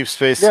 Deep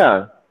space.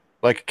 Yeah.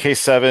 Like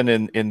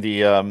K7 in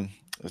the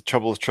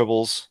Trouble with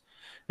Tribbles.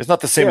 It's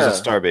not the same as a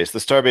starbase. The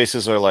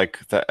starbases are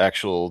like the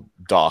actual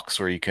docks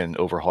where you can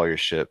overhaul your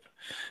ship.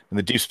 And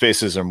the deep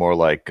spaces are more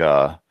like,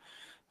 I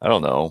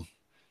don't know,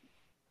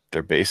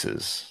 they're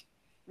bases.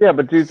 Yeah,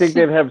 but do you think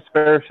they'd have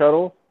spare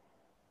shuttles?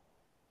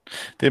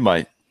 They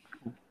might.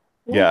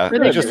 Yeah,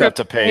 you just have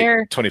to pay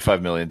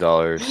 $25 million.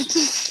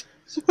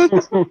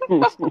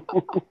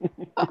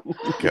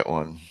 Get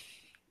one.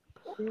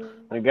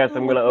 I guess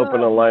I'm going to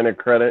open a line of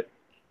credit.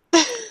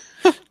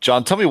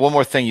 John, tell me one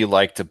more thing you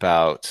liked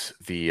about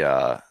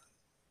the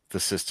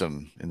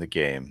system in the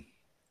game.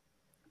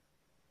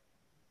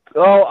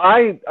 Oh,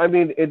 I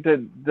mean,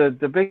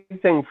 the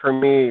big thing for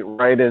me,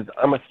 right, is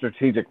I'm a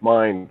strategic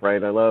mind,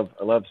 right? I love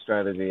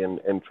strategy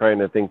and trying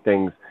to think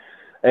things.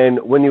 And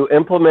when you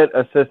implement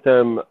a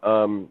system,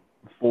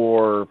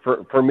 for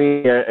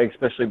me,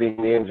 especially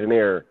being the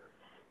engineer,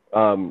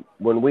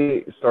 when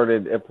we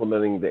started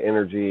implementing the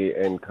energy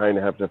and kind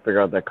of have to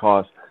figure out that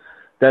cost,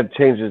 that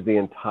changes the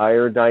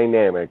entire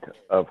dynamic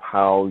of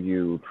how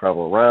you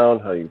travel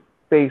around, how you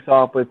face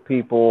off with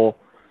people.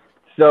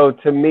 So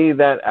to me,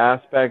 that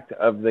aspect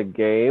of the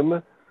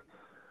game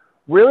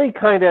really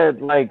kind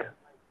of like,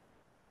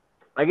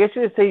 I guess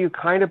you could say you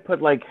kind of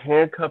put like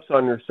handcuffs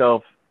on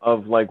yourself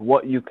of like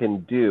what you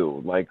can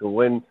do. Like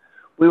when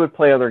we would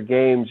play other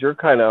games, you're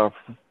kind of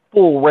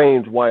full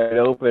range, wide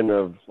open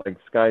of like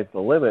sky's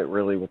the limit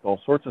really with all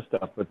sorts of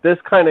stuff. But this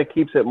kind of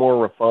keeps it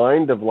more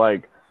refined of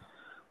like,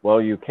 well,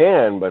 you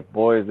can, but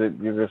boy, you're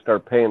going to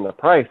start paying the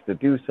price to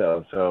do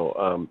so.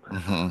 So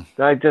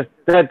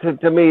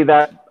to me,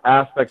 that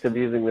aspect of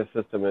using this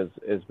system has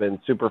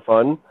been super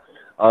fun.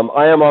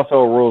 I am also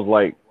a rules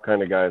light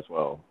kind of guy as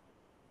well.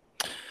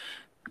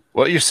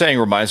 What you're saying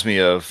reminds me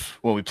of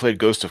when we played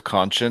Ghost of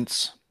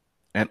Conscience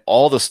and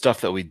all the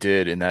stuff that we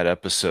did in that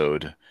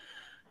episode,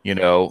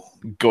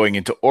 going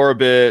into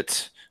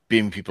orbit,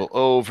 beaming people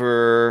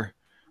over,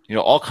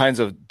 all kinds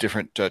of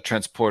different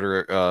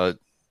transporter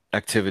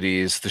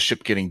activities, the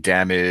ship getting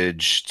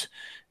damaged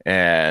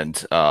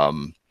and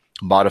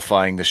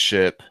modifying the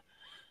ship.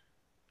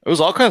 It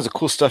was all kinds of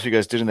cool stuff you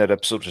guys did in that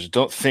episode, which I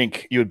don't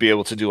think you would be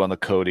able to do on the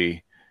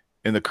Cody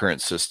in the current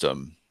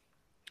system.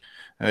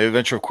 And the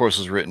adventure, of course,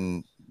 was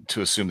written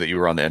to assume that you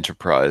were on the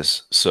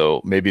Enterprise,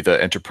 so maybe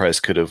the Enterprise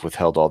could have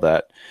withheld all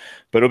that.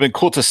 But it would have been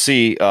cool to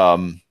see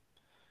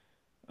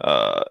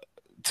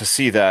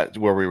that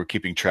where we were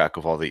keeping track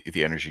of all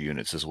the energy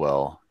units as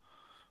well.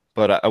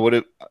 But I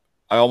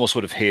almost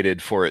would have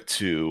hated for it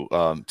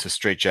to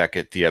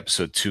straitjacket the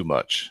episode too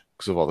much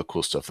because of all the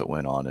cool stuff that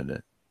went on in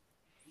it.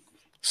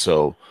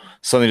 So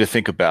something to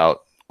think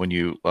about when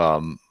you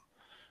run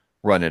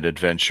an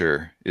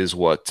adventure is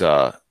what,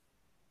 how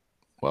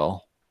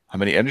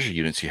many energy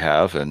units you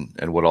have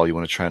and what all you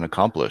want to try and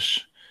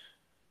accomplish.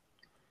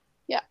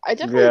 Yeah, I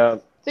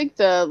definitely think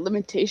the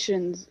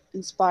limitations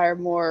inspire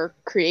more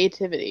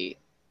creativity,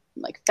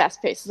 like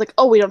fast paced. It's like,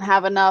 oh, we don't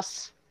have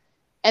enough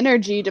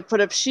energy to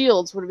put up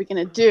shields. What are we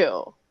going to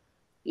do?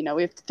 You know,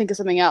 we have to think of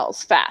something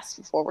else fast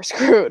before we're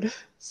screwed.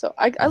 So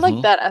I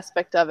like that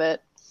aspect of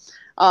it.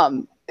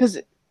 Because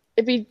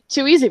it'd be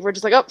too easy if we're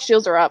just like, oh,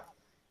 shields are up.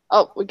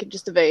 Oh, we could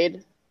just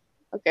evade.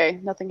 Okay,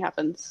 nothing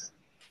happens.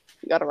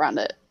 We got around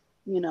it,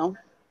 you know?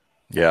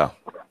 Yeah.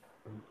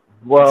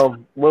 Well,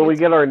 when we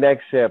get our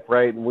next ship,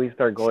 right, and we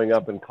start going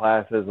up in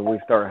classes and we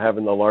start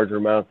having the larger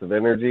amounts of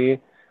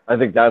energy, I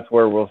think that's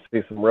where we'll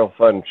see some real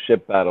fun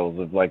ship battles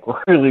of like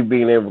really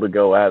being able to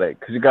go at it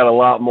because you got a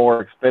lot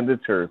more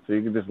expenditure, so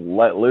you can just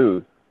let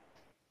loose.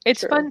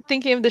 It's fun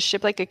thinking of the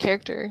ship like a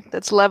character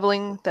that's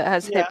leveling, that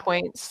has hit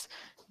points,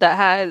 that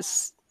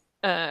has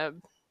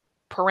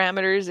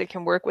parameters it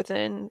can work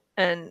within,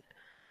 and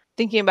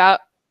thinking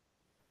about.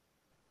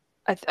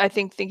 I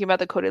think thinking about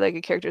the Cody like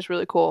a character is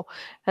really cool.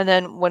 And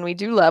then when we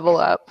do level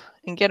up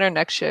and get our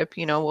next ship,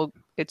 you know,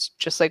 it's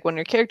just like when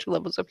your character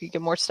levels up, you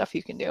get more stuff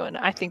you can do. And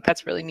I think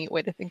that's a really neat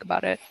way to think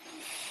about it.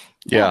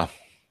 Yeah.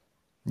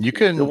 You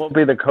can. It won't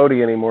be the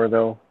Cody anymore,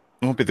 though.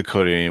 It won't be the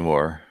Cody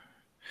anymore.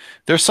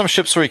 There's some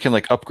ships where you can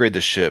like upgrade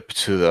the ship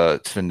to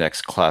the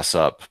next class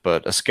up,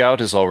 but a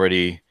scout is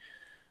already.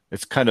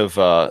 It's kind of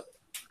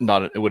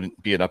not. It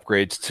wouldn't be an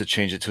upgrade to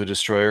change it to a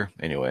destroyer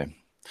anyway.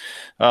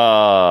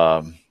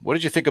 What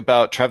did you think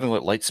about traveling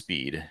at light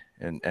speed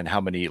and how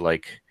many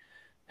like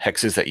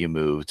hexes that you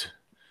moved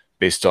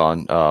based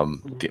on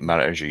the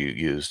amount of energy you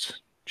used?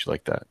 Did you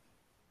like that?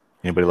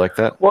 Anybody like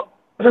that? Well,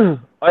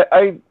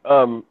 I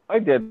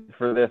did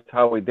for this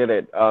how we did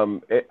it.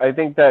 I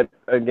think that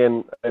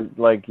again,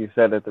 like you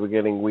said at the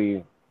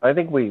beginning, I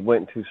think we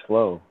went too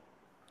slow.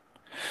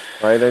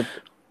 Right? I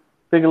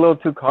think a little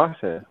too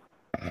cautious.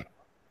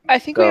 I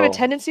think we have a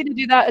tendency to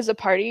do that as a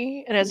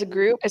party and as a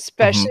group,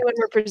 especially when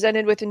we're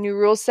presented with a new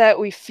rule set.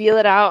 We feel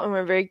it out and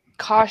we're very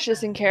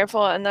cautious and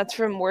careful. And that's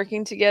from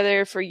working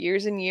together for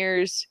years and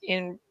years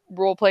in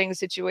role-playing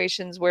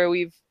situations where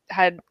we've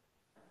had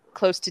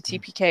close to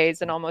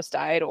TPKs and almost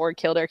died or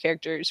killed our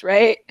characters,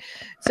 right?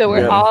 So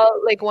we're all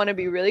like want to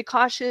be really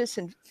cautious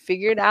and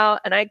figure it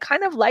out. And I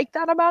kind of like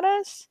that about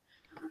us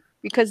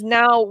because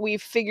now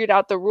we've figured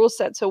out the rule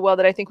set so well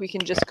that I think we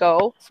can just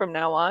go from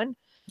now on.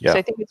 Yeah. So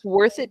I think it's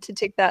worth it to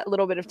take that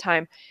little bit of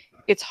time.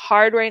 It's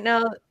hard right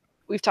now.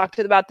 We've talked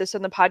about this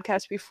on the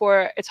podcast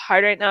before. It's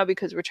hard right now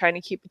because we're trying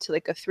to keep it to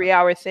like a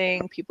 3-hour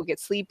thing. People get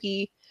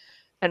sleepy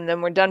and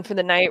then we're done for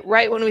the night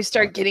right when we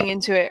start getting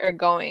into it or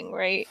going,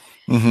 right?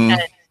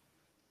 And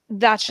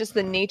that's just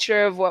the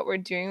nature of what we're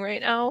doing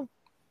right now.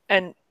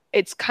 And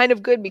it's kind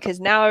of good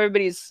because now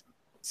everybody's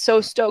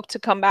so stoked to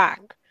come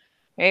back,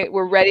 right?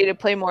 We're ready to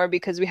play more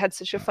because we had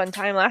such a fun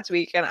time last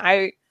week and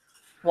I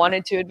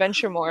wanted to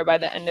adventure more by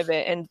the end of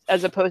it, and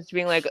as opposed to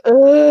being like,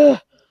 ugh,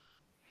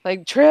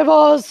 like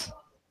tribbles,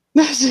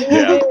 just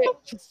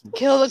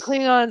kill the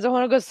Klingons. I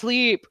want to go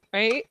sleep,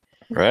 right?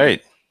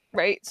 Right.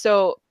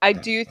 So I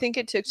do think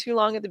it took too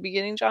long at the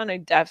beginning, John. I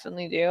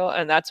definitely do,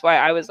 and that's why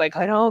I was like,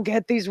 I don't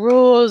get these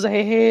rules. I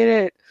hate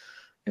it.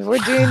 If we're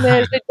doing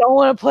this, I don't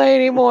want to play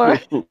anymore.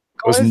 It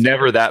was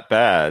never that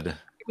bad. It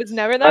was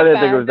never that bad. I didn't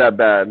think it was that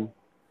bad.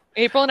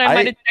 April and I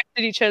might have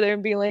texted each other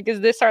and being like,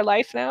 "Is this our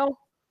life now?"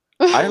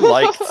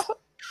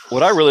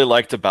 What I really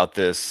liked about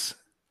this.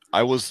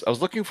 I was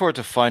looking forward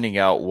to finding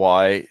out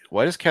why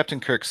does Captain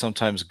Kirk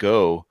sometimes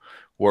go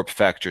warp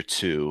factor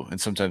 2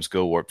 and sometimes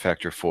go warp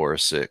factor 4 or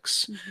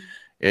 6.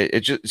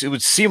 It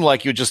would seem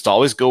like you just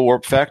always go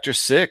warp factor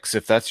 6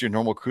 if that's your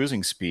normal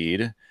cruising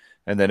speed,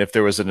 and then if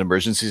there was an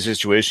emergency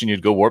situation,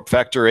 you'd go warp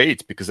factor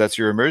 8 because that's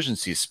your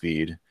emergency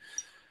speed.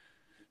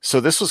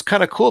 So this was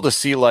kind of cool to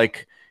see.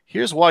 Like,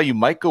 here's why you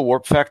might go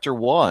warp factor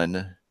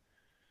 1.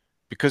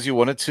 Because you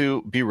wanted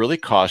to be really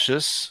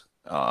cautious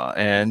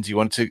and you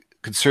wanted to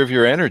conserve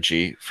your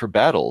energy for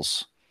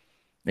battles,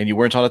 and you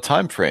weren't on a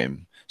time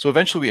frame. So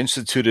eventually we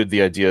instituted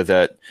the idea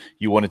that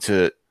you wanted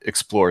to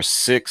explore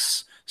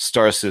 6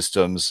 star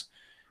systems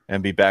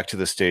and be back to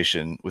the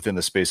station within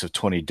the space of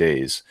 20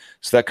 days.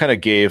 So that kind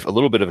of gave a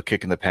little bit of a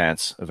kick in the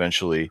pants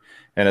eventually.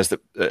 And as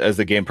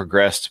the game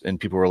progressed and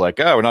people were like,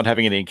 oh, we're not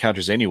having any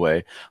encounters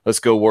anyway, let's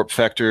go warp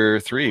factor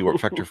 3, warp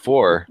factor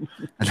 4.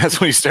 And that's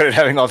when you started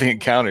having all the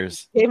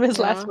encounters. Famous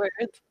last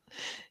words.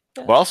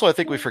 Well, also, I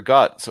think we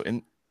forgot. So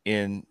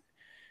in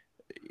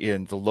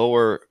the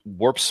lower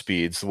warp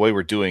speeds, the way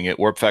we're doing it,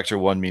 warp factor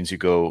 1 means you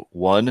go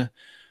 1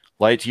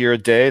 light year a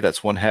day.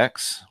 That's 1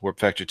 hex. Warp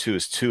factor 2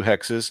 is 2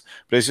 hexes.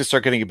 But as you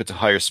start getting a bit to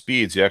higher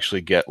speeds, you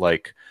actually get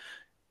like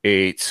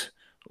 8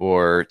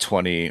 or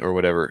 20 or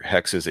whatever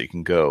hexes that you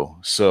can go.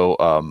 So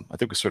I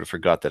think we sort of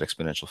forgot that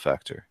exponential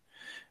factor.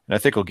 And I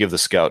think I'll give the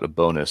Scout a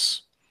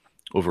bonus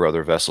over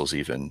other vessels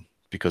even,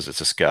 because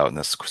it's a Scout and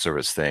that's sort of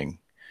its thing.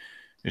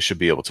 It should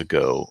be able to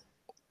go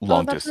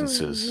long that's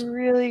distances. a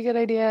really good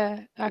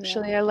idea.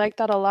 Actually, I like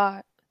that a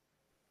lot.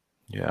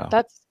 Yeah.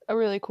 That's a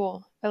really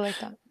cool. I like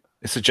that.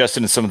 It's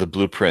suggested in some of the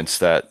blueprints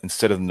that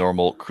instead of the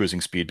normal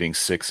cruising speed being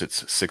 6,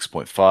 it's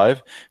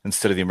 6.5.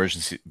 Instead of the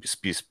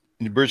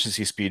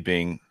emergency speed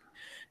being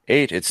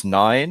 8, it's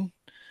 9.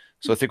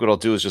 So I think what I'll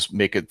do is just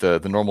make it the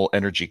normal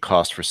energy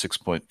cost for 6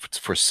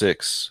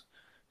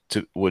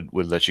 would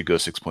let you go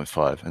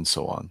 6.5 and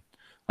so on.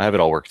 I have it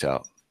all worked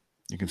out.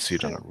 You can see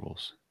it on our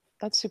rules.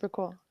 That's super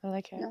cool. I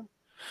like it.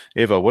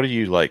 Ava, what do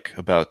you like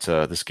about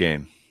this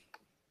game?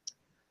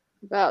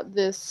 About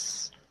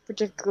this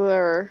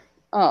particular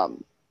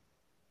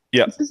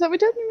Yeah. Is that we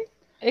did?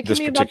 It can This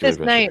be about particular this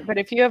adventure. night, but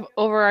if you have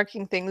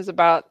overarching things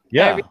about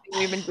Yeah. everything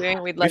we've been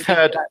doing, we'd like We've to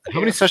had do that how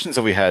many sessions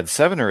have we had?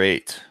 7 or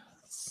 8?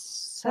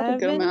 Had a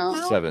good amount.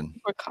 now? 7.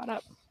 We're caught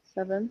up.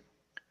 7.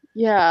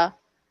 Yeah.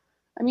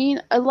 I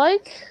mean, I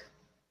like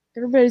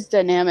everybody's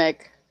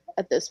dynamic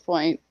at this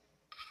point.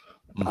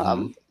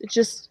 We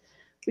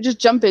just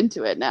jump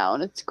into it now,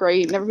 and it's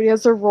great, and everybody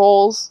has their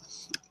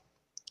roles,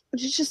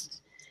 which is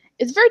just,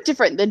 it's very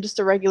different than just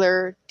a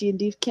regular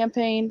D&D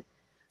campaign.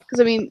 Because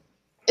I mean,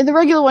 in the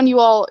regular one,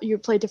 you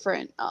play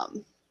different,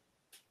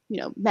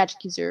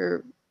 magic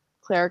user,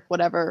 cleric,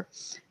 whatever,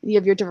 and you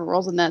have your different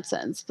roles in that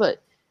sense.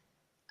 But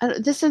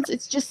in this sense,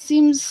 it just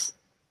seems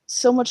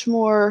so much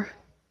more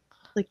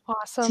like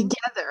awesome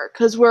together,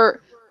 because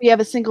we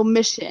have a single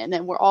mission,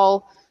 and we're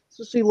all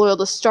supposed to be loyal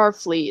to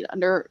Starfleet,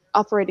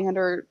 operating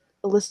under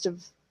a list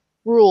of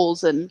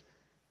rules, and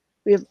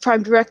we have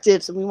prime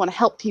directives, and we want to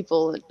help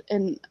people,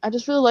 and I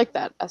just really like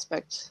that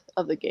aspect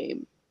of the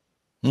game.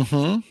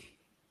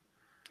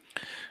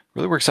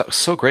 Really works out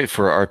so great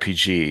for an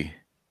RPG.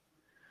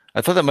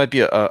 I thought that might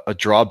be a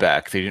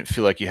drawback. They didn't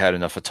feel like you had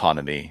enough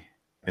autonomy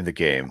in the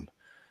game,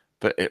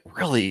 but it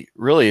really,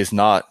 really is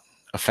not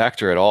a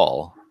factor at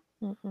all.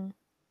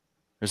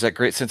 There's that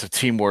great sense of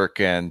teamwork,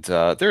 and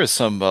there is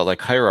some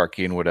like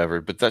hierarchy and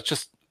whatever, but that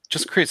just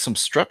creates some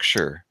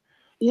structure.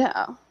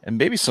 Yeah. And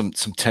maybe some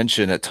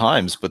tension at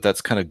times, but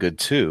that's kind of good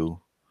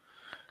too.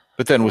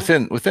 But then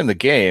within the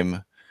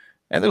game,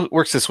 and it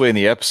works this way in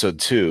the episode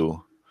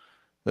too,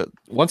 that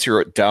once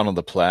you're down on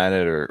the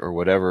planet or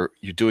whatever,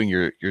 you're doing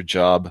your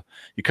job,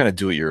 you kind of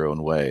do it your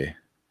own way.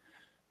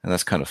 And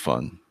that's kind of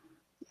fun.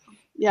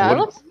 Yeah, I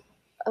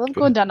love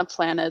going down to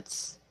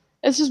planets.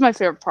 It's just my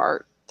favorite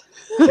part.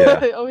 Yeah.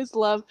 I always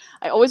want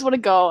to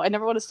go. I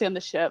never want to stay on the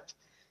ship,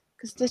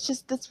 because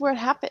that's where it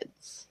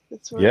happens.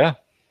 That's where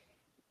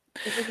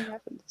everything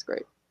happens. It's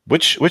great.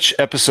 Which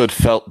episode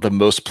felt the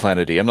most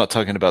planety? I'm not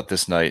talking about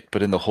this night,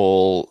 but in the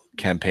whole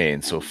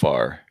campaign so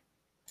far.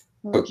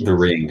 The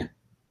ring.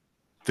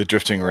 The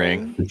drifting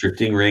ring. The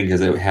drifting ring,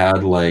 because it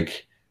had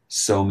like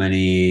so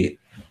many.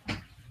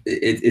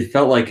 It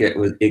felt like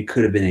it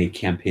could have been a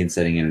campaign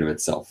setting in and of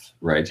itself,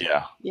 right?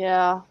 Yeah.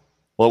 Yeah.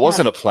 Well, it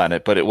wasn't a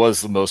planet, but it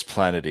was the most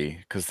planety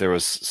because there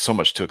was so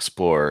much to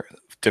explore,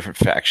 different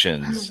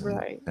factions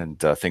and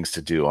things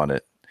to do on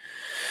it.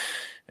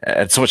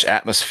 And so much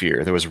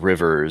atmosphere. There was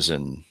rivers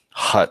and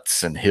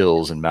huts and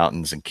hills and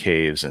mountains and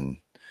caves, and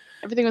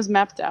everything was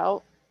mapped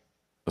out.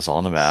 It was all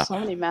on the map. So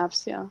many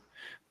maps, yeah.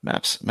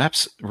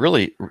 Maps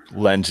really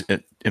lend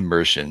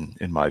immersion,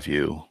 in my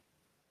view.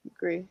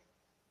 Agree.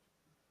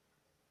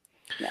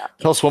 Yeah.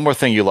 Tell us one more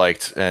thing you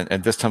liked,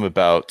 and this time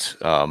about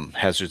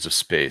Hazards of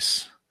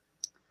Space.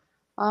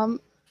 I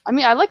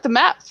mean, I like the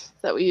map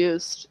that we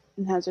used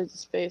in Hazards of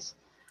Space.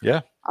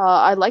 Yeah.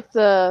 I like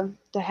the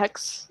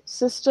hex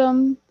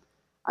system.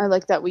 I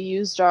like that we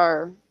used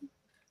our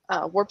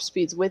warp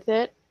speeds with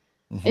it.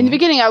 In the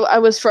beginning, I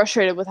was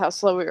frustrated with how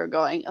slow we were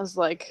going. I was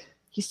like,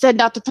 he said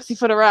not to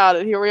pussyfoot around,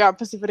 and here we are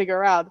pussyfooting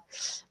around.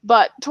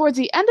 But towards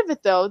the end of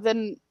it, though,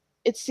 then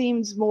it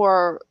seems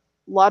more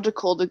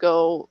logical to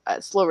go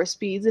at slower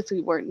speeds if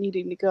we weren't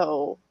needing to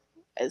go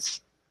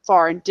as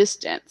far in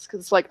distance. Because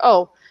it's like,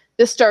 oh,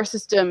 this star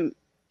system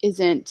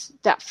isn't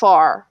that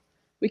far.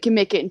 We can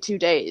make it in 2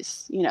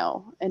 days,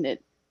 and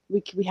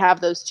we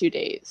have those 2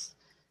 days.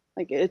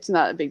 Like, it's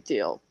not a big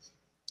deal.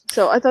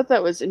 So I thought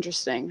that was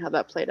interesting how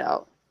that played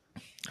out.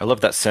 I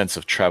love that sense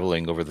of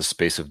traveling over the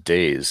space of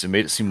days. It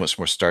made it seem much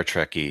more Star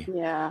Trek-y.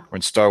 Yeah. Or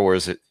in Star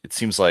Wars, it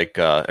seems like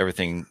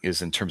everything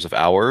is in terms of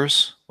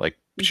hours, like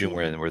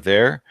when we're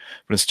there.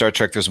 But in Star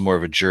Trek, there's more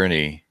of a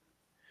journey.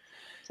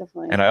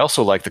 Definitely. And I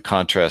also like the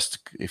contrast.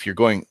 If you're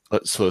going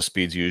at slow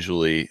speeds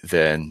usually,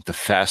 then the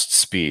fast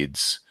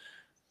speeds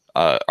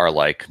are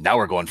like, now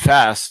we're going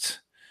fast.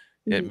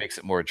 It makes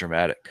it more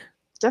dramatic.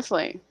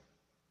 Definitely.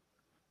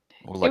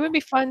 It would be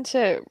fun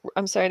to,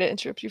 I'm sorry to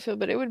interrupt you, Phil,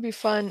 but it would be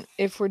fun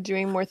if we're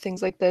doing more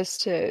things like this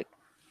to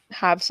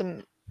have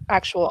some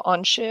actual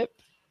on-ship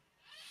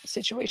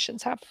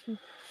situations happen.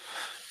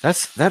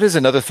 That is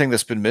another thing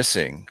that's been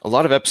missing. A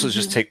lot of episodes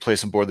just take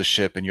place on board the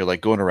ship, and you're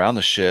like going around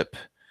the ship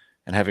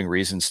and having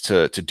reasons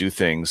to do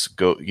things.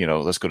 Go,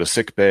 let's go to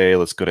sick bay,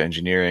 let's go to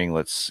engineering,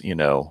 let's,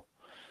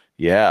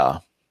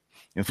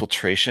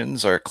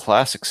 infiltrations are a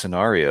classic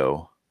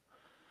scenario.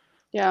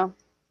 Yeah.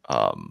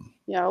 Um,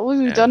 Yeah, all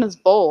we've done is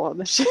bowl on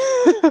the ship.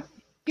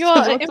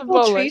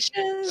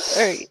 Infiltrations,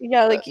 or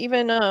like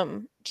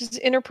even just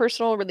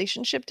interpersonal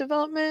relationship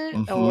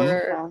development,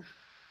 or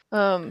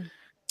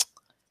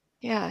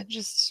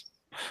just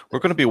we're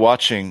going to be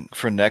watching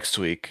for next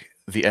week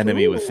The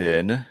Enemy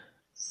Within.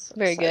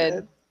 Very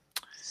good.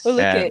 Oh,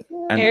 look And at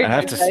I Eric's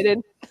have to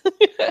excited.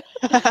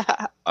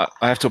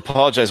 I have to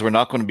apologize. We're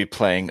not going to be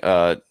playing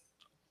a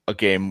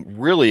game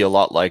really a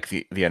lot like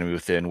the Enemy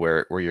Within,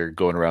 where you're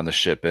going around the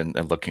ship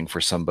and looking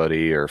for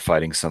somebody or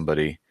fighting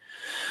somebody.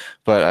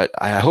 But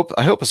I hope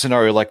a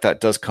scenario like that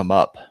does come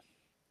up.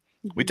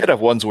 We did have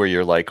ones where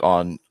you're like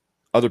on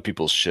other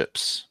people's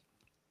ships,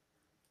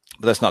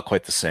 but that's not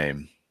quite the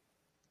same.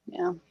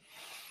 Yeah.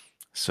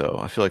 So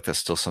I feel like that's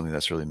still something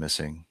that's really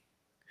missing.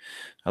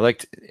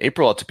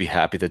 April ought to be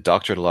happy. The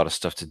doctor had a lot of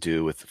stuff to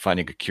do with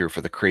finding a cure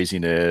for the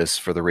craziness,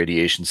 for the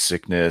radiation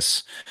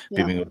sickness,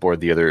 beaming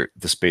aboard the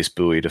space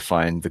buoy to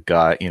find the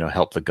guy,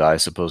 help the guy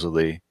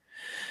supposedly.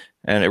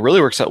 And it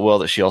really works out well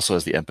that she also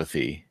has the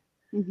empathy.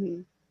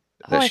 Mm-hmm.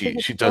 That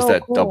she does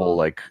that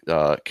double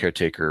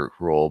caretaker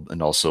role,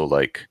 and also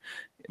like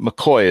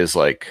McCoy is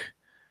like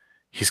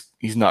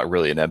he's not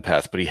really an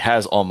empath, but he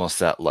has almost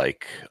that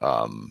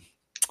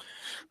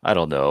I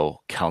don't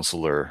know,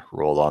 counselor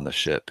role on the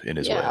ship in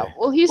his way.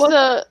 Well, he's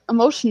the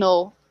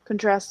emotional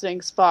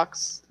contrasting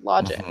Spock's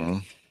logic.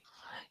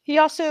 He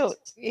also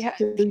he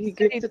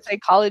studied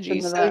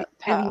psychology, so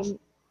and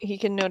he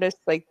can notice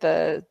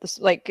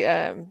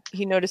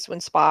he noticed when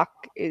Spock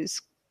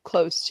is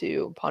close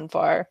to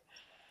Ponfar.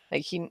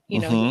 Like he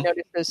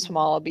noticed those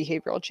small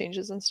behavioral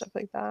changes and stuff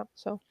like that.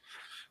 So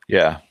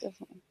yeah,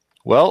 definitely.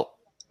 Well,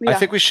 I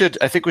think we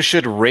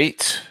should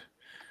rate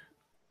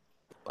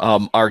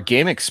our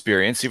game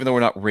experience, even though we're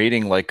not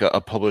rating like a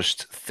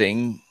published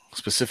thing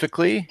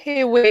specifically.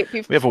 Hey, wait!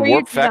 We have a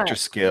warp factor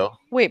scale.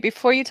 Wait,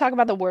 before you talk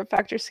about the warp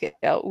factor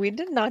scale, we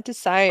did not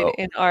decide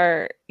in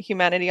our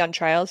Humanity on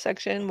Trial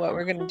section what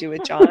we're going to do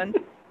with John.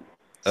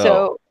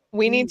 So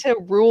we need to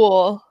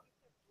rule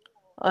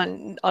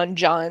on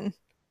John.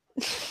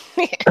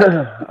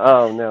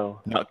 Oh no!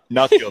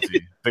 Not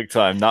guilty. Big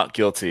time. Not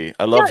guilty.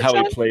 I loved how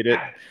he played it.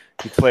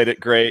 He played it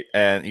great,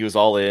 and he was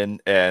all in,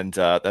 and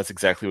that's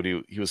exactly what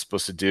he was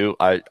supposed to do.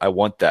 I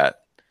want that.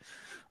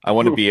 I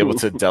want to be able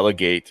to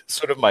delegate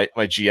sort of my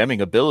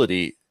GMing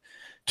ability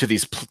to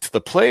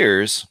the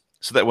players,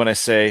 so that when I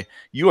say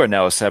you are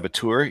now a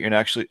saboteur, you're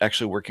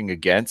actually working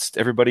against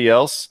everybody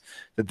else,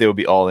 that they will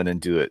be all in and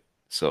do it.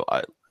 So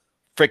I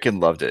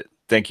freaking loved it.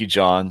 Thank you,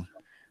 John.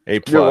 A+.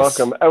 You're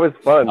welcome. That was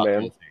fun,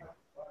 man. Guilty.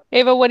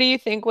 Ava, what do you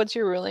think? What's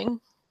your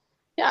ruling?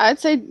 Yeah, I'd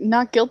say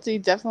not guilty,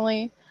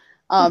 definitely.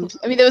 I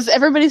mean, it was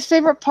everybody's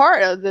favorite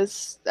part of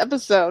this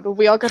episode.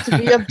 We all got to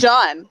beat up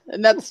John,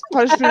 and that's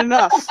punishment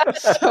enough.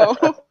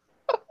 So,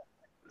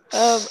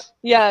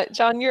 yeah,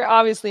 John, you're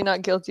obviously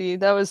not guilty.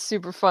 That was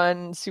super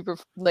fun, super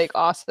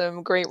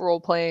awesome, great role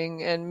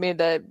playing, and made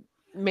that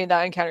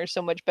encounter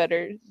so much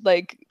better.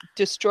 Like,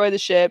 destroy the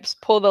ships,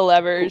 pull the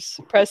levers,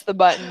 press the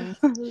buttons.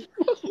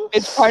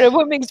 It's part of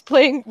what makes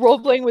role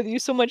playing with you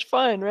so much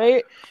fun,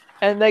 right?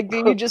 And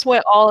you just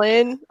went all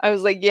in. I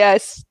was like,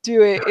 yes,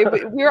 do it.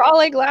 We were all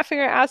laughing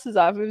our asses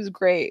off. It was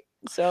great.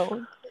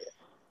 So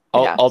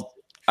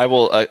I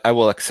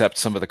will accept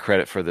some of the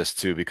credit for this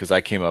too, because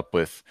I came up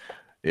with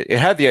it.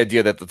 Had the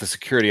idea that the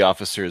security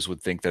officers would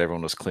think that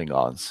everyone was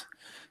Klingons.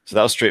 So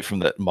that was straight from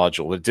the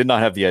module. It did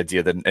not have the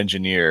idea that an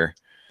engineer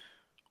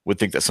would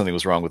think that something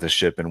was wrong with the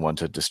ship and want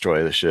to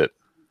destroy the ship.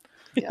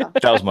 Yeah.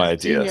 That was my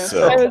idea.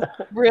 So that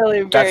was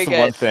really very that's the good.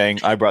 one thing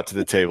I brought to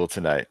the table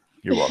tonight.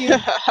 You're welcome.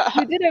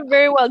 You did it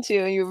very well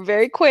too. You were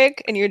very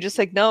quick, and you were just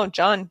like, "No,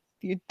 John,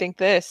 you think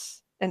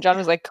this?" And John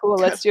was like, "Cool,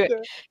 let's do it."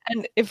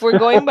 And if we're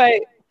going by,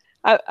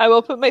 I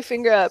will put my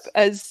finger up,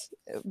 as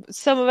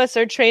some of us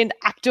are trained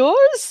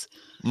actors,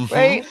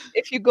 right?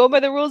 If you go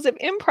by the rules of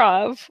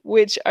improv,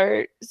 which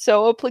are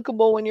so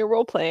applicable when you're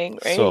role playing,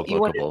 right? So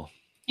applicable.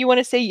 You want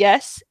to say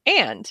yes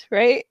and,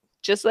 right?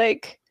 Just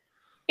like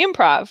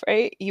improv,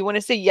 right? You want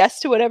to say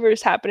yes to whatever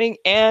is happening,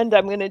 and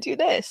I'm going to do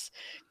this.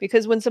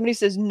 Because when somebody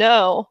says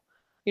no,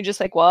 you're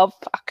just like, well,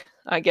 fuck,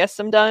 I guess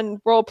I'm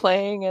done role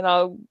playing, and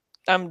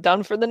I'm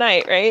done for the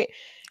night, right?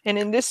 And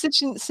in this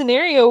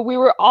scenario, we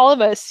were all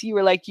of us, you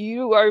were like,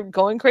 you are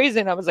going crazy.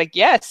 And I was like,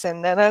 yes.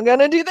 And then I'm going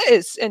to do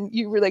this. And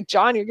you were like,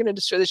 John, you're going to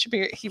destroy the ship.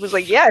 He was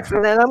like, yes.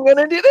 And then I'm going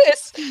to do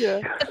this.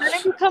 Yeah. And then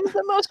it becomes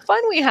the most fun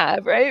we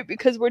have, right?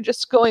 Because we're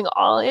just going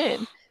all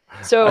in.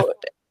 So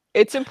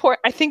it's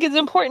important. I think it's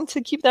important to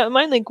keep that in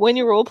mind. Like when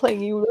you're role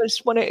playing, you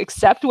just want to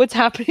accept what's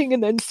happening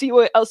and then see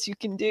what else you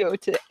can do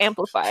to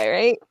amplify,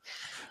 right?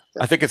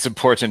 I think it's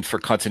important for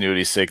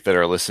continuity's sake that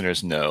our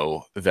listeners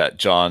know that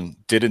John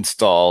did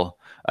install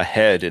a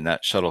head in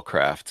that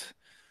shuttlecraft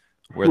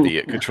where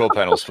the control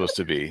panel is supposed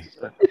to be.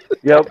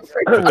 Yep.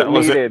 But that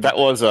was Needed. that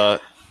was a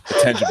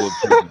tangible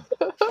improvement.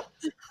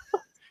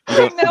 You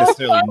don't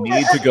necessarily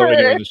need to go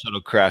anywhere in the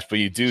shuttlecraft, but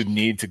you do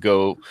need to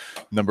go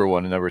number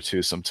 1 and number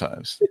 2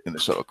 sometimes in the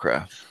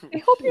shuttlecraft. I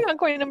hope you're not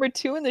going number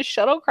 2 in the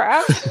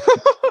shuttlecraft.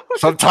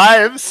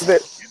 Sometimes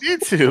you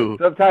need to.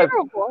 Sometimes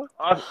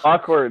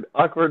awkward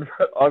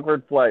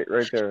flight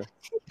right there.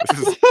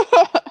 This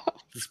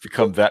has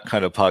become that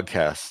kind of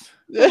podcast.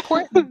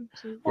 Where's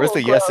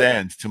the yes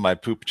and to my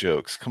poop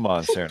jokes? Come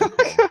on, Sarah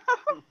Nicole.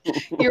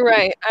 You're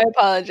right. I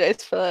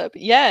apologize, Philip.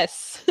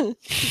 Yes. And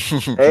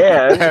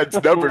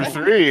number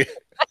 3.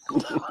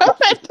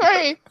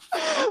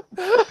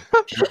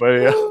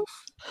 Anybody else?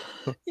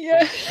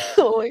 Yeah.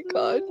 Oh my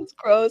god, it's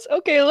gross.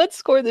 Okay, let's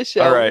score the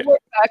show. All right. Warp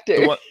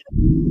Factor.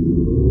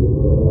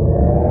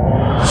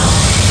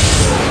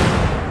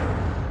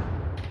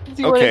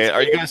 Okay,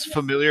 are you guys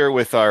familiar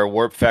with our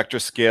warp factor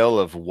scale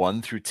of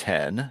 1 through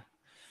 10?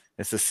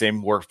 It's the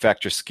same warp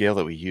factor scale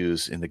that we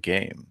use in the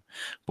game.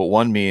 But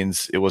 1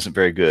 means it wasn't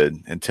very good,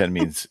 and 10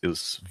 means it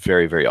was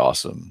very, very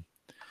awesome.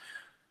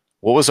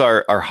 What was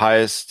our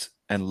highest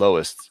and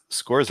lowest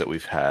scores that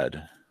we've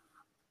had?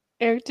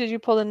 Eric, did you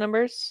pull the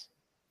numbers?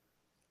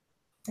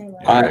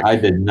 I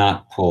did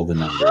not pull the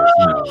numbers.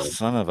 No.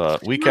 Son of a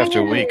week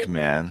after week,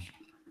 man.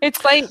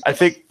 It's like I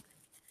think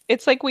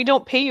it's like we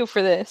don't pay you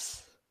for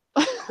this.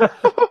 Look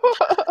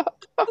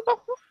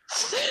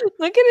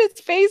at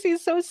his face;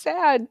 he's so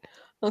sad.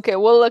 Okay,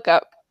 we'll look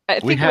up.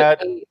 we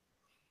had.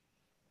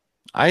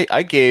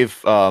 I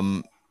gave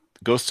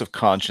Ghost of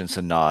Conscience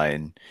a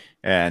 9,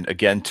 and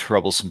again,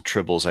 Troublesome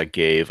Tribbles I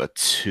gave a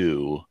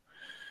 2.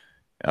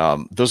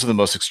 Those are the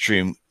most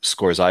extreme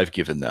scores I've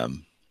given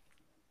them.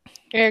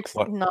 Eric's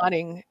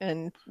nodding,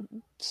 and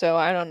so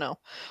I don't know.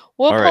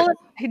 We'll All pull right.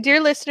 it, dear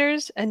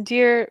listeners and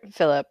dear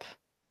Philip.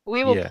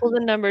 We will Yeah. pull the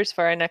numbers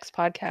for our next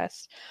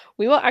podcast.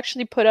 We will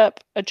actually put up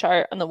a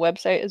chart on the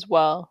website as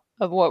well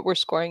of what we're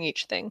scoring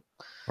each thing.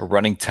 A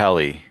running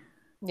tally.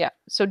 Yeah.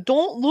 So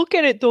don't look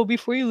at it though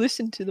before you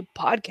listen to the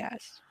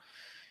podcast.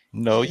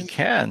 No, you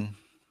can.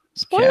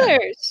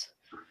 Spoilers.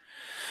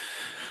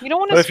 You don't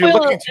want But to if you're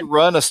spoil looking to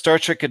run a Star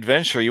Trek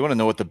adventure, you want to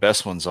know what the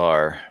best ones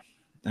are,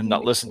 and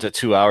not listen to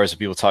 2 hours of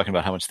people talking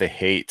about how much they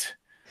hate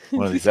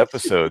one of these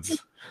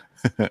episodes.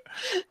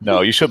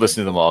 No, you should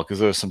listen to them all because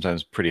they're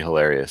sometimes pretty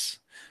hilarious.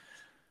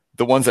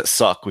 The ones that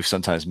suck, we've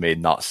sometimes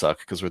made not suck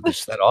because we're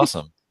just that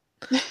awesome.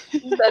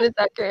 That is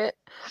accurate.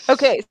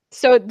 Okay,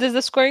 so does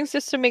the scoring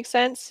system make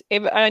sense?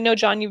 Ava, I know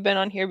John, you've been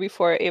on here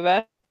before.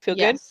 Ava, feel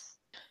good?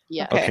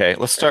 Yeah. Okay,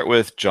 let's start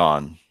with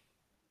John.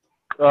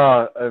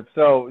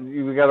 So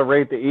we got to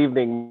rate the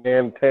evening,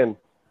 man. 10.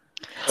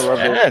 I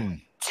loved it.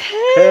 10.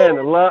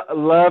 10.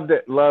 Loved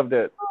it. Loved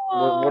it.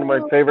 One of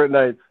my favorite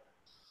nights.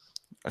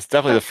 That's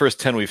definitely the first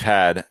 10 we've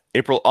had.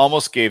 April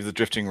almost gave The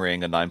Drifting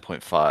Ring a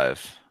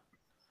 9.5,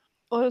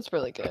 Oh, that's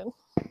really good.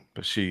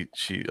 but she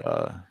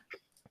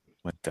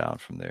went down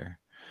from there.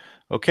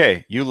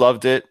 Okay, you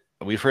loved it.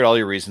 We've heard all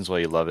your reasons why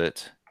you love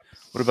it.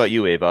 What about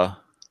you, Ava?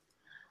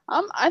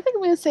 I think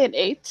I'm gonna say an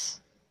 8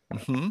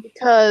 Mm-hmm.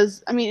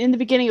 because I mean, in the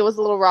beginning it was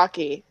a little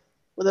rocky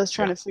with us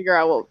trying to figure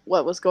out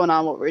what was going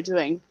on, what we were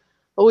doing,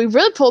 but we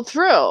really pulled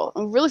through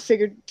and really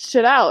figured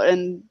shit out,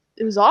 and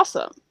it was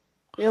awesome.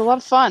 We had a lot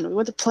of fun. We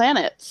went to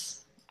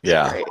planets.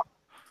 Yeah. Great.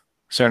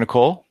 Sarah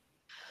Nicole?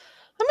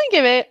 I'm going to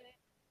give it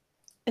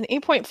an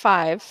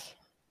 8.5.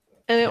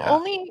 And it Yeah.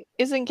 only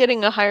isn't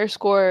getting a higher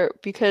score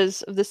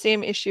because of the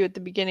same issue at the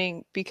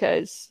beginning,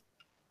 because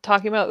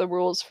talking about the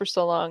rules for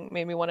so long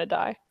made me want to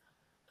die.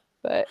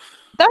 But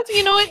that's,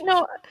 you know what?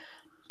 No,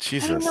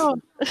 Jesus. I don't know.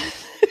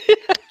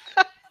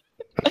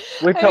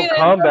 Wait I till mean, I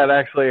combat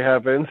actually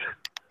happens.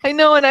 I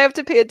know, and I have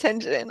to pay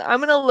attention. I'm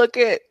going to look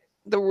at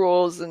the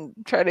rules and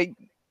try to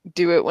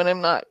do it when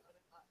I'm not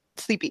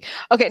sleepy.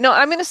 Okay, no,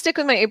 I'm going to stick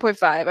with my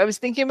 8.5. I was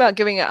thinking about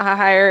giving it a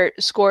higher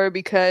score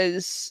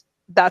because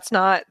that's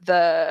not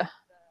the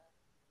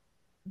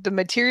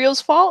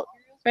material's fault,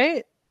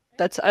 right?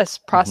 That's us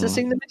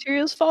processing the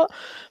material's fault.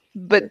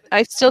 But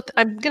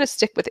I'm going to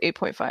stick with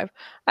 8.5.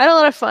 I had a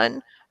lot of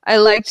fun. I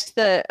liked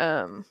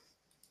the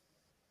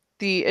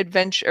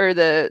adventure,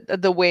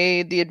 the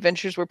way the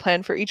adventures were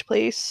planned for each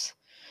place.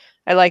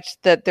 I liked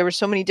that there were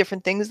so many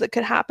different things that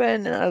could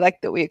happen, and I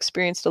liked that we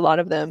experienced a lot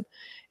of them.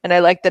 And I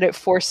liked that it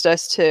forced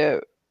us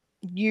to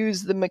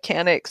use the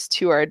mechanics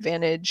to our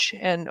advantage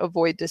and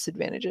avoid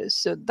disadvantages.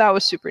 So that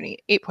was super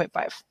neat.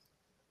 8.5.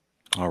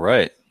 All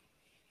right.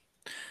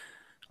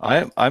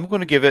 I'm going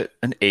to give it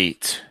an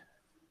 8.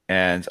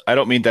 And I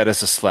don't mean that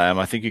as a slam.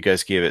 I think you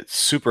guys gave it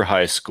super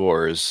high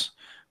scores,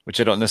 which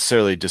I don't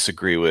necessarily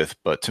disagree with.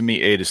 But to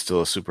me, 8 is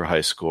still a super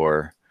high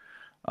score.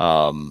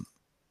 I'm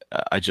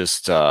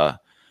just trying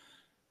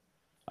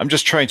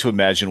to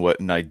imagine what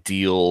an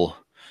ideal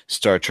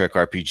Star Trek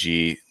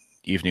RPG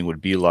evening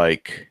would be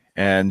like,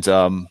 and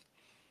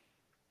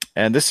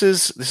this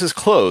is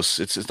close.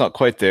 It's not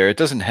quite there. It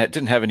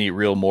didn't have any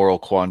real moral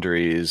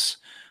quandaries.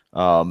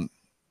 There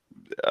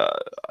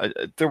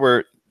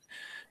were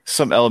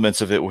some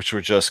elements of it which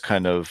were just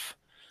kind of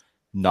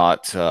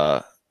not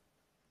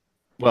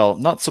well,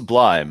 not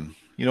sublime.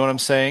 You know what I'm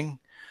saying?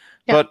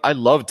 Yeah. But I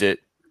loved it.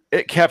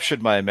 It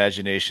captured my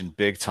imagination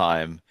big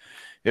time.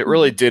 It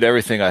really did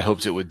everything I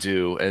hoped it would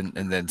do, and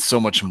then so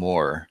much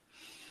more.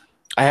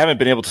 I haven't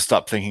been able to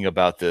stop thinking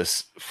about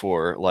this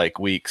for like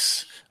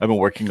weeks. I've been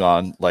working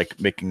on like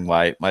making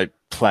my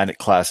planet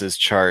classes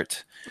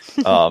chart,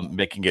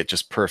 making it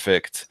just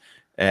perfect,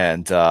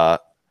 and man,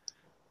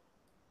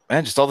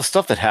 just all the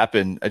stuff that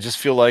happened. I just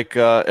feel like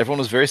everyone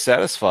was very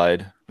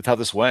satisfied with how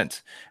this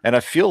went, and I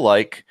feel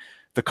like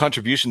the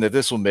contribution that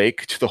this will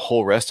make to the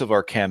whole rest of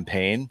our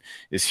campaign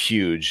is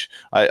huge.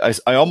 I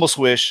almost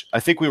wish,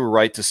 I think we were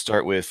right to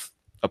start with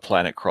a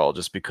planet crawl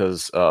just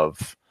because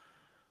of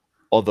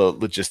all the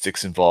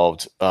logistics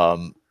involved. That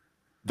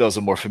was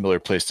a more familiar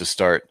place to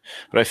start.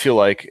 But I feel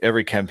like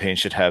every campaign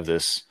should have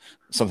this,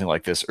 something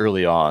like this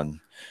early on.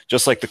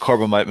 Just like the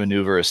Corbomite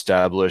maneuver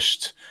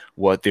established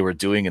what they were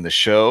doing in the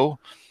show,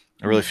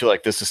 I really feel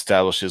like this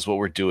establishes what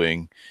we're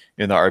doing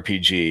in the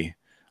RPG.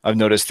 I've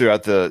noticed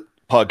throughout the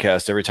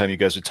podcast, every time you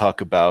guys would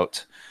talk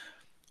about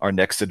our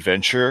next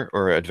adventure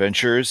or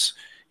adventures,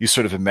 you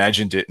sort of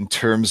imagined it in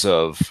terms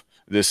of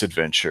this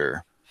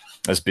adventure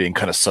as being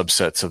kind of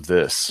subsets of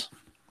this.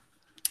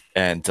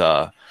 And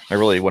I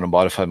really want to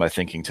modify my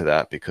thinking to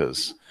that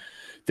because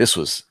this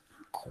was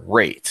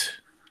great.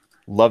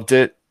 Loved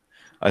it.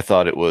 I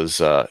thought it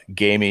was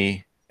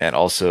gamey and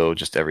also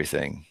just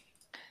everything.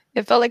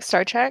 It felt like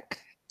Star Trek.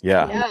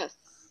 Yeah. Yes.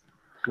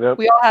 Yep.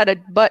 We all had a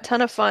butt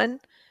ton of fun,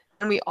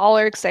 and we all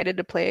are excited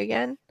to play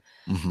again.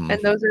 Mhm.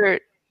 And those are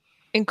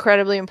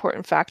incredibly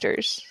important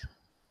factors.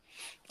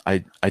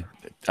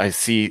 I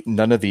see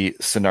none of the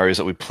scenarios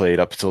that we played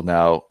up till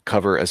now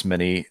cover as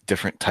many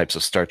different types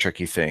of Star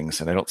Trek-y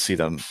things, and I don't see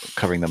them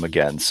covering them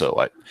again. So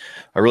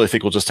I really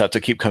think we'll just have to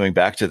keep coming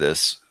back to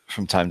this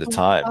from time to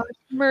time. Oh,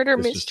 murder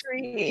It's just-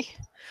 mystery.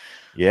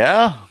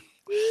 Yeah.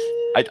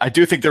 I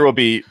do think there will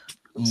be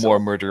more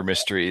murder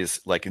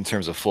mysteries, like in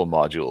terms of full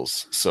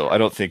modules. So I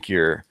don't think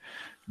you're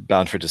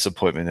bound for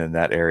disappointment in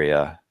that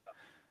area.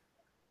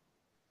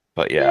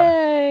 But yeah,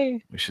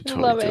 Yay! we should I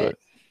totally love do it.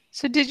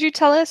 So did you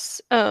tell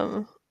us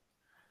oh,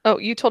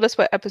 you told us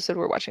what episode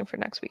we're watching for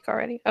next week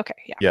already? Okay,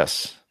 yeah.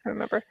 Yes. I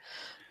remember.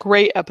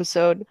 Great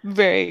episode.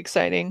 Very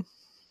exciting.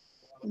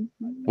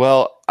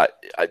 Well,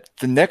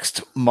 the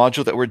next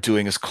module that we're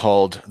doing is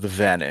called The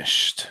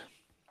Vanished.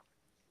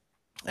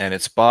 And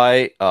it's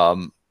by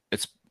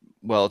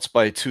it's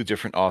by two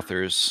different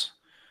authors.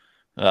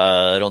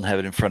 I don't have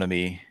it in front of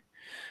me.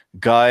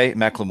 Guy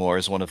McLemore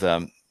is one of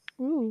them.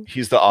 Ooh.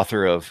 He's the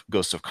author of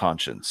Ghost of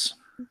Conscience.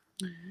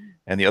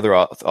 And the other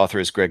author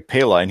is Greg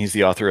Paline. He's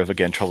the author of,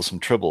 again, Troublesome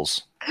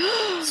Tribbles.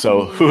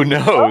 So who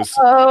knows?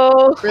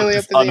 Oh, really what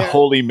this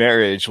unholy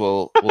marriage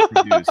will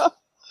produce.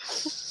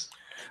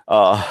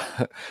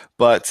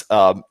 But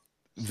The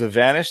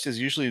Vanished is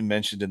usually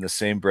mentioned in the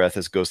same breath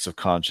as Ghost of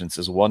Conscience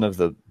as one of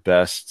the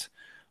best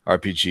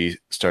RPG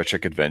Star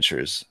Trek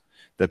adventures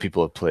that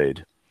people have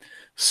played.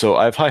 So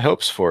I have high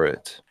hopes for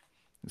it.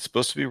 It's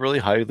supposed to be really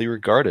highly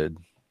regarded.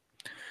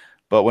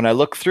 But when I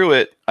look through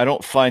it, I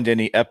don't find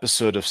any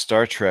episode of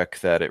Star Trek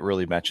that it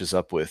really matches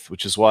up with,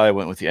 which is why I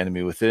went with The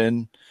Enemy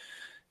Within.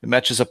 It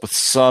matches up with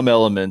some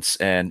elements,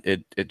 and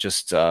it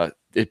just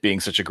it being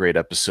such a great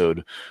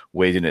episode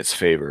weighed in its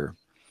favor.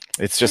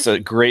 It's just a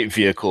great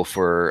vehicle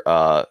for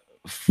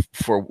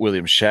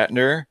William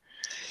Shatner.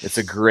 It's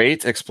a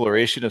great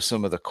exploration of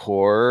some of the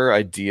core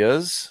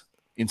ideas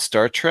in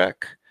Star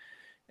Trek,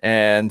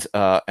 and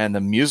the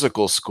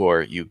musical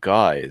score. You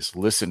guys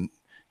listen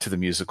to the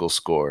musical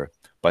score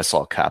by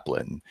Saul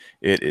Kaplan.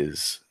 It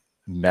is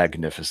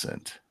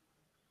magnificent.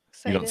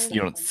 You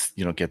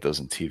don't get those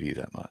on TV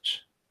that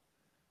much.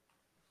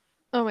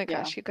 Oh my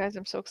gosh, you guys,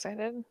 I'm so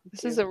excited.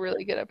 This is a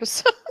really good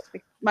episode.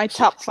 My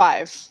top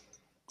 5.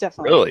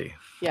 Definitely. Really?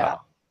 Yeah.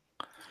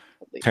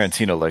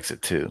 Tarantino likes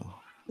it too.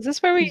 Is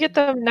this where we get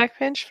the neck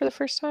pinch for the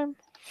first time?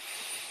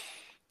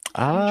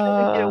 I'm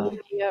trying to get a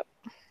wiki up.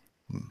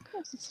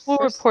 We'll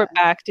report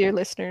back, dear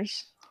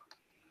listeners.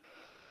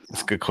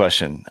 That's a good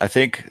question. I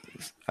think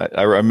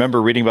I remember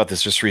reading about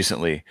this just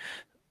recently.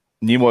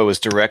 Nimoy was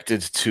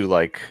directed to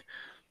like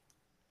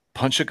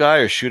punch a guy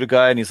or shoot a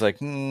guy, and he's like,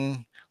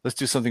 let's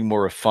do something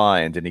more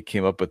refined. And he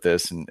came up with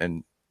this,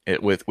 and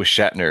it with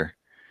Shatner,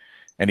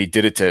 and he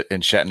did it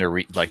and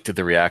Shatner did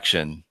the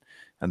reaction,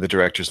 and the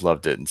directors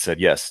loved it and said,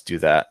 yes, do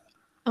that.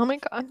 Oh my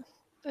god,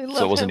 I love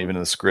So it wasn't him. even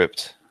in the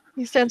script.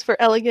 He stands for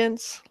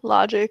elegance,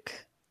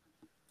 logic,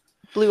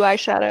 blue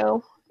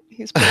eyeshadow.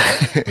 He's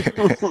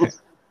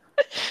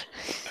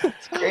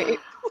it's great.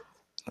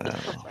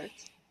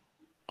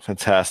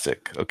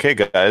 Fantastic. Okay,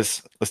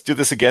 guys, let's do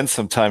this again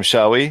sometime,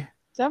 shall we?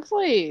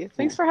 Definitely.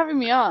 Thanks for having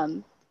me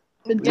on.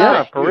 Been Yeah,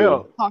 dying for to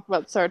real. Talk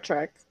about Star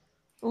Trek.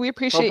 We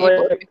appreciate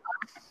Hopefully- you.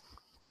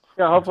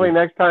 Yeah, hopefully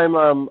next time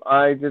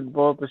I did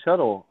blow up the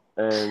shuttle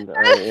and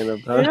I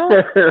end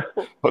up.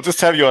 We'll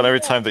just have you on every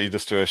time that you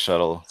destroy a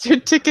shuttle. It's your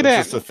ticket It's in.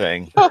 just a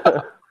thing.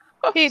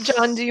 Hey,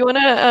 John, do you want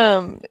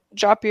to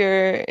drop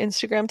your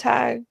Instagram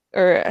tag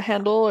or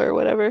handle or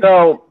whatever?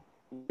 So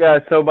Yeah,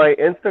 so my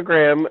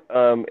Instagram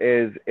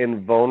is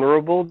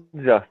Invulnerable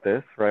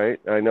Justice, right?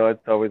 I know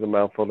it's always a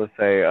mouthful to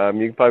say.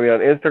 You can find me on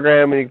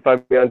Instagram and you can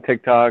find me on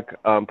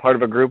TikTok. Part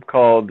of a group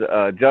called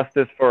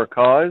Justice for a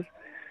Cause.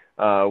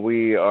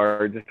 We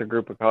are just a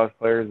group of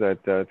cosplayers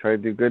that try to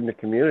do good in the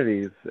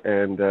communities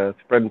and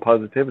spreading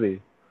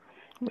positivity.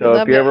 So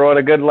if you ever want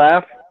a good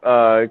laugh,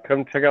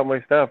 come check out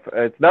my stuff.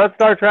 It's not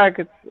Star Trek.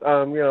 It's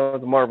the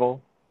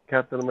Marvel,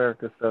 Captain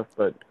America stuff,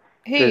 but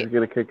Hey, you guys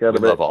get a kick out We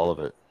of it. love all of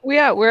it.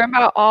 we're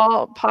about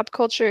all pop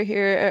culture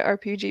here at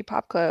RPG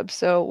Pop Club,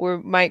 so we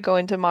might go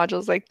into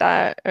modules like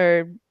that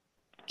or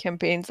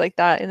campaigns like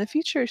that in the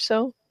future.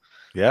 So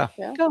Yeah.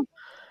 go.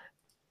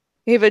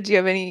 Ava, do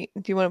you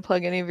want to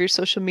plug any of your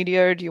social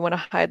media, or do you want to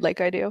hide like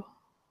I do?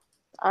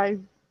 I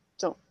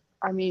don't.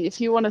 I mean,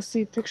 if you want to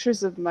see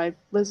pictures of my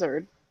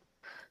lizard,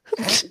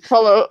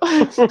 follow my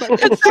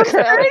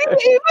Instagram.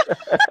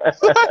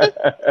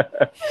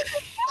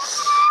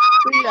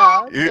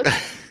 Yeah,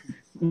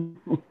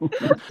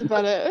 that's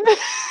about it.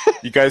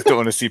 You guys don't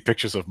want to see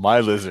pictures of my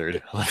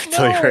lizard. Let me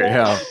tell you right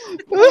now.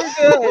 We're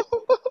good.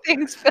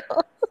 Thanks, Phil.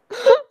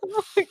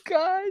 Oh my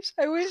gosh.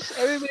 I wish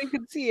everybody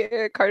could see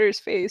Eric Carter's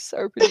face,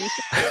 our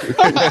producer.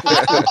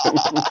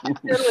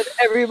 With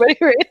everybody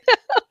right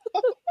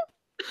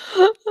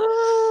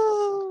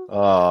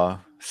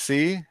now.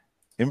 See?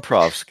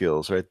 Improv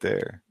skills right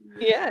there.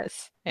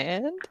 Yes.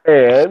 And?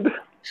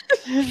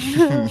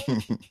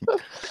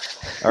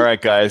 All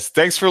right, guys.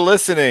 Thanks for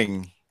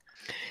listening.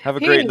 Have a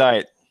great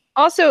night.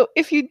 Also,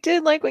 if you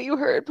did like what you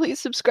heard, please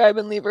subscribe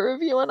and leave a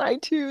review on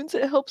iTunes.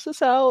 It helps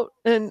us out.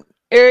 And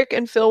Eric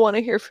and Phil want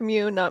to hear from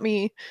you, not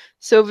me.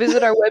 So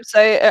visit our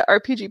website at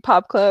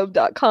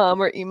rpgpopclub.com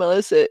or email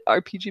us at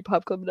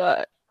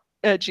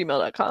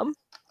rpgpopclub@gmail.com.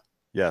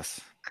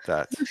 Yes,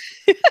 that.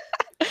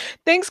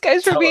 Thanks,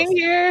 guys, for Tell being us.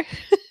 here.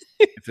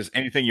 If there's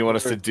anything you want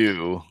us to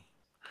do,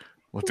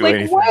 we'll do Like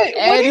anything. what?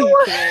 What do you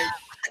want?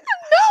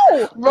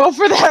 No! Roll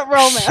for that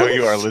romance. Show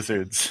you our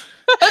lizards.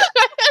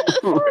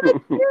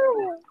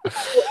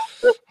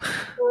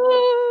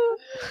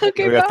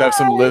 Okay, We have to have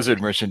some bye.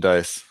 lizard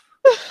merchandise.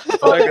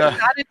 Oh, I I got-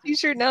 got a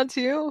t-shirt now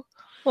too.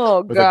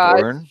 Oh With a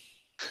god. Gorn?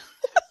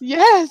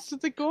 Yes,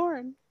 with the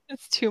Gorn.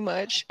 It's too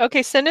much.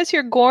 Okay, send us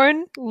your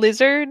Gorn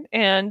lizard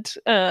and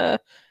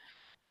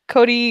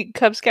Cody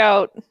Cub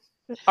Scout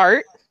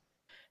art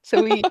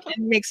so we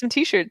can make some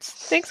t-shirts.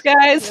 Thanks,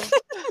 guys.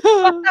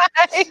 Bye.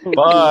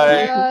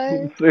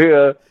 Bye. See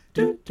ya.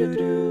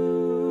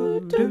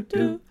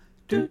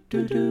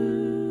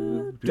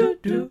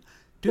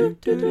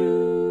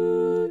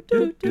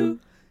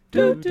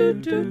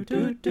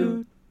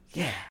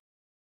 Yeah.